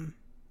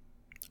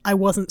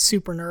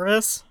super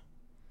nervous.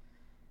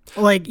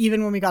 Like,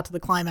 even when we got to the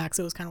climax,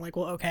 it was kind of like,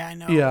 well, okay, I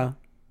know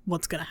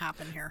what's going to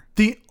happen here.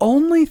 The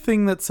only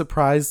thing that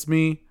surprised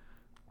me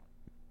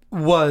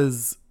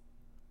was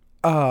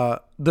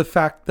the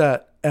fact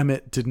that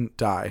Emmett didn't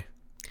die.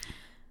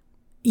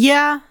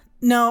 Yeah.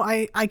 No,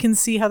 I can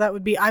see how that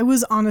would be. I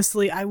was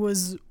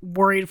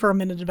worried for a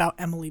minute about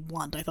Emily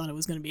Blunt. I thought it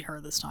was going to be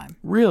her this time.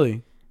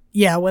 Really?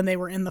 Yeah, when they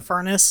were in the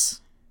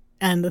furnace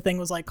and the thing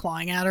was like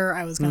clawing at her,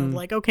 I was kind of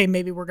like, okay,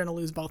 maybe we're going to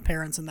lose both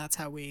parents and that's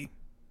how we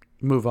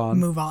move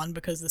on,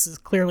 because this is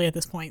clearly at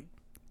this point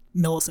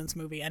Millicent's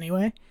movie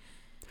anyway.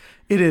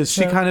 It is.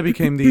 So. She kind of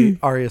became the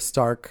Arya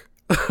Stark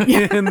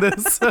in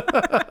this.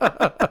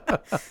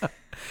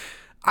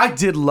 I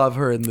did love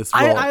her in this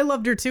role. I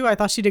loved her too. I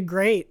thought she did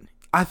great.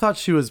 I thought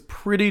she was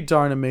pretty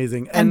darn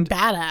amazing. And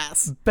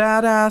badass.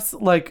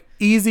 Badass, like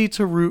easy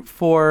to root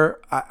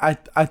for. I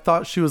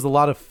thought she was a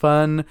lot of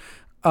fun.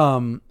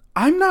 I'm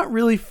not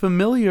really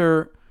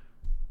familiar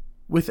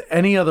with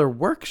any other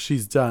work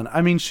she's done.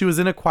 I mean, she was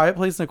in A Quiet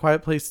Place and A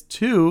Quiet Place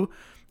 2.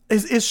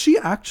 Is she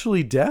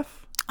actually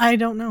deaf? I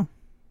don't know.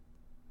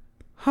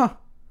 Huh.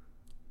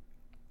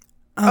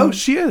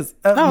 She is.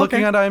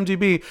 Looking at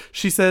IMDb,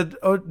 she said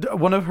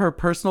one of her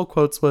personal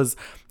quotes was,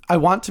 "I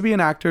want to be an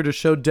actor to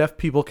show deaf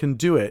people can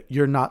do it.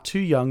 You're not too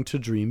young to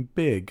dream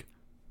big."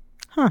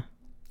 Huh.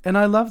 And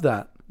I love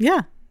that.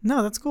 Yeah.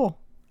 No, that's cool.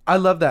 I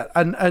love that.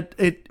 And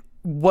it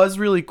was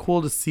really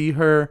cool to see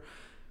her.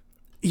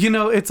 You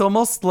know, it's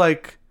almost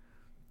like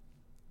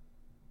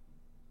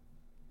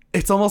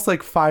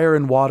fire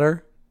and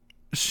water.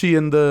 She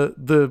and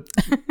the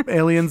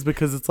aliens,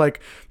 because it's like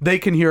they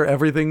can hear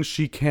everything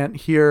she can't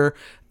hear.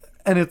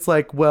 And it's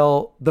like,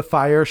 well, the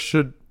fire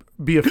should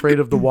be afraid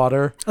of the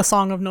water. A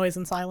song of noise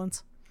and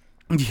silence.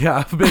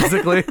 Yeah,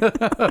 basically.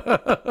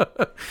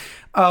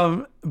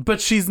 But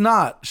she's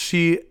not.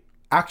 She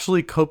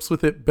actually copes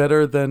with it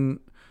better than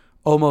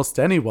almost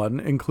anyone,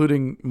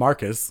 including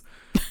Marcus,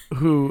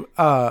 who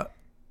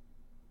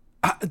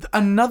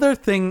another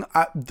thing,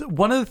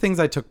 one of the things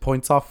I took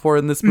points off for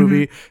in this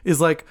movie is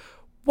like,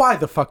 why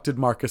the fuck did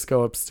Marcus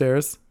go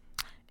upstairs?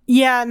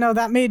 Yeah, no,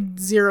 that made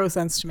zero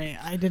sense to me.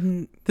 I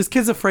didn't. This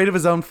kid's afraid of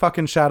his own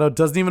fucking shadow,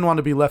 doesn't even want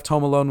to be left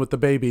home alone with the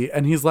baby.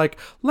 And he's like,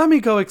 let me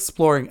go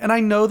exploring. And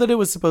I know that it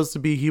was supposed to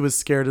be he was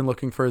scared and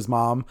looking for his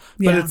mom.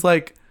 But it's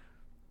like,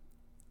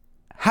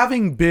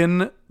 having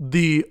been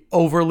the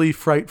overly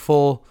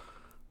frightful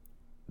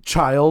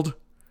child,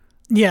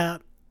 Yeah.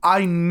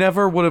 I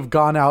never would have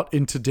gone out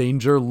into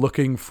danger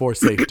looking for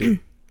safety.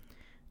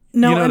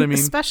 No, you know what I and mean?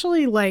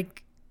 especially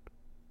like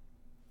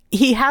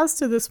he has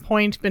to this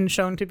point been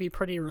shown to be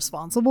pretty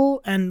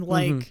responsible, and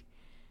like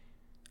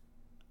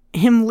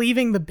him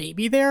leaving the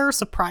baby there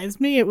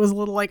surprised me. It was a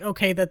little like,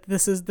 okay, that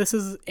this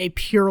is a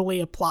purely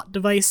a plot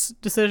device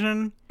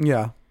decision.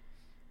 Yeah.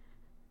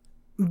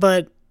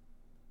 But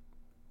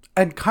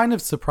And kind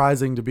of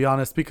surprising, to be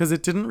honest, because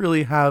it didn't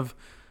really have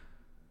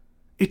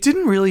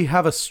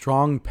a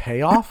strong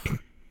payoff.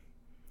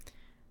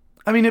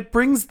 I mean, it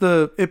brings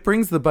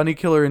the bunny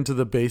killer into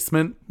the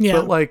basement,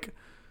 but like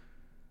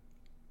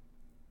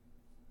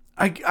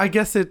I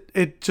guess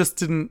it just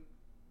didn't.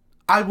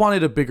 I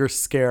wanted a bigger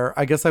scare.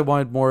 I guess I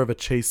wanted more of a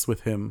chase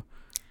with him.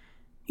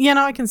 Yeah,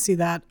 no, I can see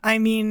that. I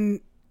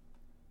mean,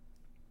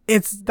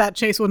 that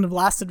chase wouldn't have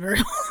lasted very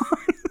long.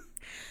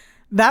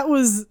 That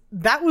was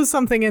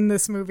something in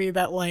this movie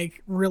that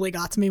like really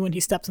got to me when he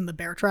steps in the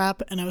bear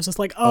trap, and I was just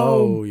like,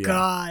 oh yeah.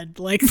 God,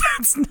 like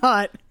that's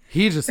not.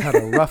 He just had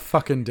a rough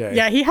fucking day.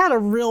 Yeah, he had a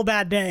real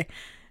bad day.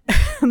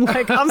 And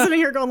like I'm sitting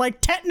here going like,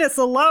 tetanus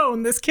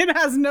alone, this kid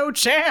has no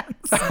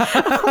chance.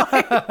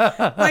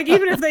 like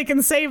even if they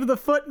can save the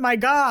foot, my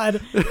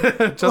God,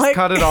 just like,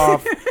 cut it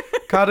off.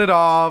 Cut it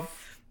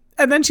off.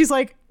 And then she's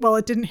like, well,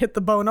 it didn't hit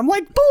the bone. I'm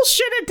like,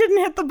 bullshit, it didn't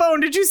hit the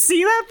bone. Did you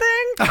see that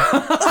thing?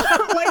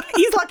 Like,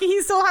 he's lucky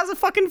he still has a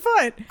fucking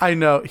foot. I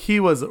know. He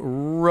was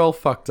real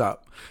fucked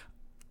up.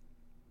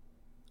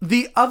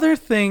 The other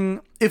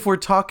thing, if we're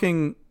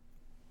talking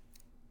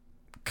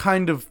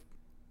kind of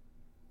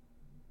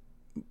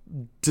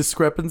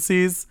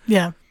discrepancies,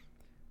 yeah,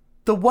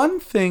 the one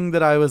thing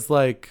that I was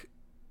like,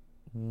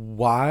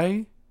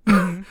 why?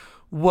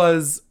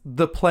 was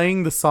the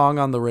playing the song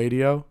on the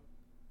radio.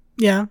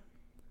 Yeah.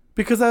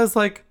 Because I was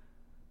like,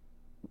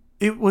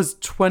 it was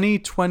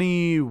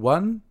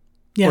 2021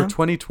 or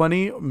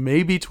 2020,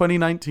 maybe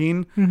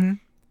 2019.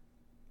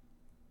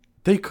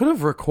 They could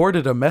have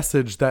recorded a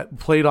message that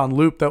played on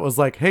loop that was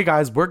like, hey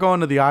guys, we're going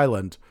to the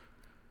island.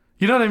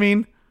 You know what I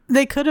mean?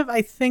 They could have.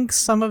 I think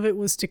some of it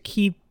was to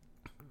keep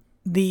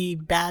the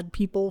bad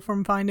people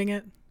from finding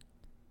it.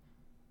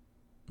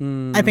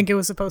 I think it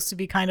was supposed to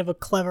be kind of a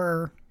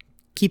clever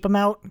keep them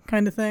out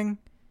kind of thing.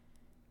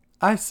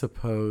 I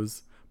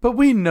suppose. But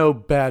we know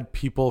bad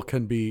people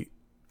can be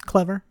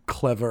clever.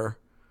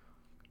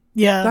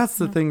 Yeah. That's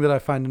the thing that I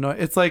find annoying.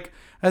 It's like,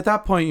 at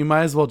that point, you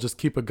might as well just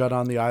keep a gun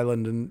on the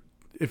island, and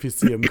if you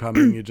see them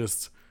coming, you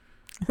just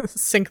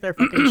sink their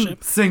fucking ship.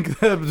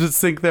 Just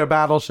sink their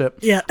battleship.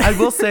 Yeah. I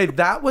will say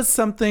that was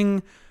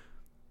something,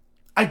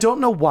 I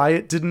don't know why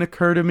it didn't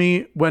occur to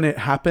me when it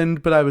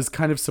happened, but I was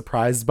kind of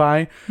surprised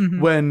by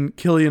when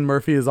Cillian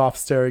Murphy is off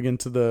staring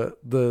into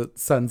the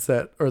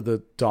sunset or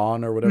the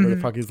dawn or whatever the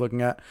fuck he's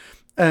looking at.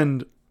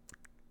 And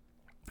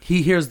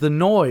he hears the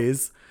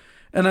noise,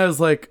 and I was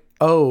like,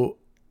 oh,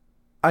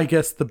 I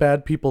guess the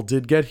bad people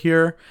did get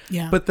here.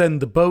 Yeah. But then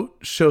the boat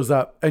shows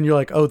up, and you're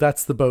like, oh,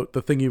 that's the boat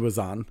the thing he was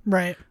on.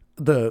 Right.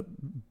 The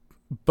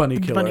bunny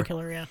killer. Bunny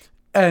killer, yeah.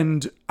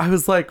 And I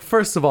was like,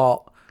 first of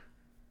all,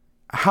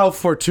 how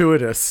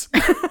fortuitous.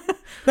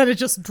 That it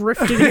just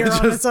drifted here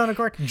on its own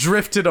accord.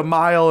 Drifted a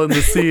mile in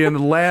the sea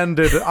and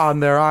landed on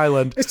their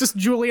island. It's just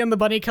Julian the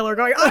bunny killer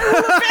going, I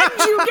will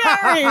avenge you,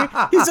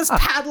 Gary! He's just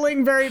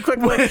paddling very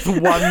quickly. With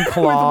one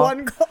claw.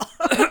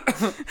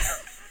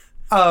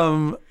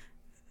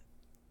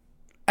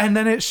 And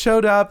then it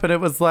showed up, and it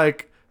was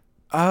like,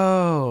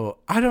 oh,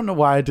 I don't know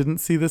why I didn't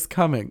see this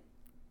coming.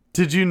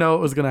 Did you know it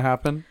was going to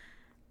happen?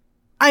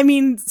 I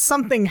mean,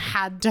 something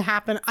had to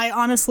happen.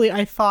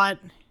 I thought,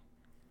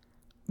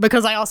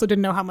 because I also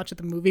didn't know how much of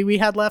the movie we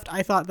had left,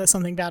 I thought that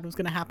something bad was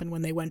going to happen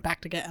when they went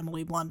back to get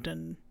Emily Blunt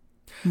and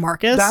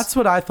Marcus. That's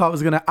what I thought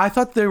was going to... I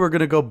thought they were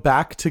going to go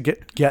back to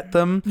get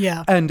them.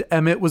 Yeah. And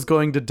Emmett was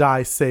going to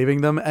die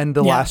saving them, and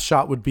the last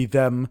shot would be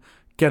them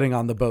getting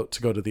on the boat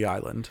to go to the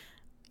island.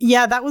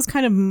 Yeah, that was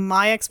kind of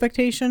my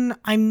expectation.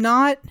 I'm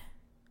not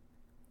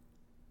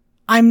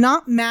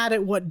mad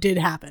at what did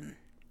happen.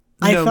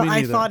 I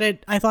thought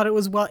it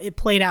was well, it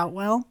played out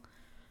well.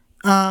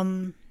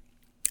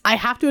 I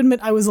have to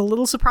admit I was a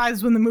little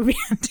surprised when the movie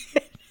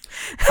ended.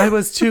 I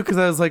was too, because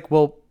I was like,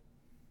 well,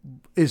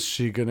 is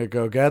she going to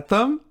go get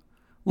them?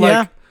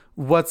 Like,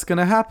 what's going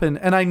to happen?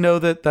 And I know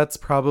that that's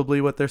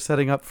probably what they're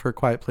setting up for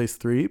Quiet Place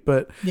 3,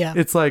 but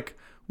it's like,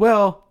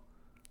 well,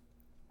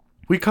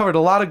 we covered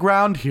a lot of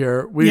ground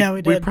here. We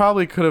did. We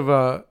probably could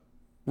have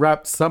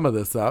wrapped some of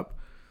this up.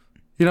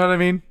 You know what I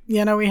mean?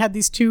 Yeah, no, we had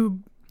these two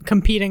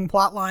competing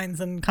plot lines,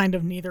 and kind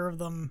of neither of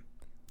them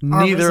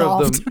neither of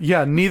resolved.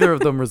 them, neither of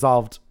them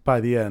resolved by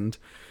the end.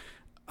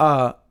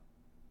 Was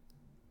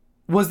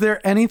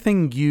there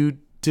anything you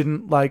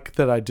didn't like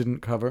that I didn't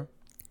cover?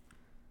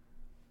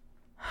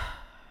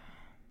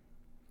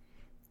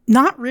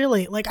 Not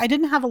really. Like, I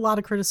didn't have a lot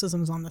of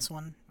criticisms on this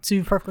one,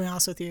 to be perfectly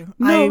honest with you.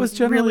 No, it was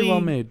generally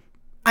well made.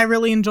 I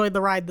really enjoyed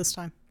the ride this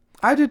time.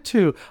 I did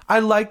too. I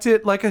liked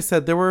it. Like I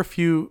said, there were a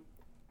few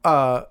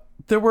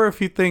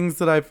things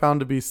that I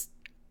found to be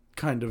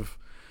kind of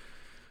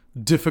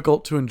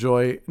difficult to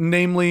enjoy.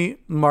 Namely,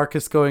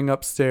 Marcus going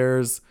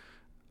upstairs.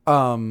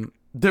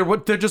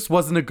 There just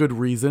wasn't a good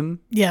reason.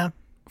 Yeah.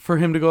 For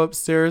him to go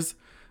upstairs.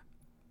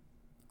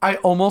 I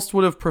almost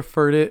would have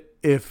preferred it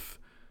if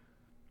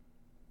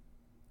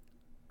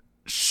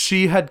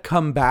she had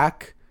come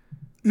back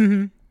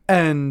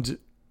and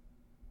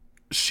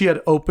she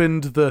had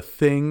opened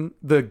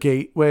the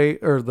gateway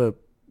or the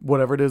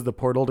whatever it is, the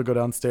portal to go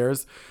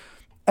downstairs,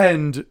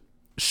 and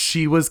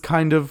she was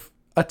kind of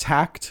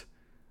attacked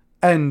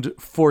and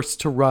forced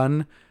to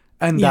run,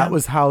 and that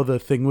was how the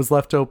thing was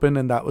left open,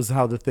 and that was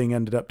how the thing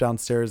ended up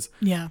downstairs.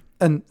 Yeah.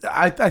 And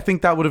I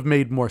think that would have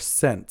made more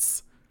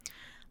sense.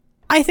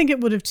 I think it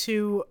would have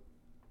too.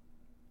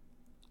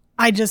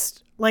 I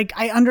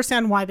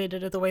understand why they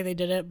did it the way they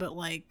did it, but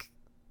like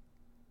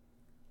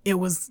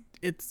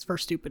it's for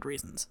stupid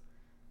reasons.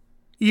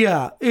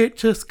 Yeah, it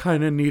just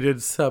kind of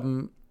needed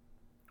some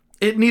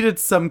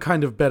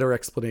kind of better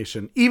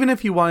explanation. Even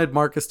if you wanted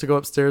Marcus to go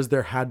upstairs,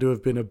 there had to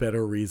have been a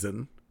better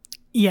reason.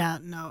 Yeah,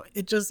 no,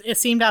 it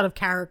seemed out of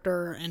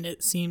character, and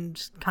it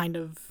seemed kind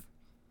of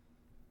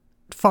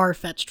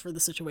far-fetched for the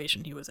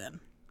situation he was in.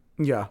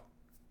 Yeah.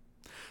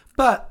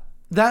 But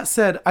that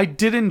said, I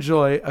did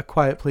enjoy A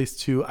Quiet Place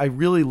 2. I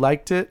really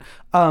liked it.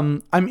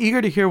 I'm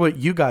eager to hear what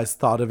you guys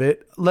thought of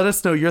it. Let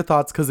us know your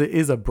thoughts because it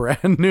is a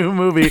brand new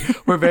movie.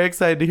 We're very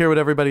excited to hear what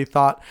everybody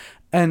thought.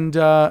 And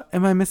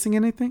am I missing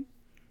anything?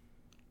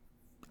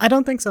 I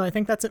don't think so. I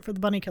think that's it for the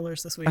Bunny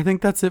Killers this week. I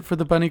think that's it for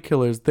the Bunny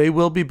Killers. They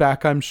will be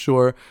back, I'm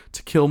sure,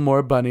 to kill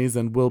more bunnies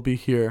and will be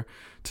here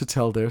to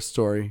tell their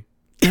story.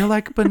 They're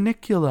like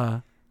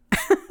Bunnicula.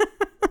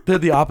 They're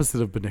the opposite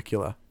of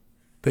Bunnicula.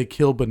 They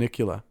kill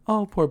Bunnicula.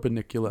 Oh, poor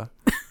Bunnicula.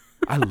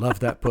 I love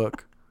that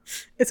book.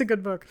 It's a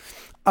good book.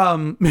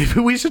 Maybe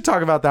we should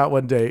talk about that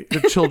one day.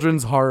 The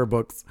children's horror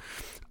books.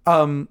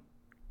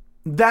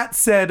 That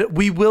said,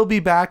 we will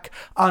be back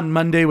on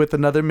Monday with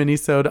another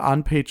mini-sode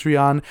on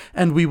Patreon,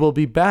 and we will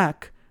be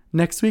back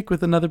next week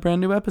with another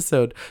brand new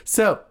episode.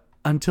 So,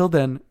 until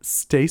then,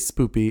 stay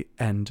spoopy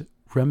and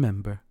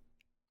remember.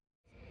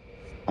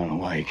 I don't know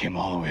why you came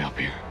all the way up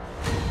here.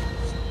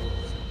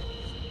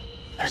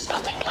 There's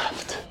nothing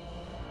left.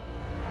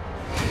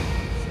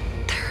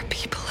 There are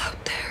people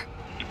out there.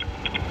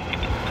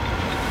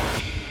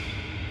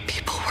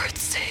 People worth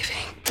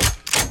saving.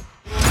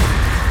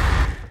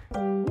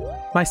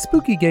 My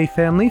Spooky Gay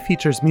Family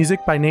features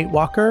music by Nate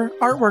Walker,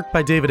 artwork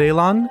by David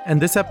Alon,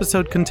 and this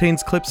episode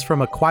contains clips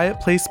from A Quiet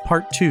Place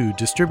Part 2,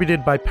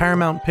 distributed by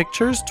Paramount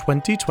Pictures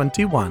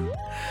 2021.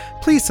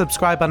 Please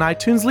subscribe on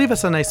iTunes, leave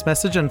us a nice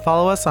message, and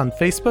follow us on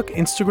Facebook,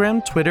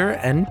 Instagram, Twitter,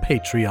 and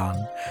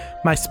Patreon.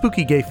 My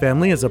Spooky Gay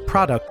Family is a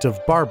product of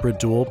Barbara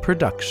Duel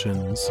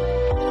Productions.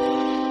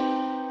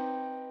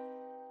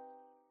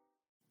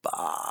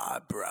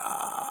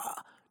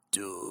 Barbara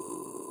Duel.